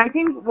personally, I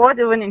think what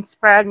even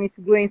inspired me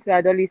to go into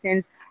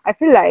adolescence, I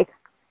feel like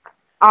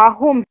our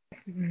homes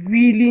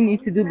really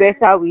need to do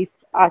better with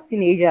our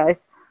teenagers.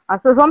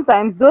 And so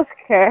sometimes those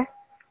care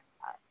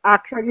are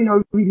actually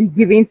not really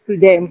given to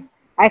them.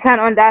 I can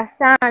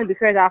understand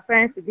because our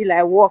friends will be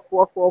like work.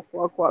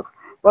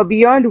 But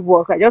beyond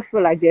work, I just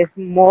feel like there's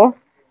more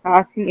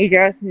our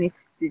teenagers need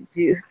to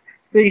do.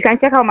 So you can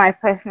check out my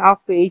personal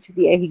page,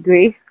 the Eddie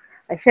Grace.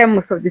 I share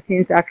most of the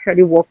things I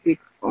actually work with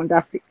on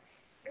that page.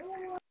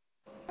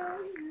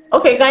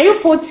 Okay, can you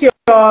put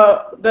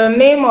the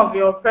name of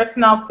your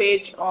personal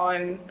page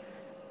on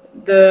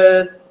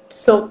the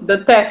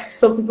text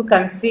so people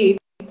can see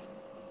it?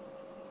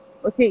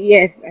 Okay,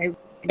 yes, I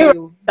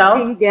will.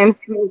 Bring them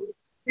to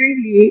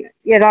currently,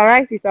 yes, I'll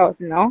write it out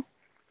now.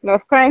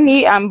 Because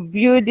currently I'm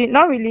building it's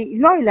not really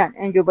an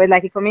NGO, but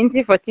like a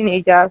community for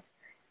teenagers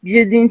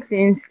building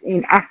things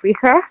in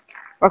Africa.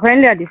 We're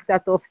currently at the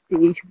startup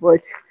stage,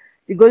 but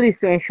the goal is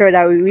to ensure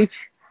that we reach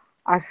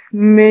as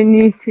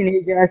many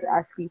teenagers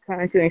as we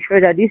can to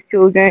ensure that these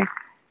children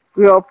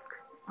grow up,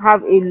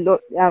 have a lot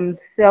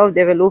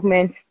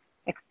self-development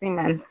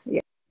experience.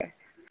 Yes.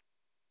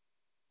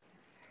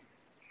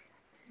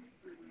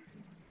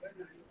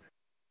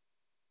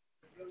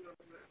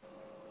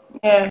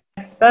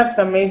 Yes, that's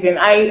amazing.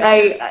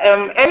 I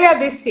earlier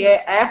this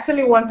year I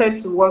actually wanted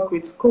to work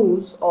with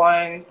schools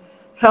on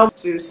help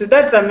too. So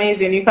that's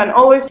amazing. You can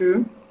always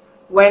do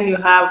when you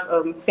have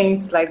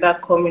things like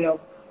that coming up.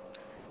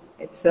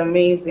 It's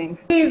amazing.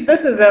 Please,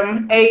 this is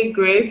A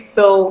Grace.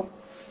 So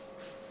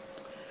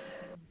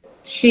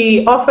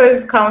she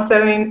offers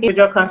counseling,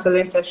 individual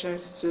counseling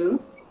sessions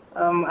too.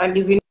 And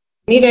if you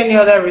need any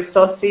other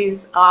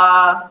resources,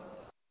 our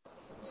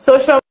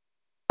social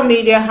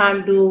media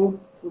handle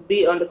will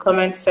be on the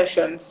comment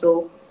section.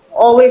 So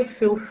always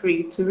feel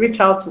free to reach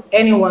out to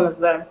any one of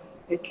them.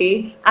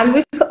 Okay, and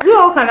we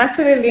all can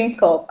actually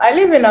link up. I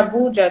live in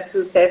Abuja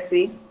too,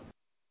 Tessie.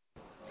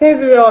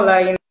 Since we all are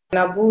in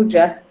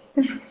Abuja.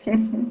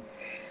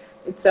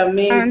 It's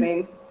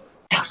amazing.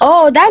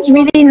 Oh, that's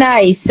really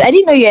nice. I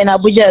didn't know you're in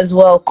Abuja as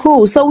well.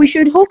 Cool. So we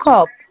should hook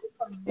up.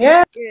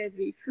 Yeah, yes,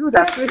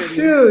 we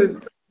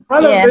should.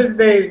 One of these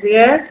days,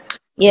 yeah?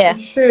 Yeah.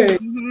 We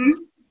should. Mm-hmm.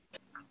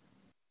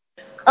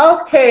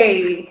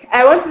 Okay,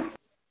 I want to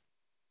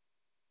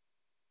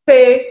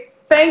say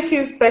thank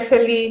you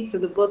especially to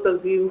the both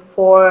of you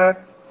for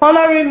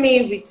honoring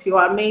me with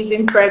your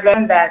amazing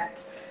presence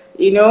that,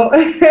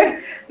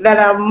 that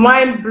are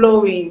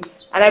mind-blowing.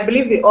 And I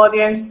believe the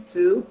audience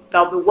too,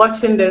 that'll be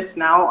watching this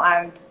now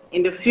and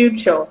in the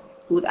future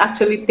would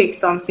actually take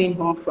something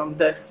home from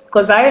this.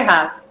 Because I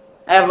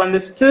have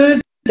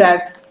understood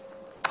that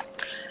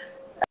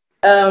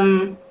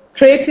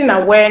creating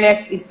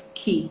awareness is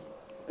key.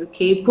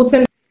 Okay,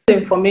 putting the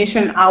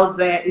information out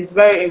there is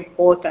very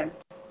important.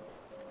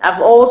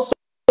 I've also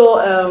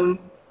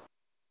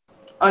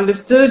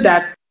understood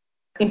that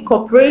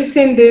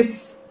incorporating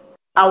this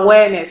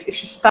awareness, it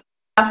should start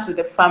with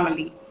the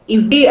family.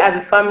 If we as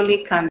a family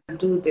can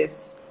do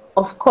this,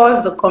 of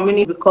course the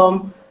community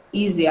become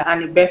easier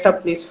and a better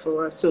place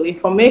for us. So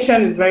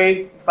information is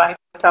very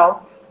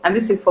vital, and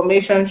this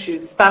information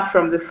should start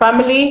from the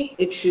family.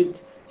 It should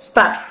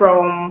start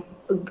from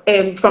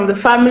the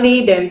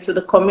family, then to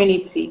the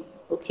community.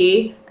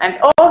 Okay, and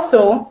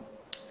also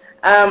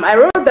I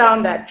wrote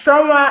down that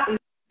trauma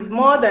is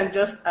more than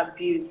just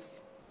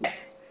abuse.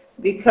 Yes,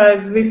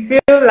 because we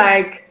feel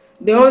like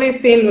the only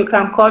thing we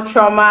can call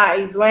trauma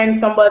is when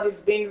somebody's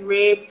being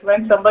raped,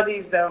 when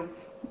somebody's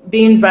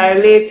being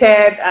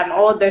violated and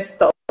all this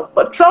stuff.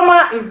 But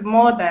trauma is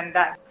more than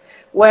that,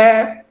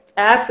 where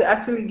I had to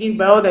actually give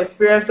my own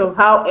experience of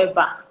how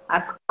EBA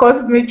has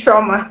caused me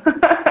trauma.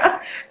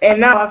 And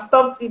now I've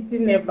stopped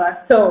eating EBA.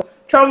 So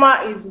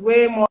trauma is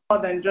way more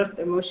than just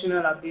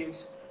emotional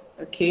abuse.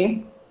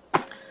 Okay.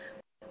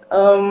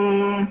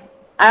 I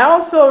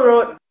also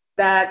wrote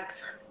that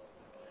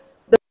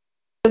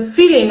the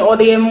feeling or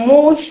the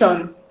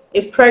emotion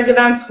a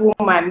pregnant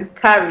woman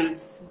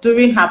carries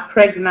during her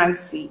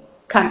pregnancy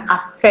can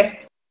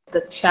affect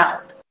the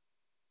child.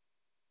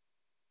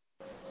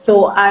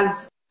 So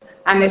as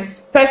an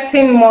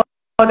expecting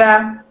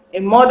mother, a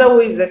mother who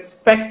is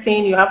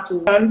expecting, you have to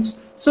learn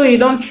so you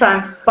don't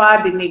transfer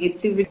the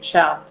negativity to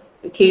child.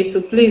 Okay,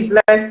 so please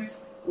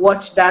let's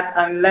watch that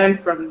and learn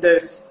from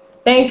this.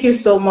 Thank you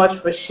so much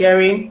for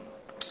sharing.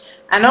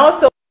 And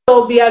also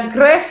be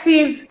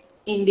aggressive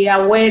in the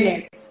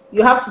awareness.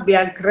 You have to be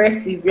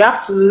aggressive. You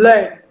have to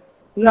learn.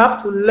 You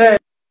have to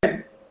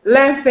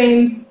learn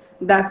things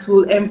that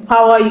will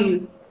empower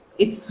you.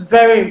 It's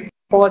very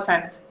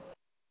important.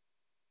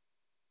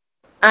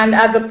 And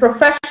as a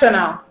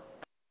professional,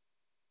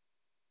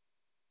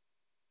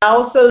 I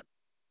also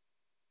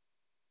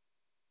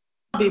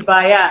be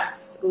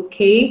biased,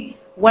 okay,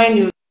 when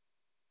you're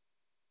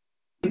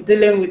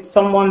dealing with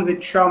someone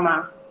with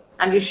trauma,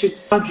 and you should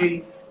set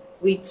boundaries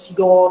with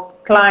your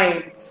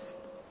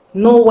clients.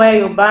 Know where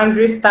your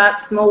boundary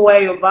starts, know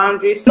where your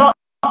boundaries, not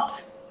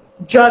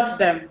judge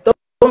them.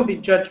 Don't be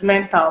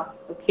judgmental,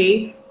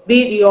 okay?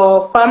 Be it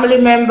your family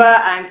member,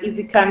 and if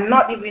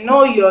you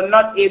know you're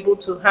not able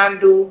to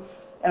handle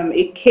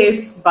a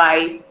case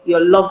by your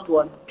loved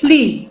one,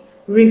 please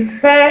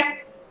refer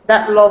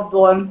that loved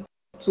one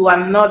to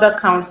another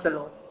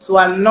counselor, to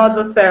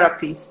another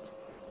therapist.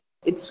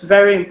 It's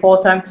very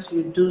important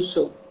you do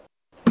so.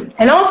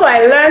 And also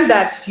I learned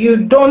that you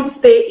don't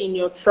stay in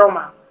your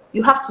trauma.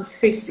 You have to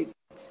face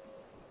it.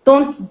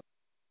 Don't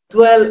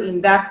dwell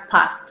in that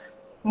past.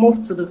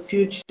 Move to the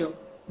future.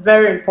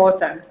 Very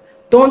important.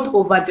 Don't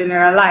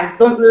overgeneralize.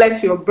 Don't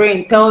let your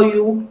brain tell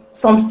you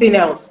something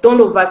else. Don't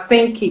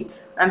overthink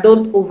it and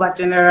don't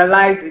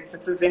overgeneralize it.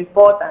 It is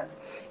important.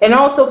 And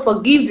also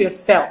forgive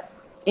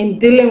yourself in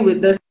dealing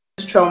with this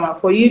trauma.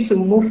 For you to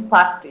move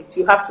past it,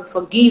 you have to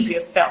forgive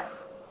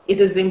yourself.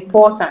 It is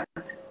important.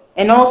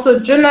 And also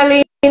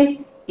journaling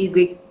is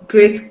a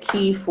great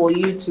key for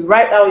you to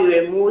write out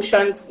your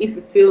emotions. If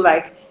you feel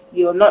like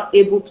you're not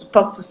able to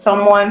talk to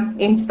someone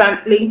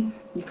instantly,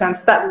 you can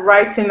start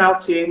writing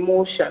out your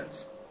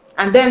emotions.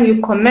 And then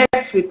you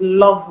connect with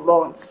loved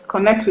ones.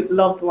 Connect with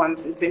loved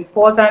ones. It's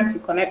important to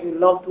connect with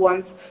loved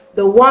ones.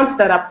 The ones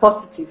that are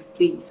positive,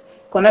 please.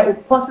 Connect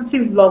with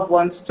positive loved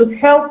ones to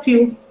help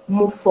you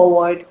move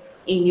forward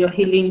in your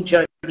healing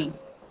journey.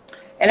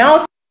 And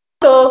also,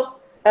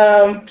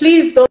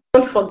 please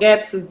don't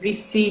forget to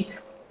visit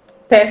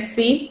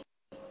Tessie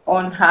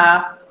on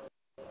her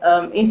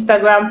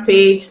Instagram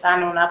page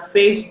and on her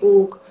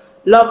Facebook,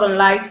 Love and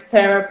Light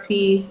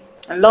Therapy,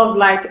 and Love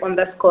Light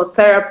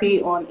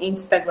 _therapy on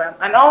Instagram.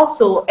 And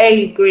also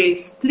Hey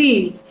Grace,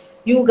 please,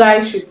 you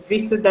guys should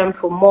visit them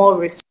for more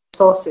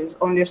resources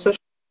on your social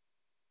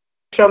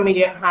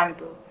media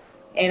handle.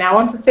 And I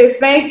want to say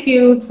thank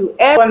you to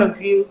every one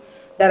of you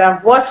that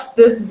have watched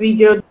this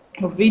video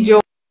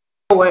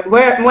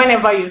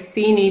whenever you've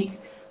seen it.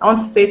 I want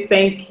to say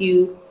thank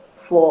you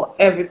for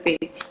everything.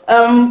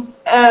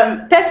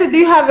 Tessie, do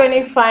you have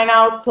any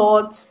final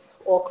thoughts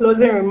or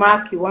closing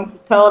remark you want to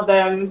tell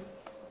them,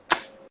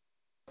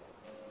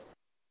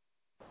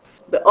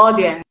 the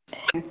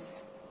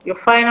audience? Your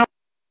final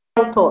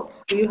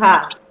thoughts, do you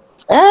have?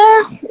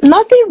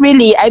 Nothing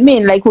really. I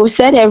mean, like we've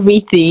said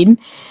everything.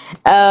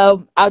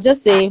 I'll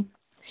just say,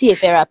 see a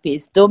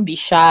therapist. Don't be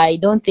shy.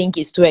 Don't think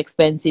it's too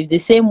expensive. The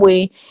same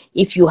way,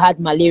 if you had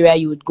malaria,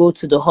 you would go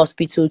to the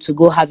hospital to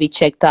go have it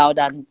checked out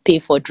and pay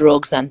for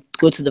drugs and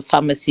go to the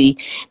pharmacy.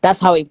 That's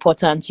how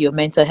important your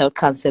mental health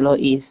counselor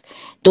is.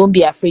 Don't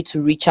be afraid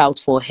to reach out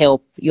for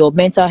help. Your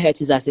mental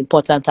health is as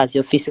important as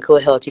your physical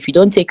health. If you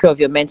don't take care of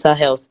your mental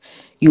health,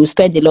 you will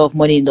spend a lot of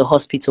money in the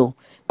hospital.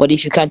 But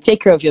if you can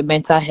take care of your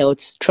mental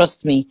health,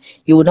 trust me,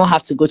 you will not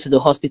have to go to the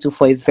hospital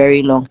for a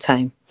very long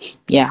time.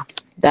 Yeah,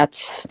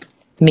 that's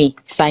me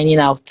signing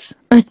out.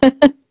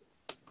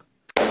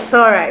 It's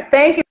all right.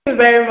 Thank you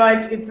very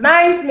much. It's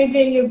nice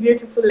meeting you,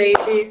 beautiful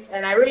ladies,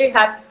 and I really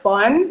had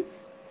fun.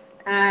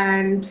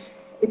 And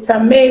it's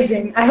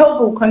amazing. I hope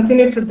we'll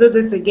continue to do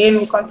this again.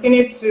 We'll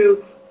continue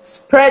to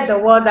spread the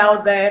word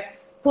out there,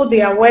 put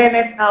the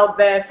awareness out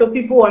there so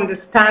people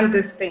understand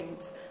these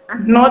things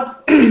and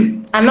not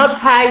and not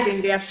hide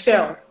in their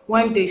shell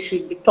when they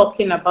should be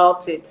talking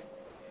about it.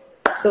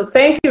 So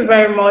thank you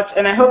very much,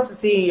 and I hope to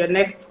see you in your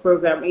next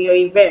program, in your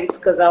event,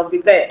 because I'll be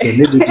there.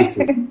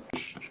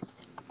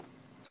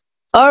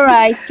 All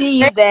right, see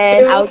you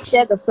then. I'll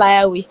share the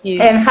flyer with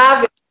you. And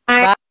have a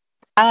nice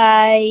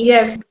Bye.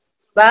 Yes.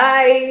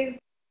 Bye.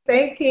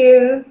 Thank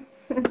you.